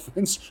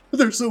dolphins.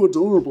 They're so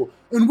adorable,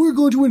 and we're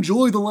going to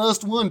enjoy the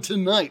last one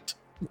tonight.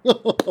 It's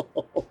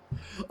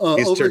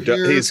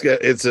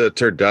a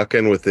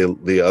turducken with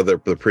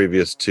the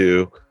previous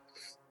two.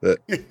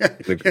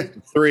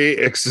 Three.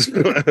 It's a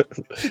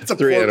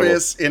three porpoise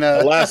animals. in a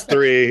The last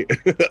three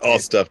all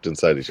stuffed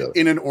inside each other.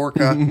 in an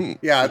orca.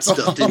 Yeah, it's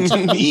Stuffed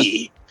into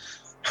me.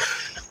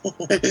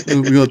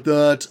 We got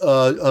that.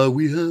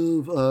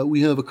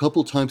 We have a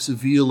couple types of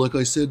veal. Like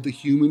I said, the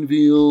human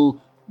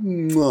veal.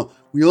 Mwah.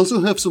 We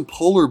also have some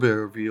polar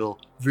bear veal.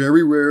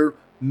 Very rare.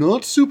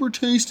 Not super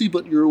tasty,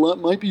 but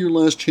might be your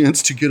last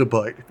chance to get a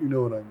bite, if you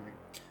know what I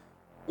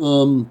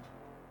mean.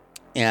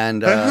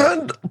 And I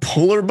had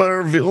polar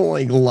bear veal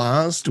like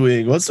last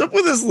week. What's up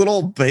with this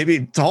little baby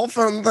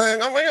dolphin thing?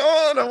 Oh my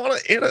god, I want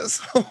to eat it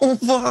so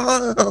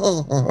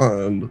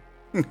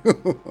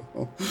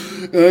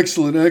bad.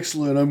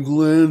 Excellent. I'm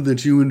glad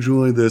that you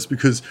enjoyed this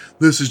because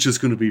this is just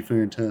going to be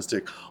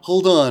fantastic.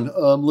 Hold on.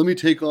 Let me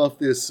take off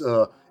this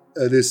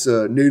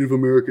Native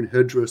American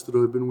headdress that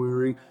I've been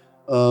wearing.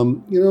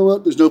 You know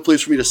what? There's no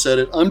place for me to set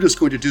it. I'm just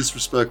going to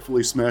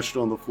disrespectfully smash it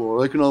on the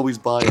floor. I can always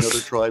buy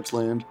another tribe's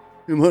land.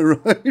 Am I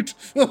right?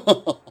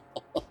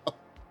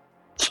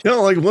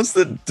 Like, what's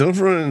the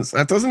difference?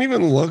 That doesn't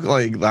even look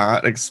like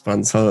that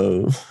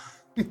expensive.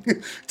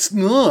 It's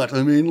not.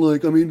 I mean,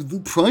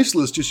 the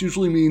priceless just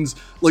usually means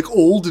like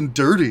old and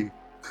dirty.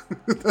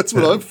 That's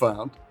what I've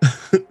found.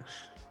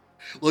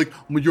 Like,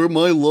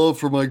 my love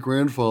for my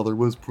grandfather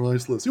was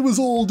priceless. It was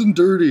old and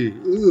dirty.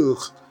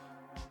 Ugh.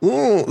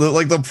 Oh,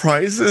 like the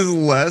price is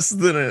less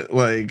than it.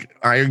 Like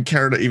I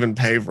care to even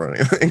pay for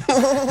anything.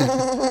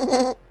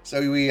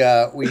 So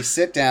we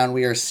sit down.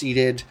 We are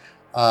seated.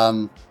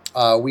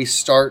 We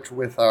start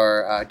with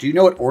our. Do you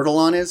know what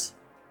ortolan is?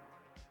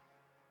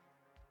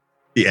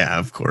 Yeah,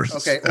 of course.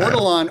 Okay,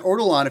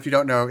 ortolan. If you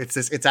don't know, it's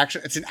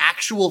an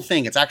actual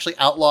thing. It's actually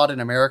outlawed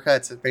in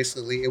America.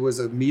 It was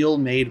a meal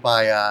made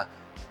by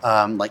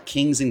like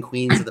kings and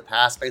queens of the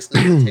past.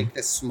 Basically, they'd take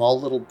this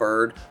small little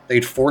bird.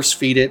 They'd force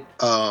feed it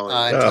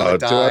until it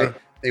died.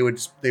 They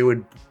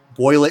would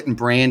boil it in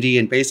brandy,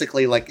 and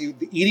basically, like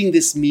eating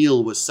this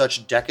meal was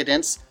such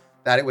decadence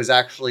that it was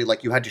actually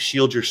like you had to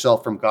shield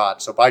yourself from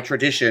God. So by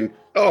tradition,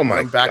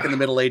 back in the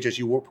Middle Ages,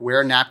 you wear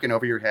a napkin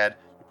over your head.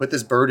 Put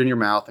this bird in your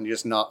mouth and you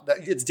just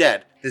it's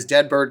dead. This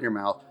dead bird in your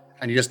mouth.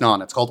 and you just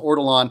nod. It's called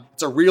Ortolan.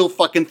 It's a real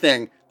fucking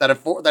thing that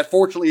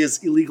fortunately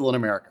is illegal in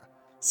America.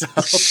 So,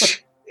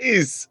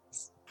 Jeez.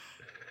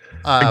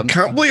 I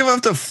can't believe I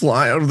have to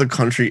fly out of the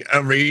country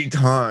every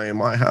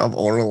time I have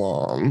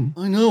Ortolan.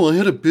 I know. I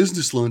had a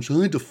business lunch.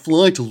 I had to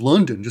fly to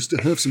London just to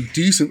have some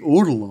decent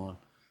Ortolan.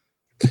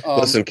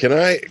 Listen, can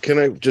I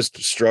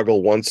just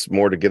struggle once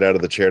more to get out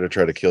of the chair to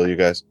try to kill you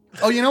guys?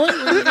 Oh, you know what?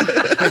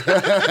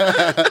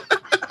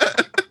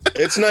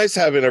 It's nice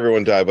having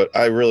everyone die, but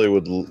I really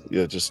would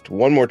just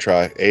one more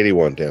try.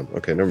 81, damn.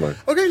 Okay, never mind.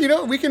 Okay, you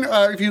know, we can,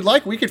 if you'd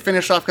like, we could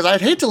finish off, because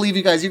I'd hate to leave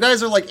you guys. You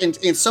guys are like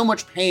in so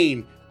much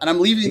pain, and I'm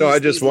leaving. No, I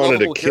just wanted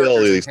to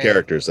kill these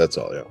characters. That's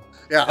all. Yeah.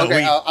 Yeah.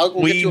 Okay.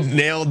 We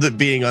nailed it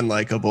being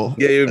unlikable.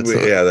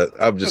 Yeah.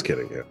 I'm just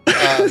kidding. Yeah.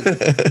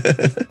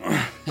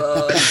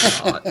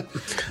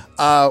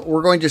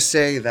 We're going to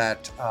say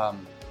that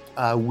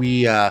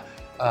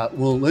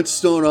well, let's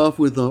start off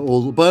with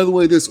by the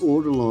way, this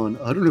Ortolan,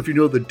 I don't know if you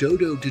know, the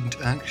dodo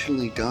didn't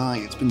actually die.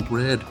 It's been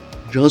bred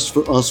just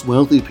for us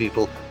wealthy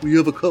people. We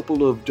have a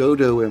couple of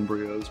dodo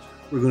embryos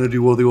we're going to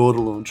do all the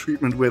Ortolan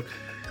treatment with.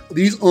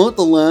 These aren't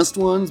the last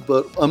ones,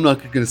 but I'm not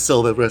going to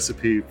sell that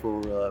recipe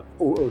for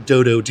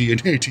dodo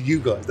DNA to you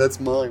guys. That's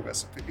my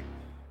recipe.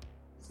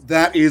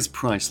 That is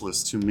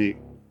priceless to me.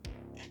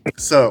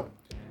 So,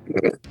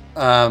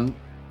 we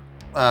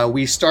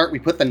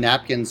put the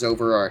napkins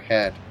over our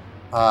head.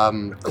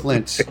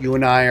 Clint, you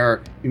and I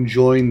are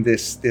enjoying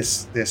this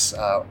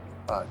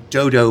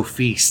dodo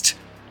feast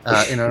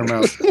in our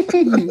mouth.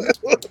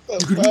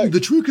 The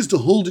trick is to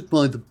hold it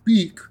by the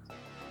beak,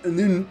 and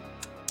then,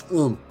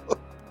 and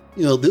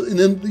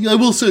then I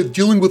will say,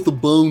 dealing with the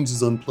bones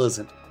is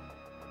unpleasant.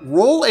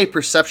 Roll a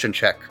perception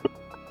check,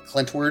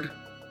 Clintward.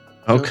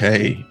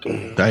 Okay,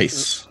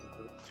 dice.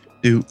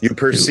 You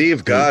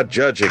perceive God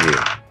judging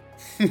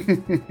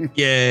you.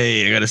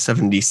 Yay, I got a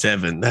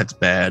 77. That's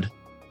bad.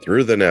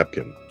 Through the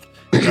napkin.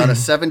 Got a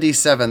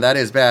 77. That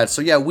is bad.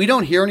 So yeah, we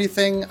don't hear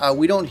anything.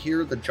 We don't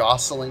hear the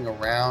jostling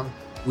around.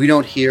 We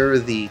don't hear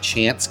the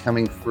chants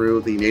coming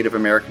through, the Native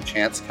American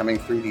chants coming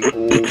through the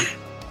old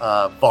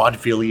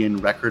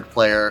vaudevillian record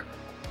player.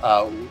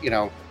 Why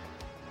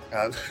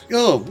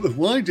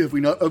have we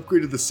not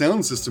upgraded the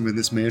sound system in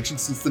this mansion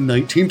since the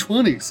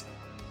 1920s?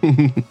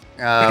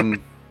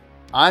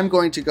 I'm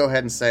going to go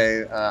ahead and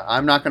say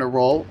I'm not going to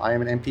roll. I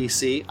am an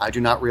NPC. I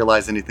do not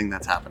realize anything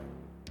that's happening.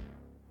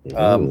 This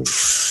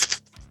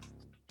is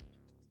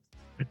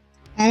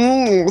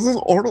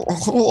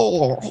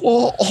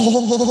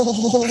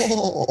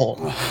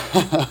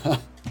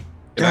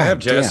Can I have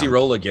Jesse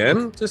roll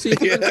again to see?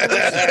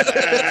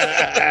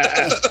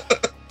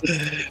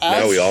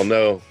 Now we all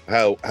know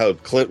how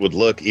Clint would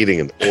look eating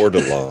an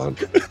Ortolan.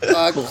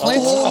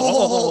 Clint,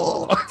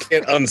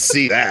 can't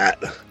unsee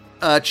that.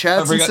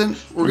 Chad Simpson,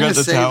 we're going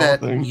to say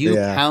that you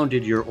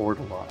pounded your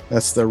Ortolan.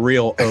 That's the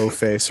real O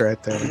face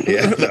right there.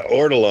 Yeah, the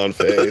Ortolan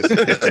face.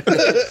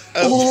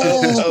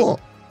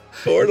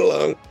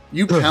 Ortolan.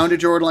 You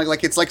pounded your Ortolan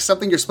like it's like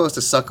something you're supposed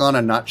to suck on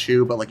and not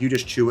chew, but like you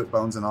just chew it,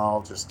 bones and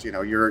all. Just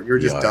you're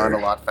just done a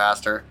lot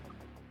faster.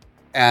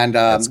 And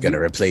that's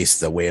gonna replace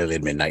the whale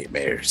in my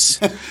nightmares.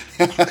 Have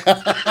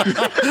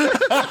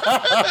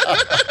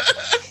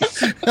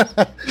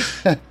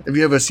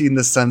you ever seen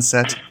the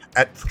sunset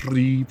at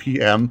 3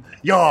 p.m.?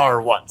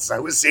 Yar, once I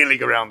was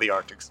sailing around the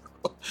Arctic.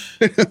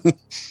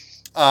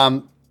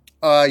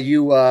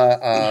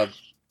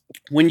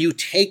 When you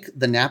take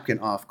the napkin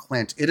off,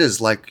 Clint, it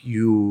is like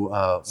you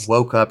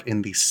woke up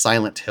in the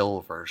Silent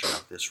Hill version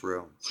of this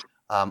room.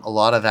 A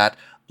lot of that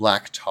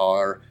black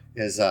tar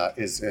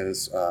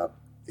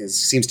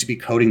seems to be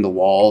coating the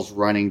walls,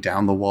 running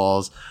down the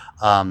walls.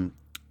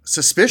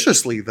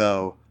 Suspiciously,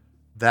 though,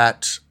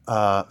 that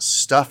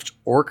stuffed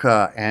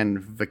orca and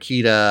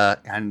vaquita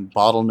and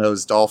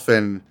bottlenose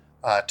dolphin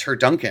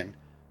Turduncan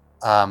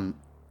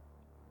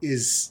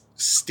is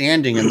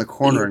standing in the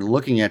corner and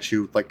looking at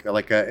you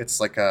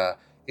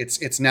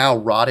it's now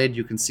rotted.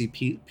 You can see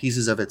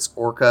pieces of its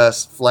orca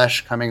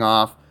flesh coming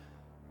off,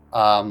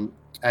 and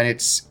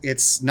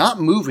it's not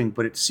moving,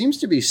 but it seems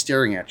to be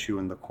staring at you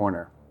in the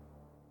corner.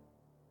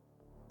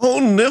 Oh,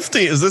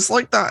 nifty. Is this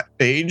like that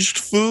aged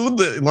food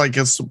that like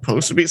is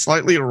supposed to be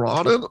slightly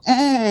rotted?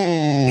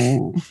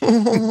 Yeah,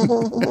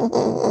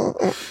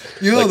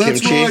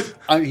 that's right.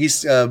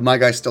 He's my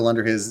guy's still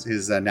under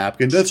his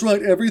napkin. That's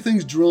right.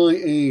 Everything's dry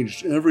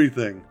aged.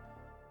 Everything.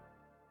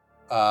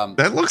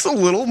 That looks a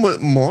little bit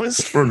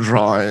moist for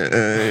dry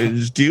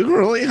aged. Do you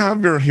really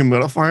have your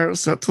humidifier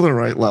set to the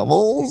right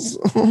levels?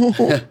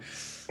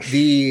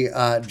 The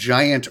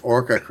giant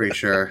orca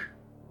creature.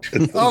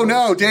 Oh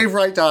no, Dave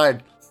Wright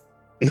died.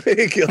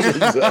 He killed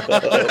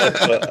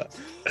himself.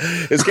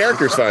 His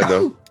character's fine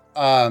though.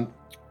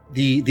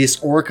 This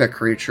orca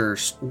creature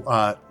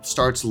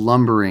starts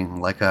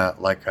lumbering like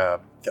a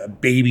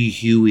baby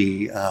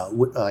Huey,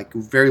 like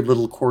very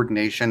little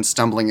coordination,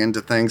 stumbling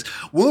into things.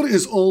 What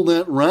is all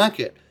that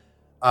racket?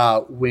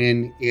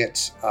 When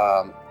it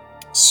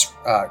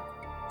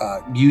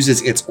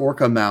uses its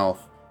orca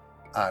mouth,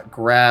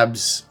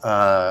 grabs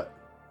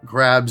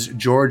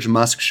George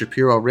Musk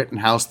Shapiro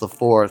Rittenhouse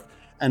IV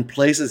and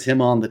places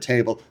him on the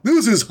table.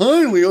 This is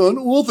highly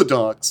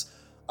unorthodox.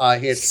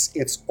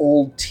 Its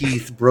old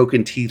teeth,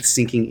 broken teeth,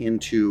 sinking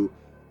into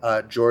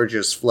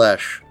George's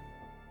flesh.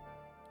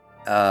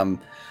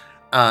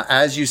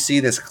 As you see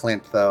this,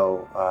 Clint,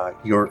 though,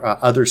 your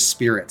other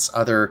spirits,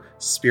 they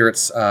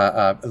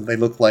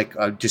look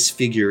like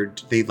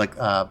disfigured. They like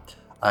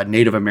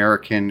Native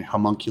American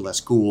homunculus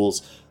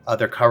ghouls.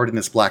 They're covered in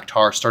this black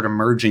tar, start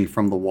emerging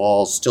from the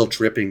walls, still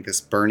dripping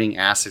this burning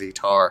acidy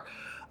tar.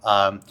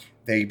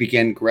 They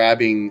begin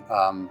grabbing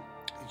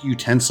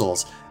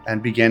utensils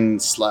and begin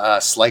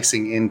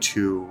slicing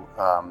into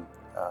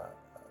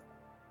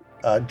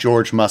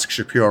George Musk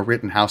Shapiro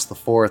Rittenhouse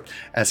IV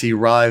as he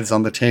writhes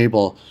on the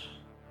table.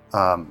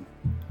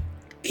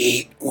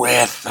 Eat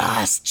with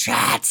us,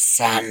 Chad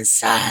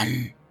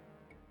Sanson.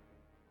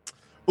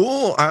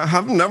 Oh, I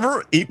have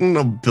never eaten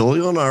a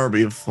billionaire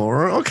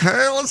before.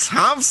 Okay, let's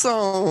have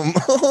some.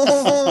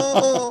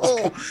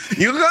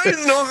 You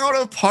guys know how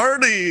to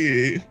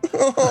party.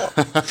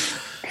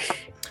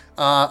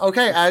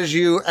 Okay, as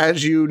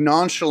you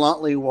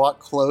nonchalantly walk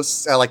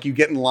close, like you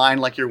get in line,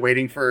 like you're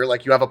waiting for,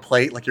 like you have a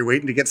plate, like you're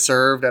waiting to get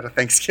served at a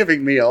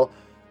Thanksgiving meal.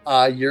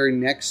 You're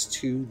next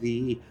to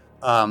the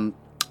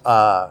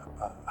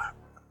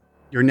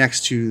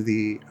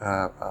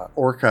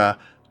Orca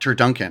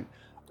Turduncan.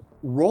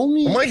 Roll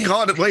me. Oh my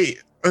god!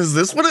 Wait, is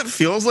this what it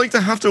feels like to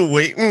have to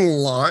wait in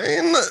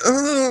line?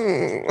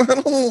 I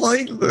don't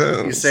like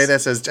this. You say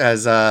this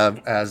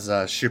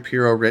as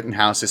Shapiro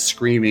Rittenhouse is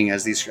screaming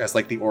as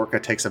the Orca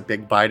takes a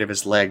big bite of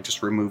his leg,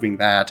 just removing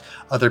that.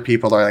 Other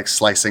people are like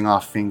slicing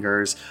off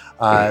fingers.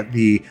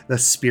 The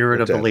spirit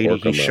of the lady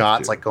he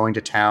shot's like going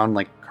to town,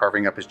 like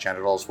carving up his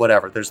genitals.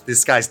 Whatever.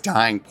 This guy's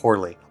dying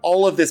poorly.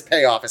 All of this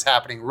payoff is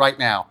happening right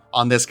now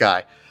on this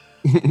guy.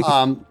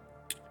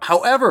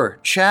 However,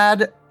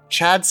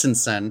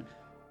 Chadsenson,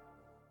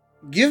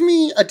 give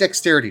me a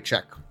dexterity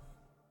check.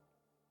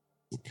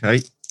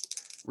 Okay.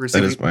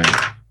 That is my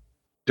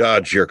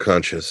dodge your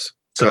conscience.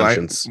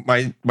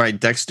 My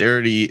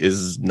dexterity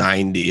is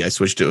 90. I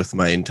switched it with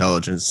my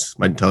intelligence.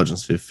 My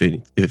intelligence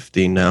 15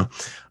 now.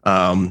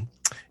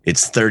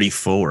 It's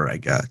 34 I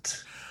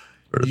got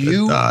for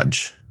the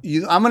dodge.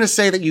 I'm going to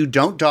say that you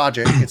don't dodge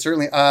it. It's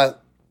certainly the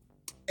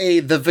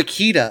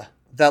vaquita,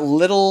 that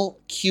little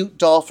cute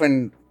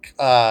dolphin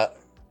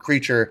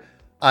creature,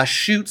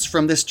 shoots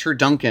from this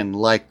Turduncan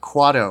like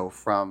Quado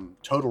from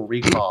Total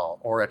Recall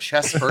or a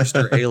chest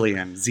burster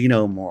alien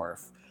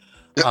Xenomorph.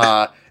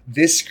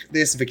 This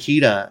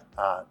vaquita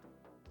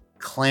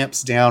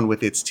clamps down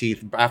with its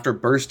teeth after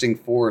bursting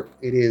forth.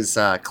 It is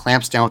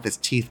clamps down with its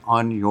teeth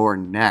on your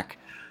neck.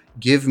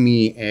 Give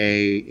me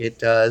it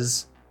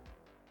does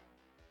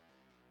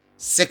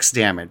 6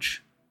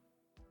 damage.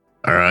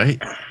 All right.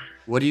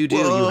 What do?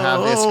 Whoa, you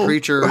have this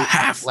creature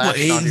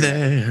halfway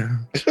there.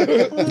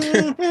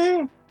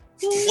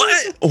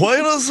 What? Wait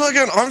a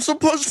second. I'm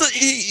supposed to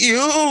eat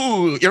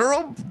you. You're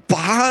a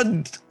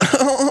bad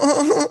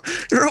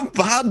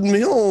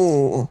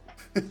meal.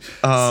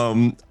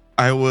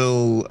 I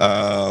will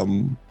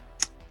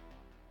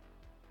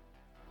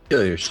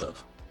kill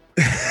yourself.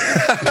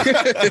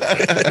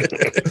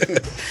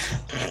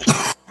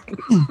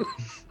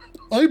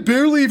 I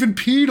barely even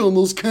peed on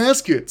those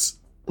caskets.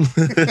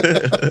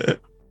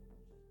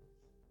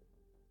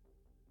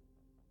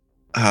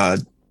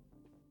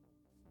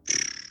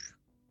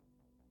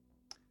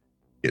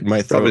 Get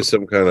my throat. Probably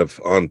some kind of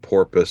on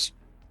porpoise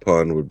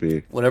pun would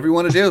be whatever you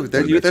want to do.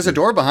 There's a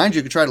door behind you.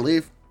 You can try to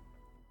leave.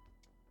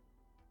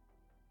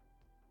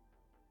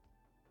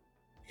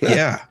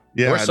 Yeah.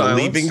 The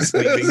leaving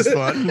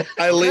fun.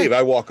 I leave.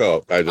 I walk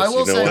out. I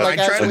will say, I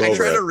try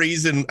to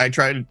reason. I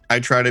try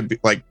to be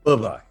like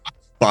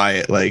by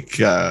it. Like,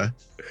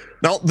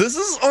 no, this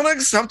is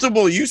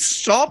unacceptable. You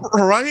stop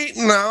right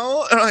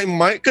now, and I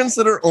might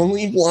consider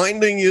only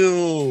blinding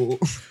you.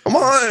 Come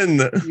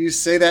on. You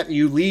say that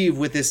you leave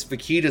with this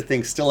vaquita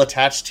thing still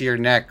attached to your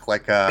neck,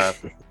 like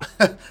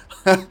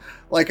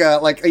like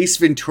Ace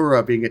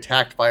Ventura being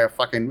attacked by a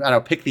fucking, I don't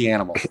know, pick the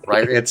animal,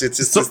 right? It's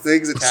just this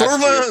thing's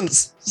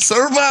attached.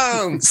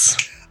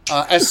 Servants.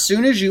 As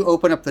soon as you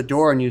open up the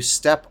door and you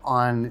step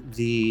on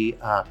the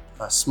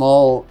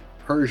small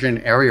Persian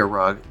area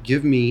rug,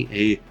 give me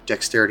a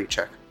dexterity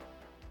check.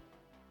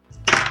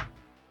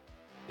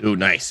 Ooh,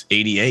 nice.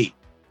 88.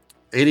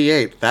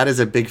 88. That is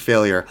a big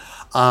failure.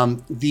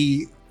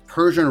 The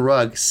Persian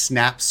rug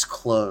snaps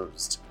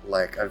closed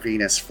like a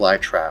Venus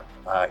flytrap.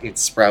 It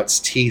sprouts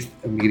teeth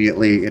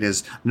immediately. It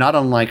is not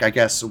unlike, I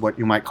guess, what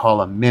you might call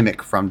a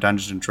mimic from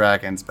Dungeons and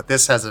Dragons, but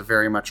this has a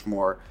very much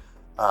more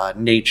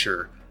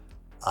nature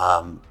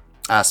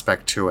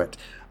aspect to it.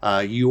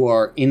 You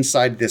are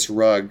inside this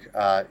rug.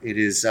 It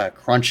is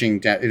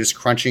crunching. It is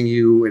crunching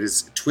you.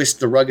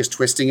 The rug is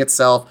twisting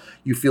itself.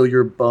 You feel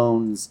your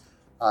bones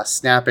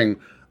snapping.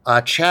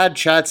 Chad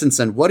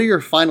Chadsenson, what are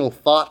your final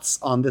thoughts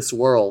on this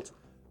world?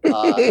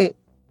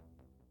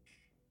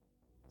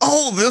 Oh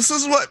Oh, this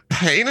is what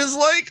pain is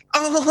like?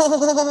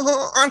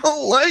 Oh, I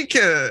don't like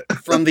it.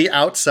 From the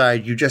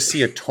outside, you just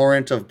see a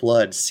torrent of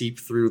blood seep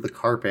through the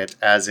carpet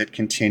as it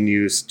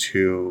continues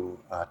to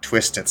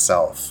twist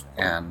itself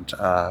and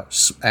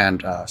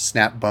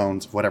snap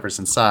bones of whatever's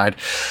inside.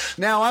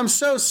 Now, I'm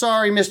so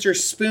sorry, Mr.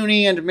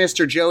 Spoonie and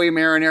Mr. Joey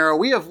Marinero.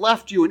 We have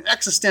left you in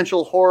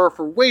existential horror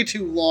for way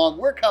too long.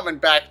 We're coming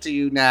back to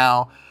you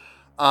now.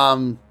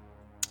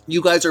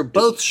 You guys are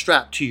both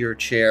strapped to your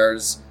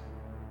chairs.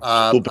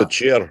 Stupid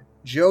chair.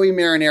 Joey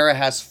Marinera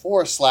has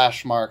 4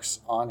 slash marks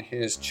on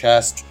his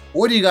chest.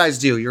 What do you guys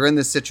do? You're in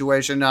this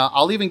situation.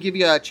 I'll even give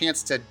you a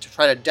chance to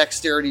try to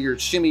dexterity or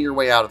shimmy your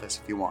way out of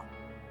this if you want.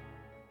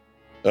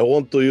 I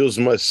want to use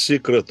my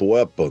secret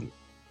weapon,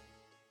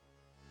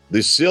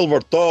 the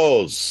silver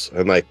toes,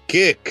 and I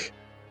kick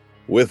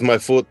with my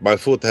foot. My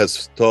foot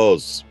has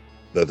toes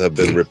that have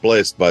been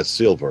replaced by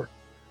silver.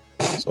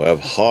 So I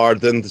have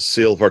hardened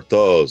silver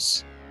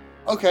toes.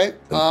 Okay.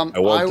 I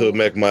want to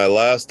make my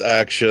last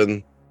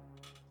action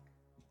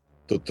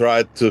to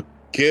try to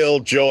kill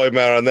Joey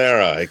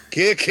Marinera. I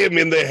kick him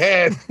in the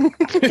head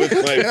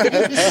with my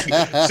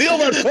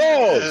silver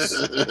toes.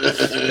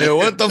 Yeah,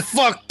 what the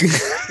fuck?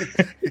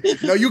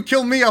 No, you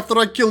kill me after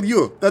I kill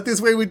you. That is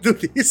why we do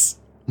this.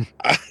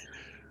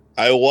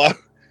 I want.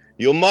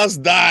 You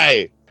must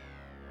die.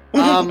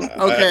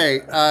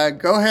 Okay.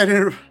 Go ahead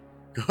and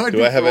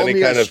Do I have roll any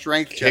me kind a of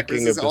strength check. This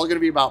kicking is of all going to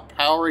be about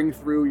powering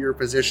through your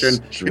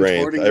position.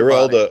 Strength. contorting your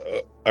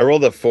body. I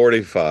rolled a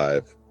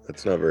 45.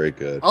 That's not very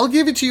good. I'll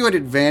give it to you at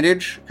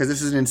advantage because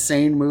this is an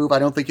insane move. I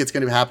don't think it's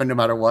going to happen no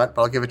matter what,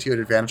 but I'll give it to you at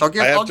advantage.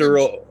 I have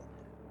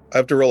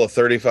to roll a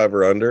 35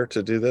 or under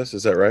to do this.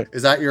 Is that right?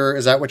 Is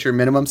that what your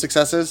minimum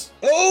success is?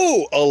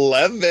 Oh,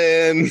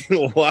 11.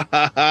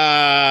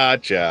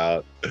 Watch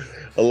out.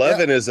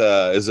 11 is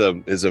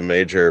a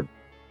major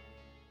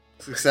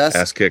success.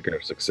 Ass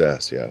kicker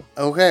success, yeah.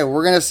 Okay,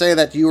 we're going to say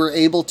that you were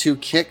able to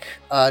kick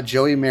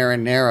Joey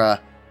Marinera.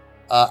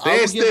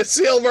 Face the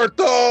silver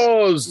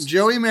toes!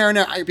 Joey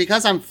Marinera,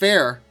 because I'm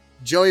fair,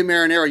 Joey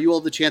Marinera, you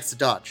hold the chance to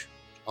dodge.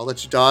 I'll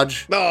let you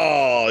dodge.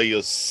 No,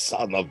 you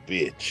son of a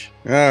bitch.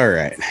 All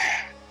right.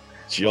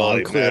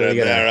 Joey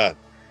Marinera.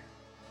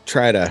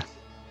 Try to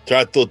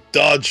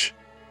dodge.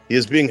 He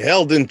is being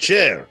held in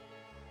chair.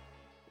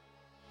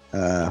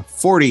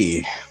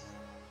 40.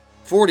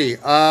 40.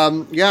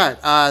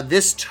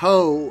 This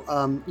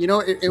toe,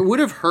 it would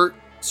have hurt,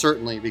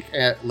 certainly.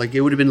 Like,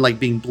 it would have been like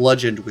being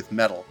bludgeoned with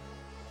metal.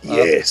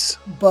 Yes.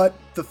 But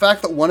the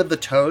fact that one of the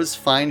toes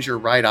finds your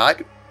right eye.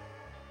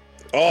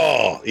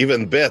 Oh,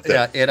 even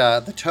better.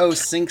 Yeah, the toe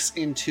sinks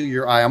into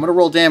your eye. I'm going to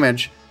roll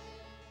damage.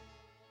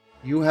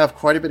 You have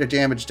quite a bit of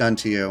damage done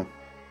to you.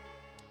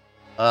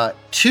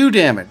 2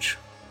 damage.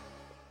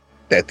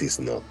 That is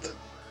not.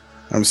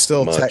 I'm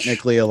still much.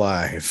 Technically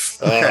alive.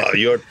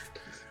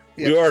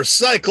 You're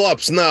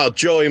Cyclops now,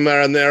 Joey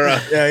Marinera.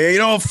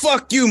 Yeah,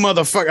 fuck you,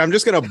 motherfucker. I'm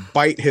just gonna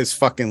bite his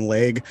fucking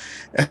leg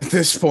at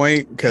this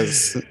point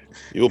because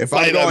if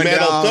bite a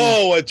metal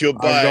toe, what you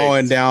bite? I'm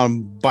going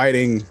down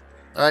biting.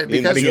 All right,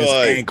 because his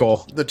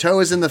ankle. The toe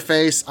is in the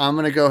face. I'm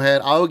gonna go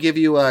ahead. I'll give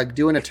you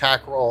do an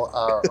attack roll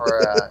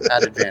or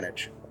at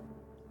advantage.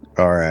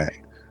 All right.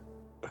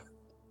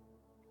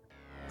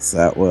 So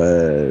that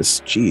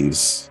was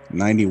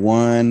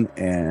 91,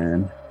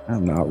 and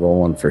I'm not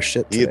rolling for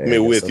shit today. Hit me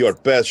with your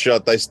best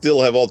shot. I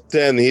still have all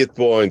 10 hit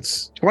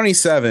points.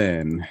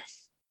 27.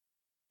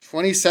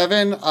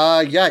 27.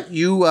 Yeah,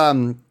 you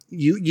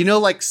know,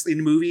 like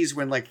in movies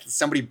when like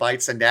somebody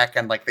bites a neck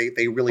and like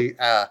they really hit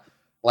a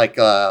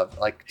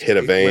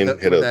vein,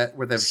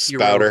 with a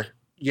spouter.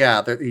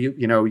 Yeah,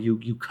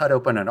 you cut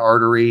open an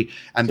artery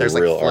and there's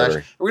like flesh.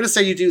 Artery. We're gonna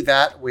say you do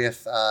that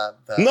with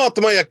not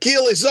my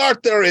Achilles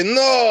artery.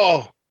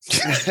 No.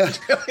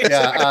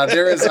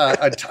 There is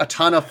a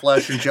ton of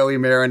flesh in Joey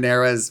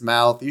Marinera's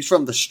mouth. He's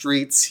from the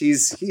streets.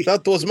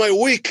 That was my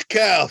weak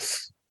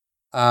calf.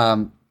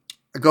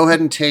 Go ahead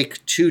and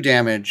take 2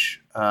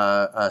 damage,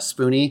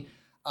 Spoonie.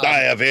 I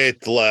have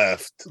 8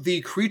 left.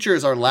 The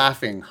creatures are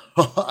laughing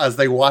as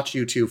they watch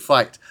you two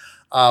fight.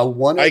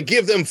 I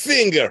give them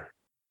finger.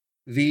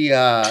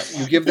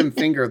 You give them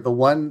finger. The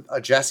one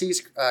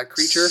Jesse's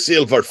creature,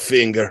 silver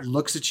finger,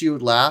 looks at you,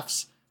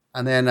 laughs,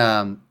 and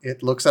then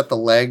it looks at the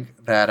leg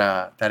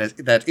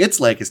that its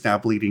leg is now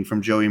bleeding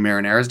from Joey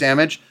Marinera's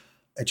damage.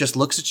 It just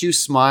looks at you,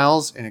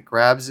 smiles, and it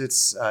grabs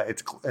its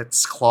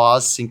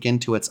claws, sink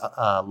into its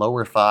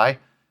lower thigh,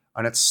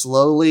 and it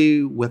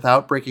slowly,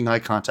 without breaking eye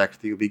contact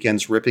with you,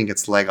 begins ripping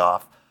its leg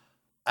off.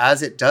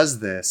 As it does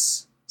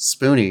this,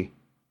 Spoonie,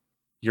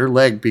 your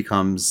leg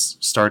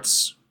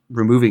starts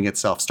removing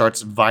itself,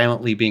 starts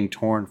violently being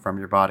torn from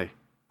your body.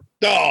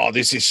 Oh,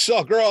 this is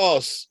so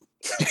gross.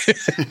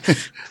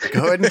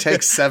 Go ahead and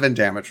take 7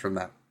 damage from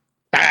that.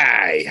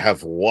 I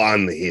have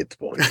 1 hit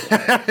point.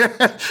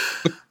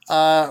 Wow.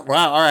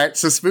 All right.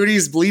 So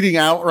Spoonie's bleeding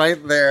out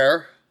right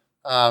there.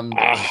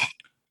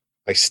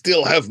 I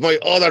still have my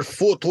other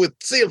foot with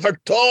silver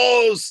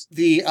toes.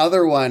 The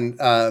other one,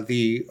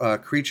 the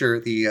creature,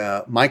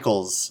 the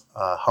Michael's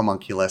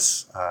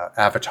homunculus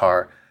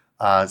avatar,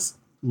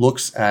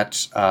 looks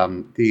at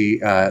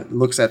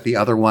the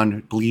other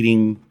one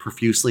bleeding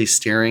profusely,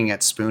 staring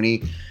at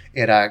Spoonie.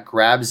 It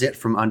grabs it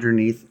from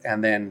underneath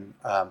and then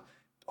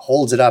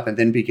holds it up and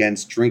then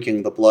begins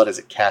drinking the blood as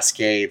it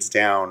cascades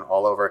down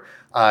all over.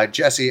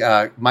 Jesse,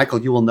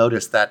 Michael, you will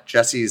notice that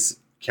Jesse's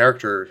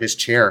character, his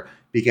chair,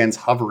 begins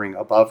hovering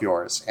above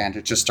yours, and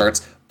it just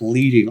starts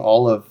bleeding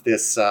all of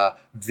this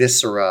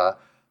viscera,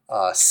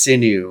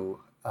 sinew,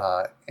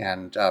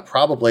 and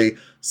probably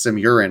some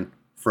urine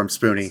from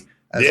Spoonie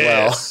as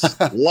well.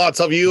 Lots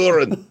of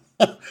urine.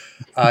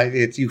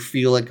 You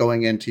feel it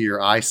going into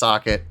your eye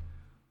socket.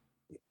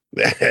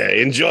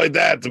 Enjoy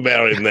that,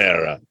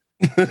 marinara.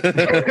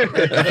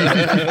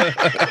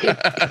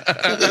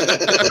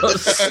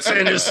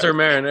 Sinister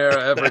marinara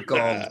ever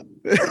called.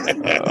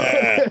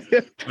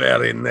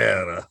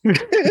 Marinara.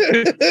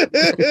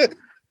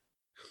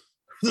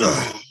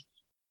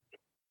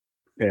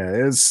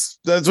 Yeah,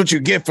 that's what you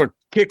get for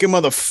kicking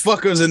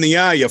motherfuckers in the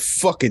eye, you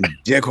fucking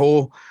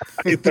dickhole.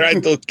 I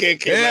tried to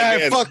kick him. Yeah,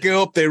 I fucking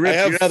hope they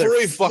rip your other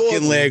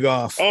fucking leg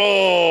off.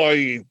 Oh,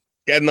 I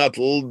cannot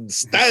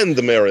stand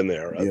the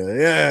marinara.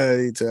 Yeah.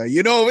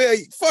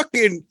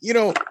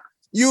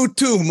 You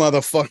too,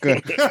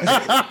 motherfucker.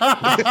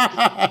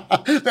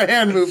 The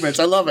hand movements,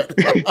 I love it.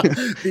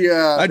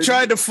 I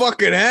tried to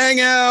fucking hang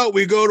out.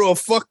 We go to a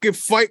fucking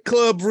fight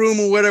club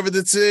room or whatever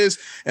this is,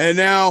 and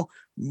now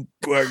I'm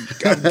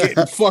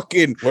getting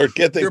fucking. We're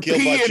getting you're killed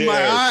by peeing chairs.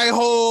 my eye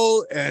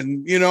hole,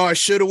 and I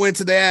should have went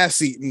to the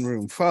ass eating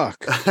room.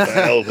 Fuck.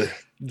 Well,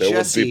 there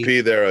Jesse, would be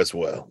pee there as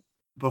well.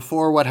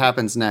 Before what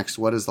happens next,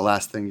 what is the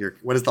last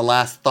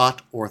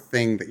thought or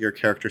thing that your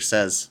character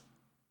says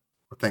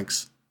or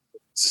thinks?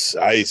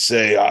 I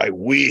say, I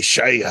wish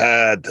I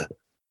had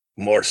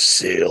more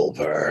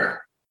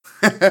silver.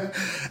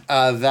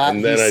 And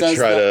then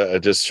I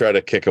just try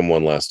to kick him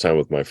one last time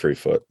with my free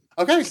foot.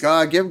 Okay,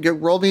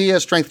 roll me a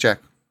strength check.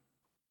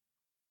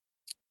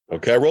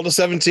 Okay, I rolled a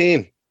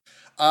 17.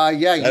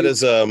 That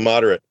is a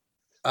moderate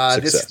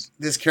success.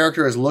 This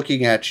character is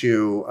looking at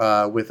you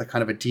with a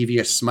kind of a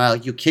devious smile.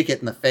 You kick it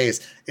in the face.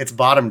 Its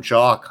bottom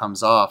jaw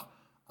comes off.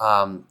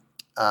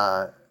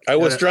 I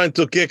was trying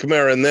to kick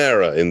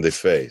marinara in the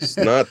face,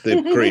 not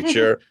the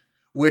creature.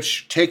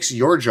 Which takes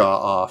your jaw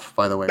off,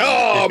 by the way.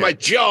 Oh, my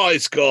jaw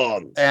is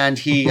gone. And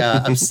he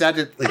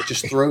upsetedly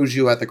just throws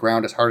you at the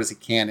ground as hard as he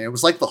can. It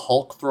was like the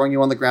Hulk throwing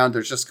you on the ground.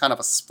 There's just kind of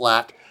a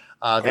splat.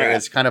 There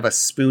is kind of a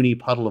spoony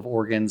puddle of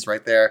organs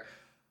right there.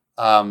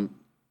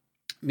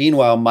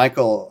 Meanwhile,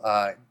 Michael,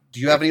 do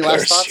you have any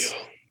last thoughts?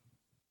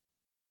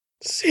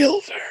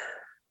 Silver.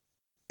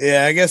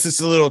 Yeah, I guess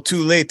it's a little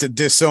too late to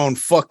disown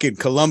fucking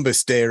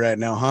Columbus Day right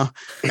now, huh?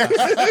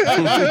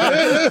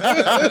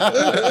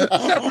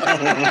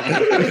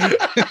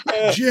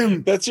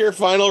 Jim, that's your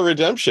final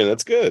redemption.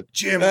 That's good.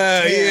 Jim,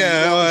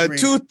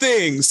 two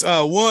things.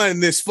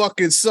 One, this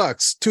fucking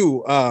sucks.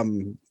 Two,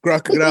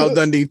 Crocodile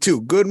Dundee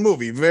 2. Good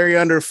movie, very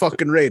under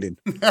fucking rated.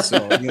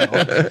 So,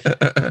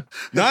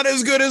 not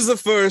as good as the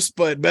first,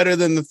 but better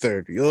than the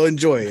third. You'll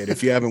enjoy it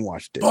if you haven't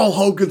watched it. Paul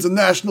Hogan's a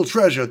national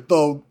treasure,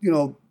 though,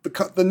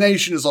 the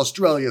nation is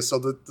Australia, so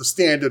the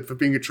standard for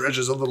being a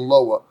treasure is a little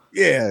lower.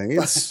 Yeah,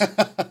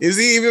 is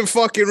he even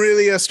fucking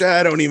really Australia?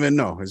 I don't even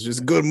know. It's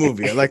just a good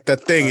movie. I like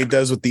that thing he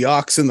does with the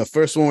ox in the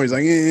first one where he's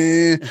like,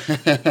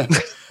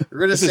 We're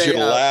gonna this is your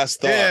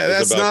last thought. Yeah,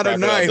 that's not a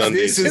knife.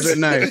 This is a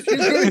knife.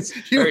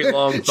 Very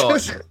long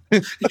thought.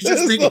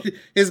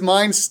 His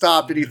mind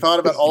stopped and he thought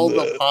about all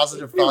the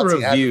positive thoughts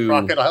he had for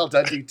Crocodile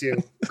Dundee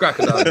 2.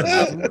 Crocodile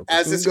Dundee 2.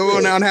 As this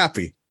going out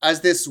happy.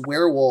 As this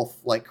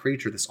werewolf-like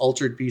creature, this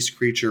altered beast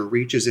creature,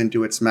 reaches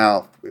into its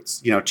mouth,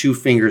 it's two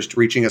fingers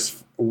reaching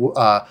us.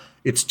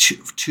 It's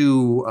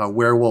two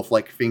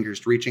werewolf-like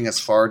fingers reaching as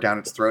far down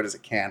its throat as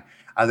it can,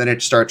 and then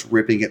it starts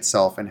ripping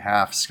itself in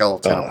half,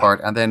 skeleton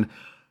apart, and then,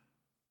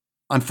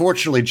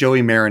 unfortunately,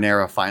 Joey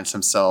Marinara finds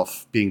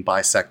himself being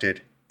bisected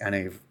in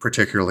a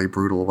particularly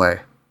brutal way.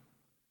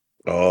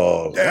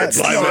 Oh, that's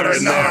not a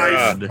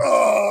knife.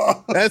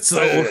 Oh. That's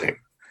the.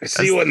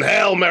 See you in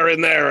hell,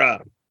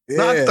 Marinara.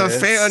 Not the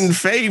fan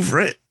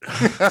favorite.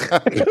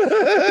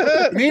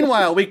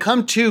 Meanwhile, we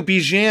come to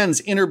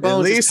Bijan's inner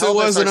bones. At least it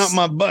wasn't up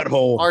my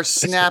butthole. Are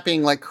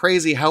snapping like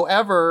crazy.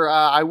 However,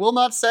 I will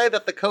not say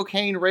that the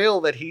cocaine rail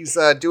that he's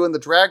doing the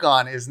drag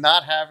on is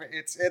not having.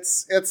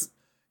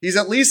 He's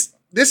at least.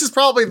 This is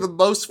probably the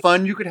most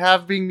fun you could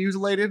have being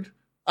mutilated,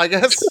 I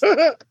guess.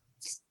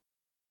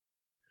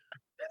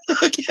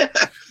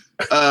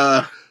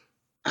 Yeah.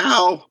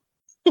 Ow.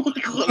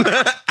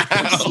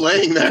 I'm just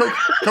laying there.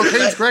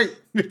 Cocaine's great.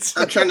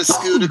 I'm trying to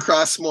scoot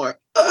across more.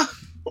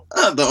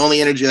 The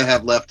only energy I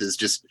have left is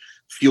just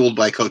fueled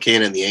by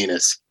cocaine in the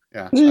anus.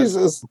 Yeah.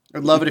 Jesus.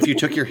 I'd love it if you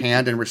took your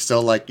hand and we're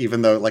still like,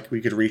 even though like we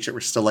could reach it,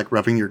 we're still like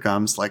rubbing your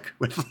gums like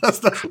with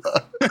stuff.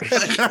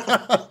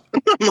 I'm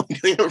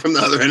looking at it from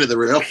the other end of the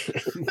rail.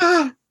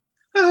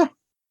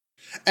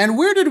 And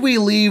where did we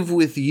leave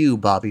with you,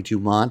 Bobby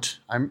Dumont?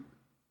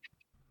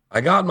 I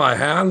got my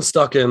hand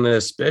stuck in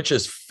this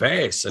bitch's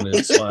face, and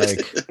it's like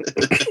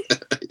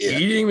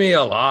eating me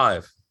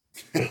alive.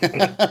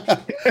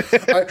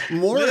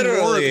 More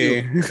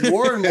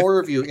and more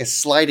of you is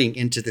sliding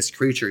into this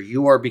creature.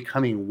 You are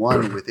becoming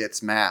one with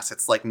its mass.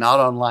 It's like not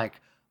unlike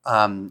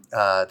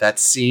that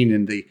scene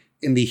in the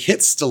hit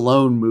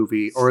Stallone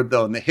movie, or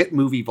in the hit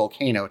movie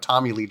Volcano,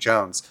 Tommy Lee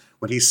Jones,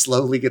 when he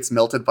slowly gets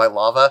melted by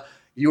lava.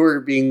 You are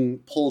being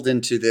pulled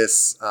into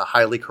this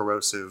highly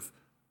corrosive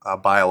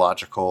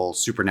biological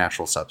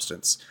supernatural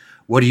substance.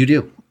 What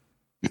do?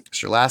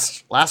 It's your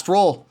last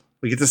roll.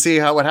 We get to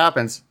see what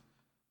happens.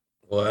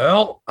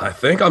 Well, I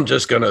think I'm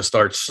just going to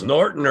start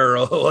snorting her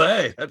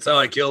away. That's how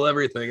I kill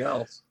everything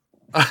else.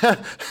 You're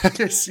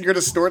going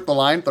to snort the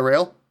line, the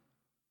rail?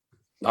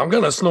 I'm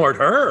going to snort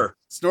her.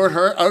 Snort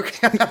her?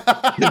 Okay.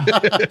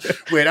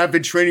 Wait, I've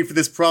been training for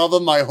this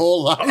problem my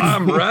whole life.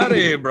 I'm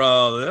ready,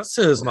 bro. This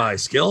is my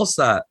skill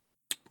set.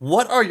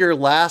 What are your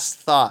last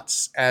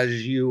thoughts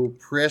as you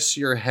press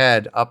your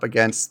head up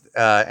against,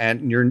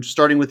 and you're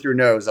starting with your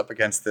nose up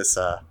against this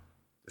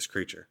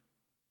creature?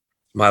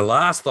 My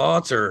last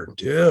thoughts are,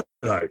 dude,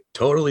 I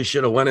totally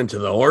should have went into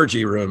the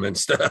orgy room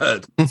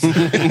instead.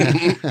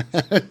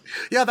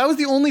 Yeah, that was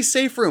the only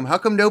safe room. How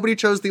come nobody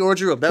chose the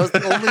orgy room? That was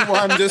the only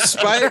one.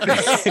 Despite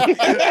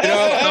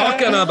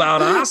talking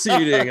about ass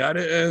eating, I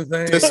didn't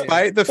think.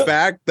 Despite the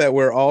fact that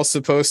we're all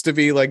supposed to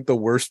be like the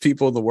worst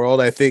people in the world,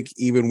 I think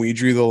even we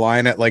drew the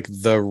line at like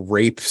the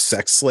rape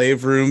sex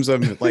slave rooms.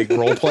 I'm like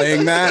role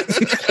playing that.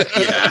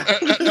 Yeah,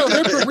 no,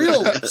 they're for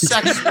real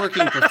sex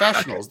working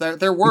professionals.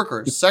 They're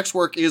workers. Sex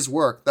work is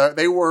work.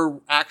 They were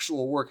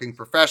actual working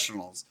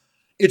professionals.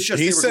 It's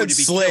just he said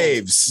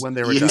slaves when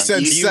they were. He done.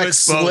 said sex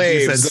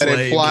slaves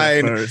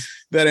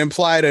that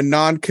implied a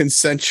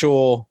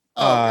non-consensual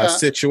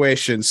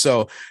situation.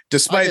 So,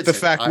 despite the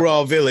fact we're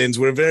all villains,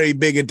 we're very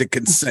big into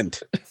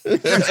consent.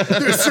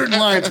 There's certain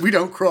lines we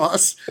don't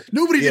cross.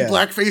 Nobody did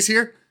blackface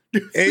here.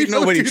 Ain't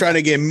nobody trying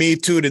to get me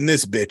too'd in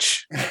this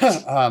bitch.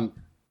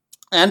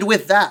 And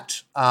with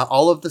that,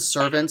 all of the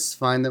servants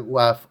find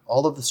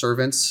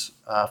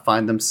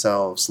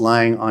themselves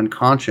lying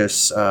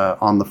unconscious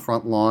on the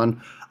front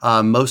lawn.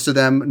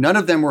 None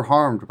of them were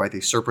harmed by the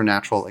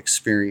supernatural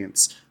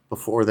experience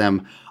before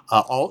them.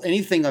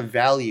 Anything of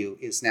value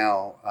is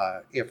now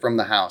from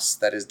the house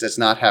that does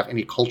not have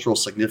any cultural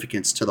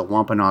significance to the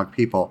Wampanoag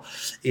people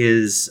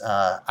is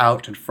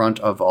out in front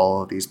of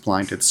all of these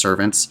blinded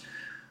servants.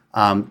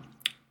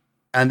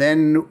 And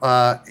then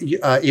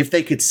if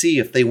they could see,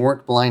 if they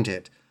weren't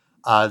blinded,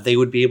 they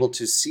would be able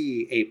to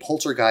see a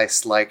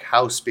poltergeist-like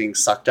house being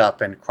sucked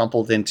up and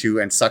crumpled into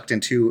and sucked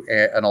into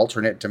an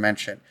alternate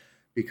dimension,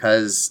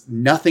 because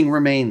nothing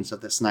remains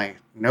of this night.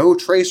 No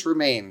trace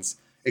remains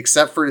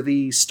except for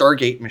the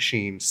Stargate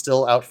machine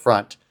still out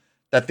front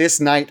that this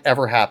night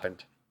ever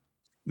happened.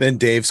 Then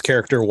Dave's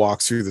character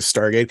walks through the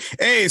Stargate.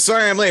 Hey,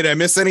 sorry I'm late. I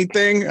missed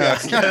anything?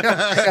 Dave's,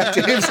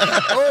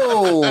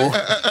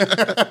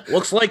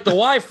 looks like the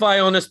Wi-Fi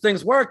on this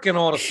thing's working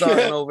all of a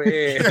sudden over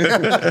here.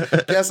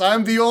 Guess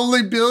I'm the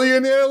only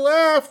billionaire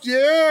left.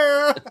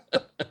 Yeah.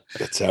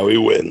 That's how he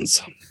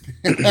wins.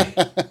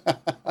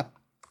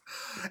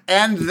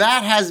 And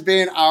that has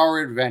been our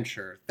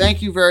adventure.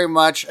 Thank you very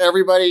much,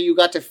 everybody. You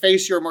got to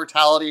face your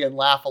mortality and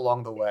laugh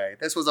along the way.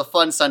 This was a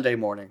fun Sunday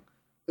morning.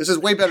 This is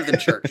way better than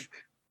church.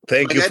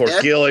 Thank you for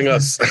killing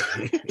us.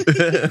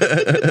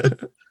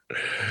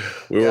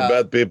 We were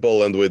bad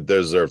people and we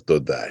deserve to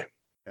die.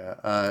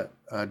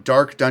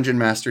 Dark Dungeon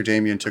Master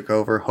Damien took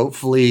over.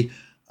 Hopefully,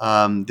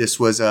 this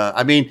was,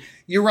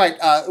 you're right.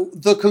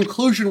 The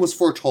conclusion was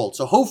foretold.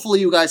 So hopefully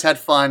you guys had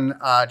fun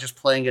just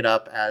playing it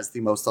up as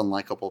the most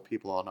unlikable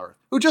people on Earth,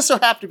 who just so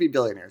happen to be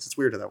billionaires. It's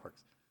weird how that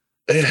works.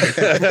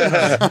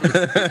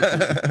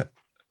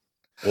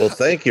 Well,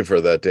 thank you for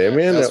that,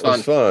 Damien. That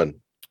was fun.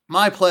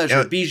 My pleasure.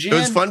 Yeah, Bijan. it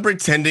was fun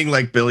pretending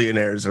like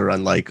billionaires are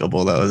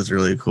unlikable. That was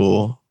really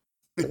cool.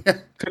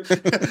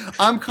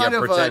 I'm kind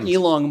of an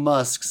Elon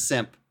Musk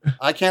simp.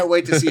 I can't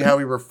wait to see how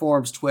he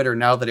reforms Twitter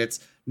now that it's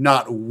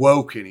not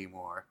woke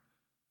anymore.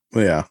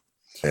 Yeah.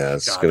 Yeah,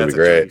 it's going to be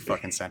great. That's a dirty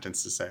fucking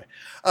sentence to say.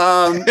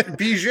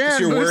 Bijan.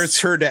 Your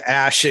words heard to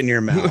ash in your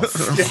mouth.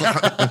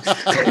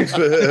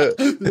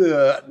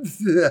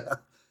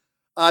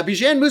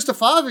 Bijan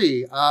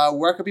Mustafavi,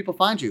 where can people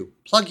find you?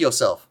 Plug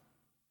yourself.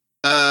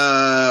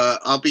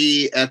 I'll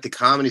be at the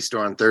Comedy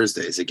Store on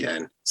Thursdays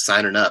again,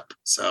 signing up.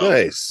 So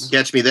nice.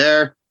 Catch me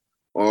there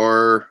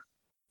or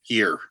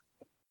here.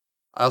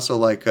 I also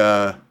like.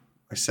 I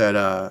said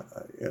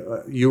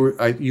you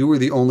were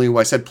the only.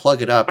 I said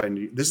plug it up,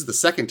 and this is the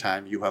second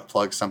time you have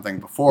plugged something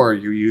before.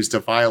 You used a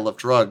vial of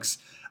drugs,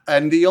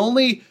 and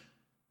very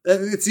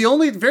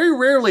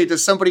rarely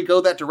does somebody go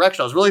that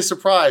direction. I was really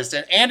surprised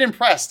and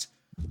impressed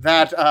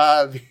that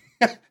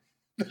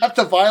that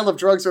the vial of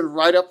drugs went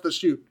right up the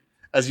chute.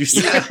 As you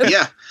said.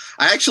 Yeah.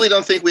 I actually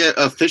don't think we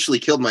officially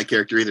killed my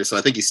character either, so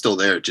I think he's still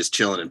there, just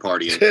chilling and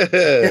partying.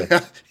 Yeah.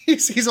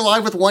 He's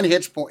alive with one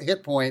hit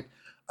point.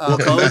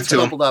 Bones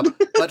crumpled up.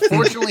 But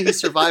fortunately, he's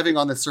surviving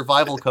on the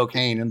survival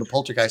cocaine in the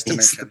poltergeist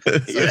dimension.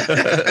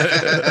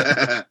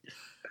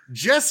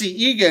 Jesse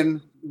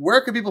Egan,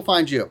 where can people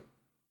find you?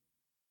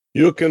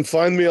 You can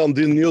find me on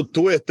the new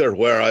Twitter,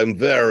 where I'm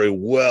very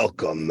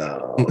welcome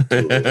now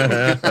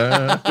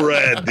to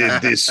spread the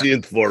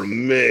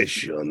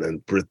disinformation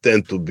and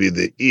pretend to be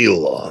the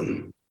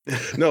Elon.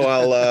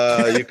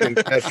 No, you can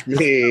catch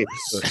me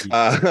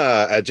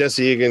at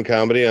Jesse Egan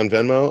Comedy on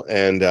Venmo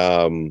and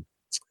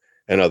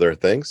other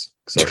things,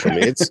 social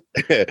medias.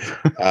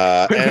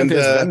 And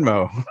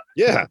Venmo.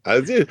 Yeah,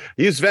 I do.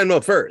 Use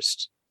Venmo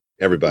first.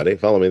 Everybody,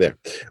 follow me there.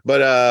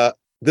 But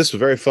this was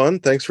very fun.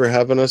 Thanks for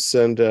having us,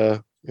 and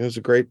it was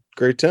a great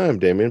time,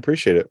 Damien.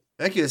 Appreciate it.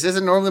 Thank you. This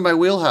isn't normally my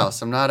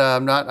wheelhouse.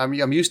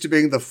 I'm used to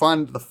being the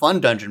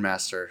fun dungeon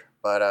master,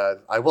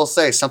 but I will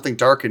say something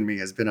dark in me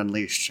has been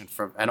unleashed,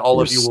 and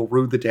all of you will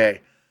rue the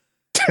day.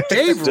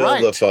 Dave, Still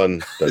right? the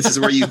fun. This is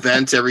where you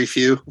vent every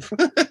few.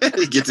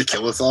 You get to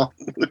kill us all.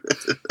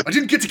 I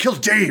didn't get to kill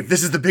Dave.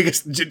 This is the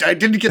biggest. I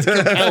didn't get to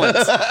kill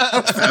Alex.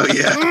 Oh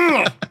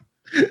yeah.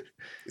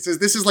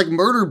 This is like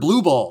murder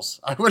blue balls.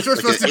 What am I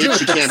supposed to do?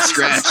 You can't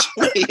scratch.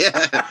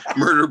 Yeah,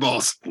 murder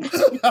balls.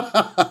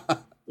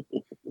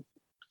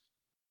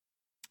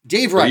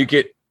 Dave,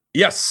 right?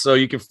 So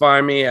you can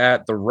find me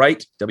at the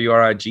right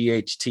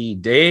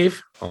WRIGHT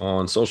Dave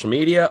on social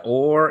media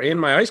or in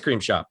my ice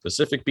cream shop,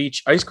 Pacific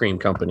Beach Ice Cream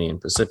Company in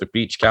Pacific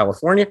Beach,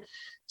 California,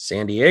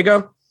 San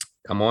Diego.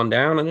 Come on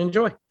down and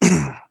enjoy.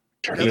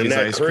 Turn in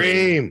that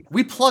cream.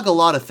 We plug a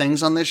lot of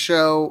things on this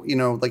show,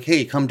 like,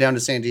 hey, come down to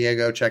San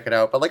Diego, check it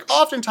out. But like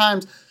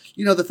oftentimes,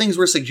 the things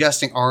we're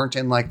suggesting aren't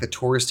in like the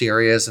tourist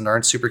areas and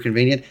aren't super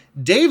convenient.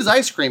 Dave's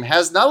Ice Cream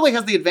not only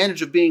has the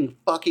advantage of being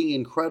fucking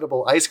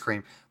incredible ice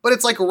cream, but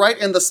it's like right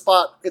in the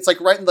spot. It's like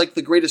right in like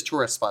the greatest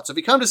tourist spot. So if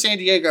you come to San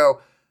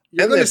Diego,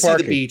 you're going to see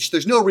the beach.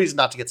 There's no reason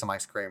not to get some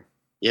ice cream.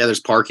 Yeah, there's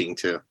parking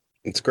too.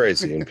 It's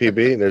crazy. In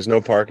PB, there's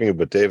no parking,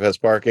 but Dave has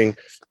parking.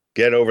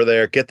 Get over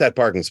there, get that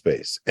parking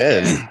space,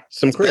 and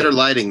some cream. Better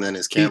lighting than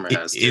his camera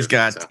has. He's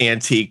got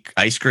antique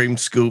ice cream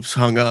scoops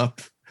hung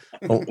up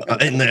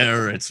in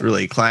there. It's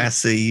really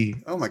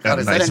classy. Oh my God,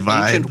 is that an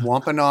ancient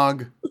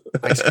Wampanoag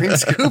ice cream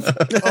scoop?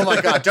 Oh my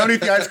God, don't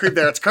eat the ice cream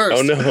there. It's cursed.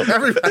 Oh no.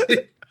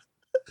 Everybody.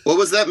 What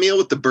was that meal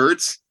with the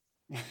birds?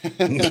 Yeah,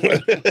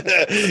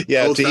 to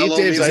eat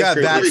Dave's He's got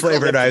that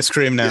flavored ice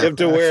cream now. You have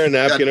to wear a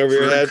napkin over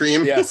your head.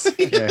 Cream? Yes.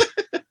 Yeah.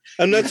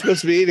 I'm not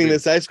supposed to be eating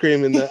this ice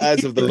cream in the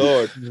eyes of the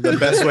Lord. The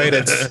best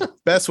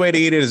way to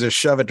eat it is to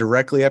shove it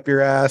directly up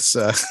your ass.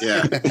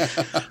 Yeah,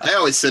 I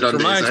always sit on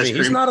Dave's ice cream.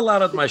 He's not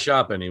allowed at my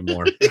shop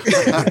anymore.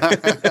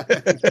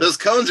 Those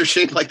cones are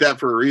shaped like that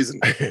for a reason.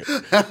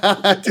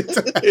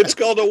 It's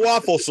called a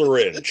waffle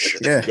syringe.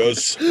 Yeah. It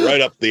goes right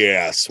up the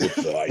ass with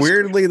the ice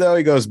Weirdly, though,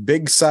 he goes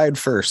big side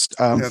first.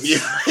 Point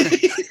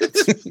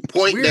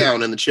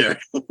down in the chair.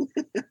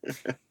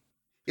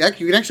 Yeah,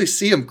 you can actually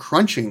see him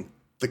crunching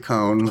the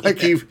cone. Like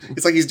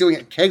it's like he's doing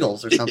it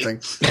Kegels or something.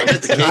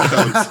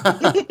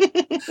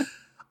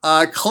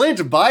 Clint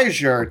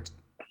Beischer,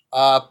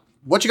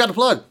 what you got to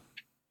plug?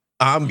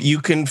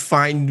 You can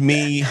find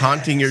me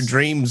haunting your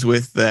dreams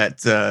with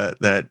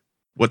that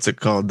what's it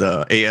called?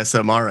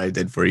 ASMR I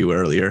did for you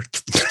earlier.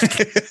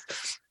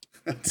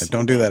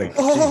 Don't do that again.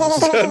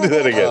 Don't do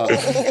that again.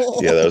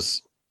 Yeah, that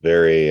was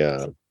very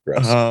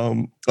gross.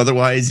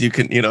 Otherwise, you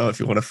can, if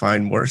you want to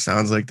find more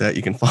sounds like that,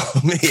 you can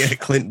follow me at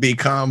Clint B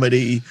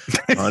Comedy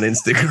on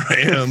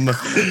Instagram.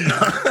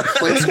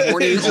 Clint's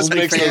horny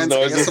OnlyFans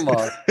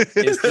ASMR.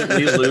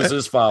 Instantly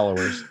loses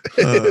followers.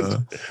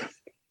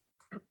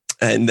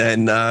 And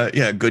then,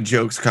 Good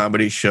Jokes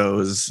comedy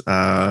shows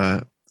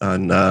on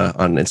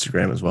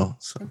Instagram as well.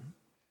 So,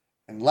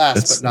 and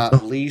last but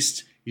not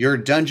least, your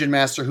dungeon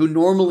master who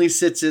normally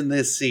sits in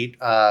this seat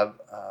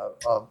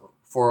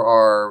for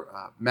our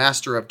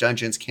Master of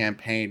Dungeons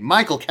campaign,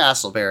 Michael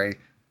Castleberry.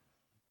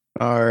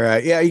 All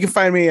right. Yeah, you can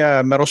find me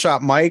Metal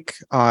Shop Mike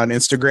on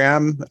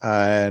Instagram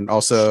and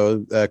also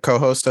the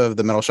co-host of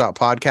the Metal Shop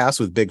podcast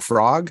with Big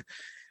Frog.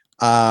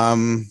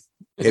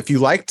 If you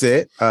liked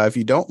it, if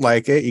you don't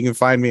like it, you can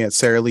find me at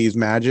Sarah Lee's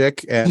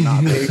Magic and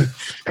not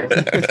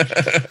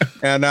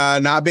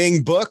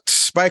being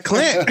booked by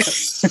Clint.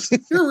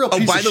 You're a real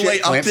piece by of the way,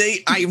 shit, Clint.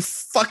 update, I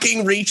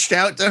fucking reached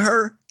out to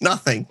her.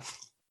 Nothing.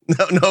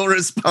 No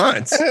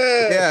response.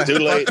 Yeah. Too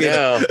late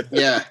now.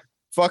 Yeah.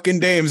 Fucking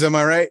dames, am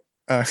I right?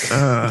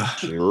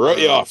 Wrote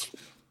you off.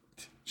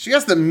 She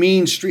has the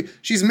mean street.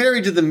 She's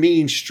married to the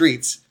mean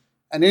streets.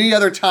 And any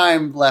other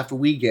time left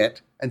we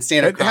get and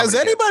stand up. Has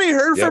anybody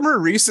heard from her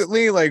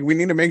recently? Like, we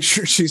need to make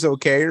sure she's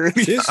okay or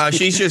anything.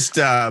 She's just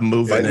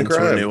moving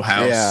into a new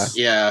house.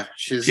 Yeah.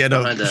 She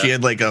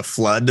had like a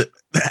flood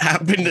that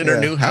happened in her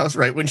new house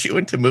right when she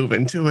went to move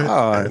into it.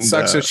 Oh, it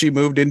sucks that she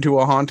moved into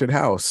a haunted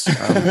house.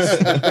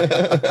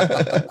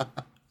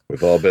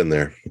 We've all been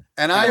there.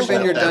 And I've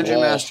been your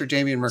Dungeon Master,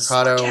 Damien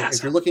Mercado.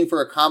 If you're looking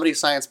for a comedy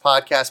science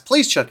podcast,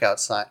 please check out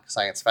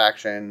Science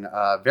Faction.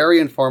 Very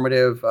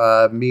informative.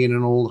 Me and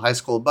an old high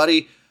school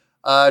buddy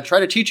try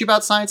to teach you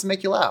about science and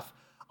make you laugh.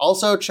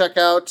 Also check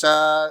out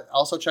our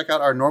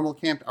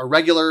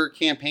regular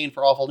campaign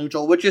for Awful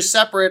Neutral, which is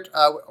separate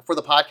for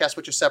the podcast,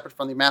 which is separate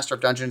from the Master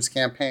of Dungeons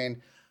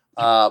campaign.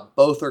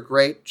 Both are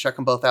great. Check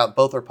them both out.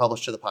 Both are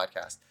published to the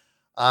podcast.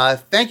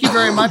 Thank you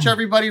very much,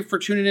 everybody, for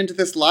tuning into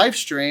this live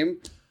stream.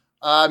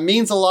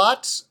 Means a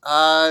lot.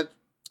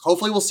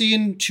 Hopefully we'll see you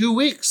in 2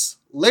 weeks.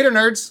 Later,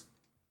 nerds.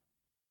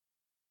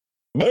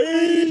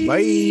 Bye.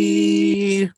 Bye.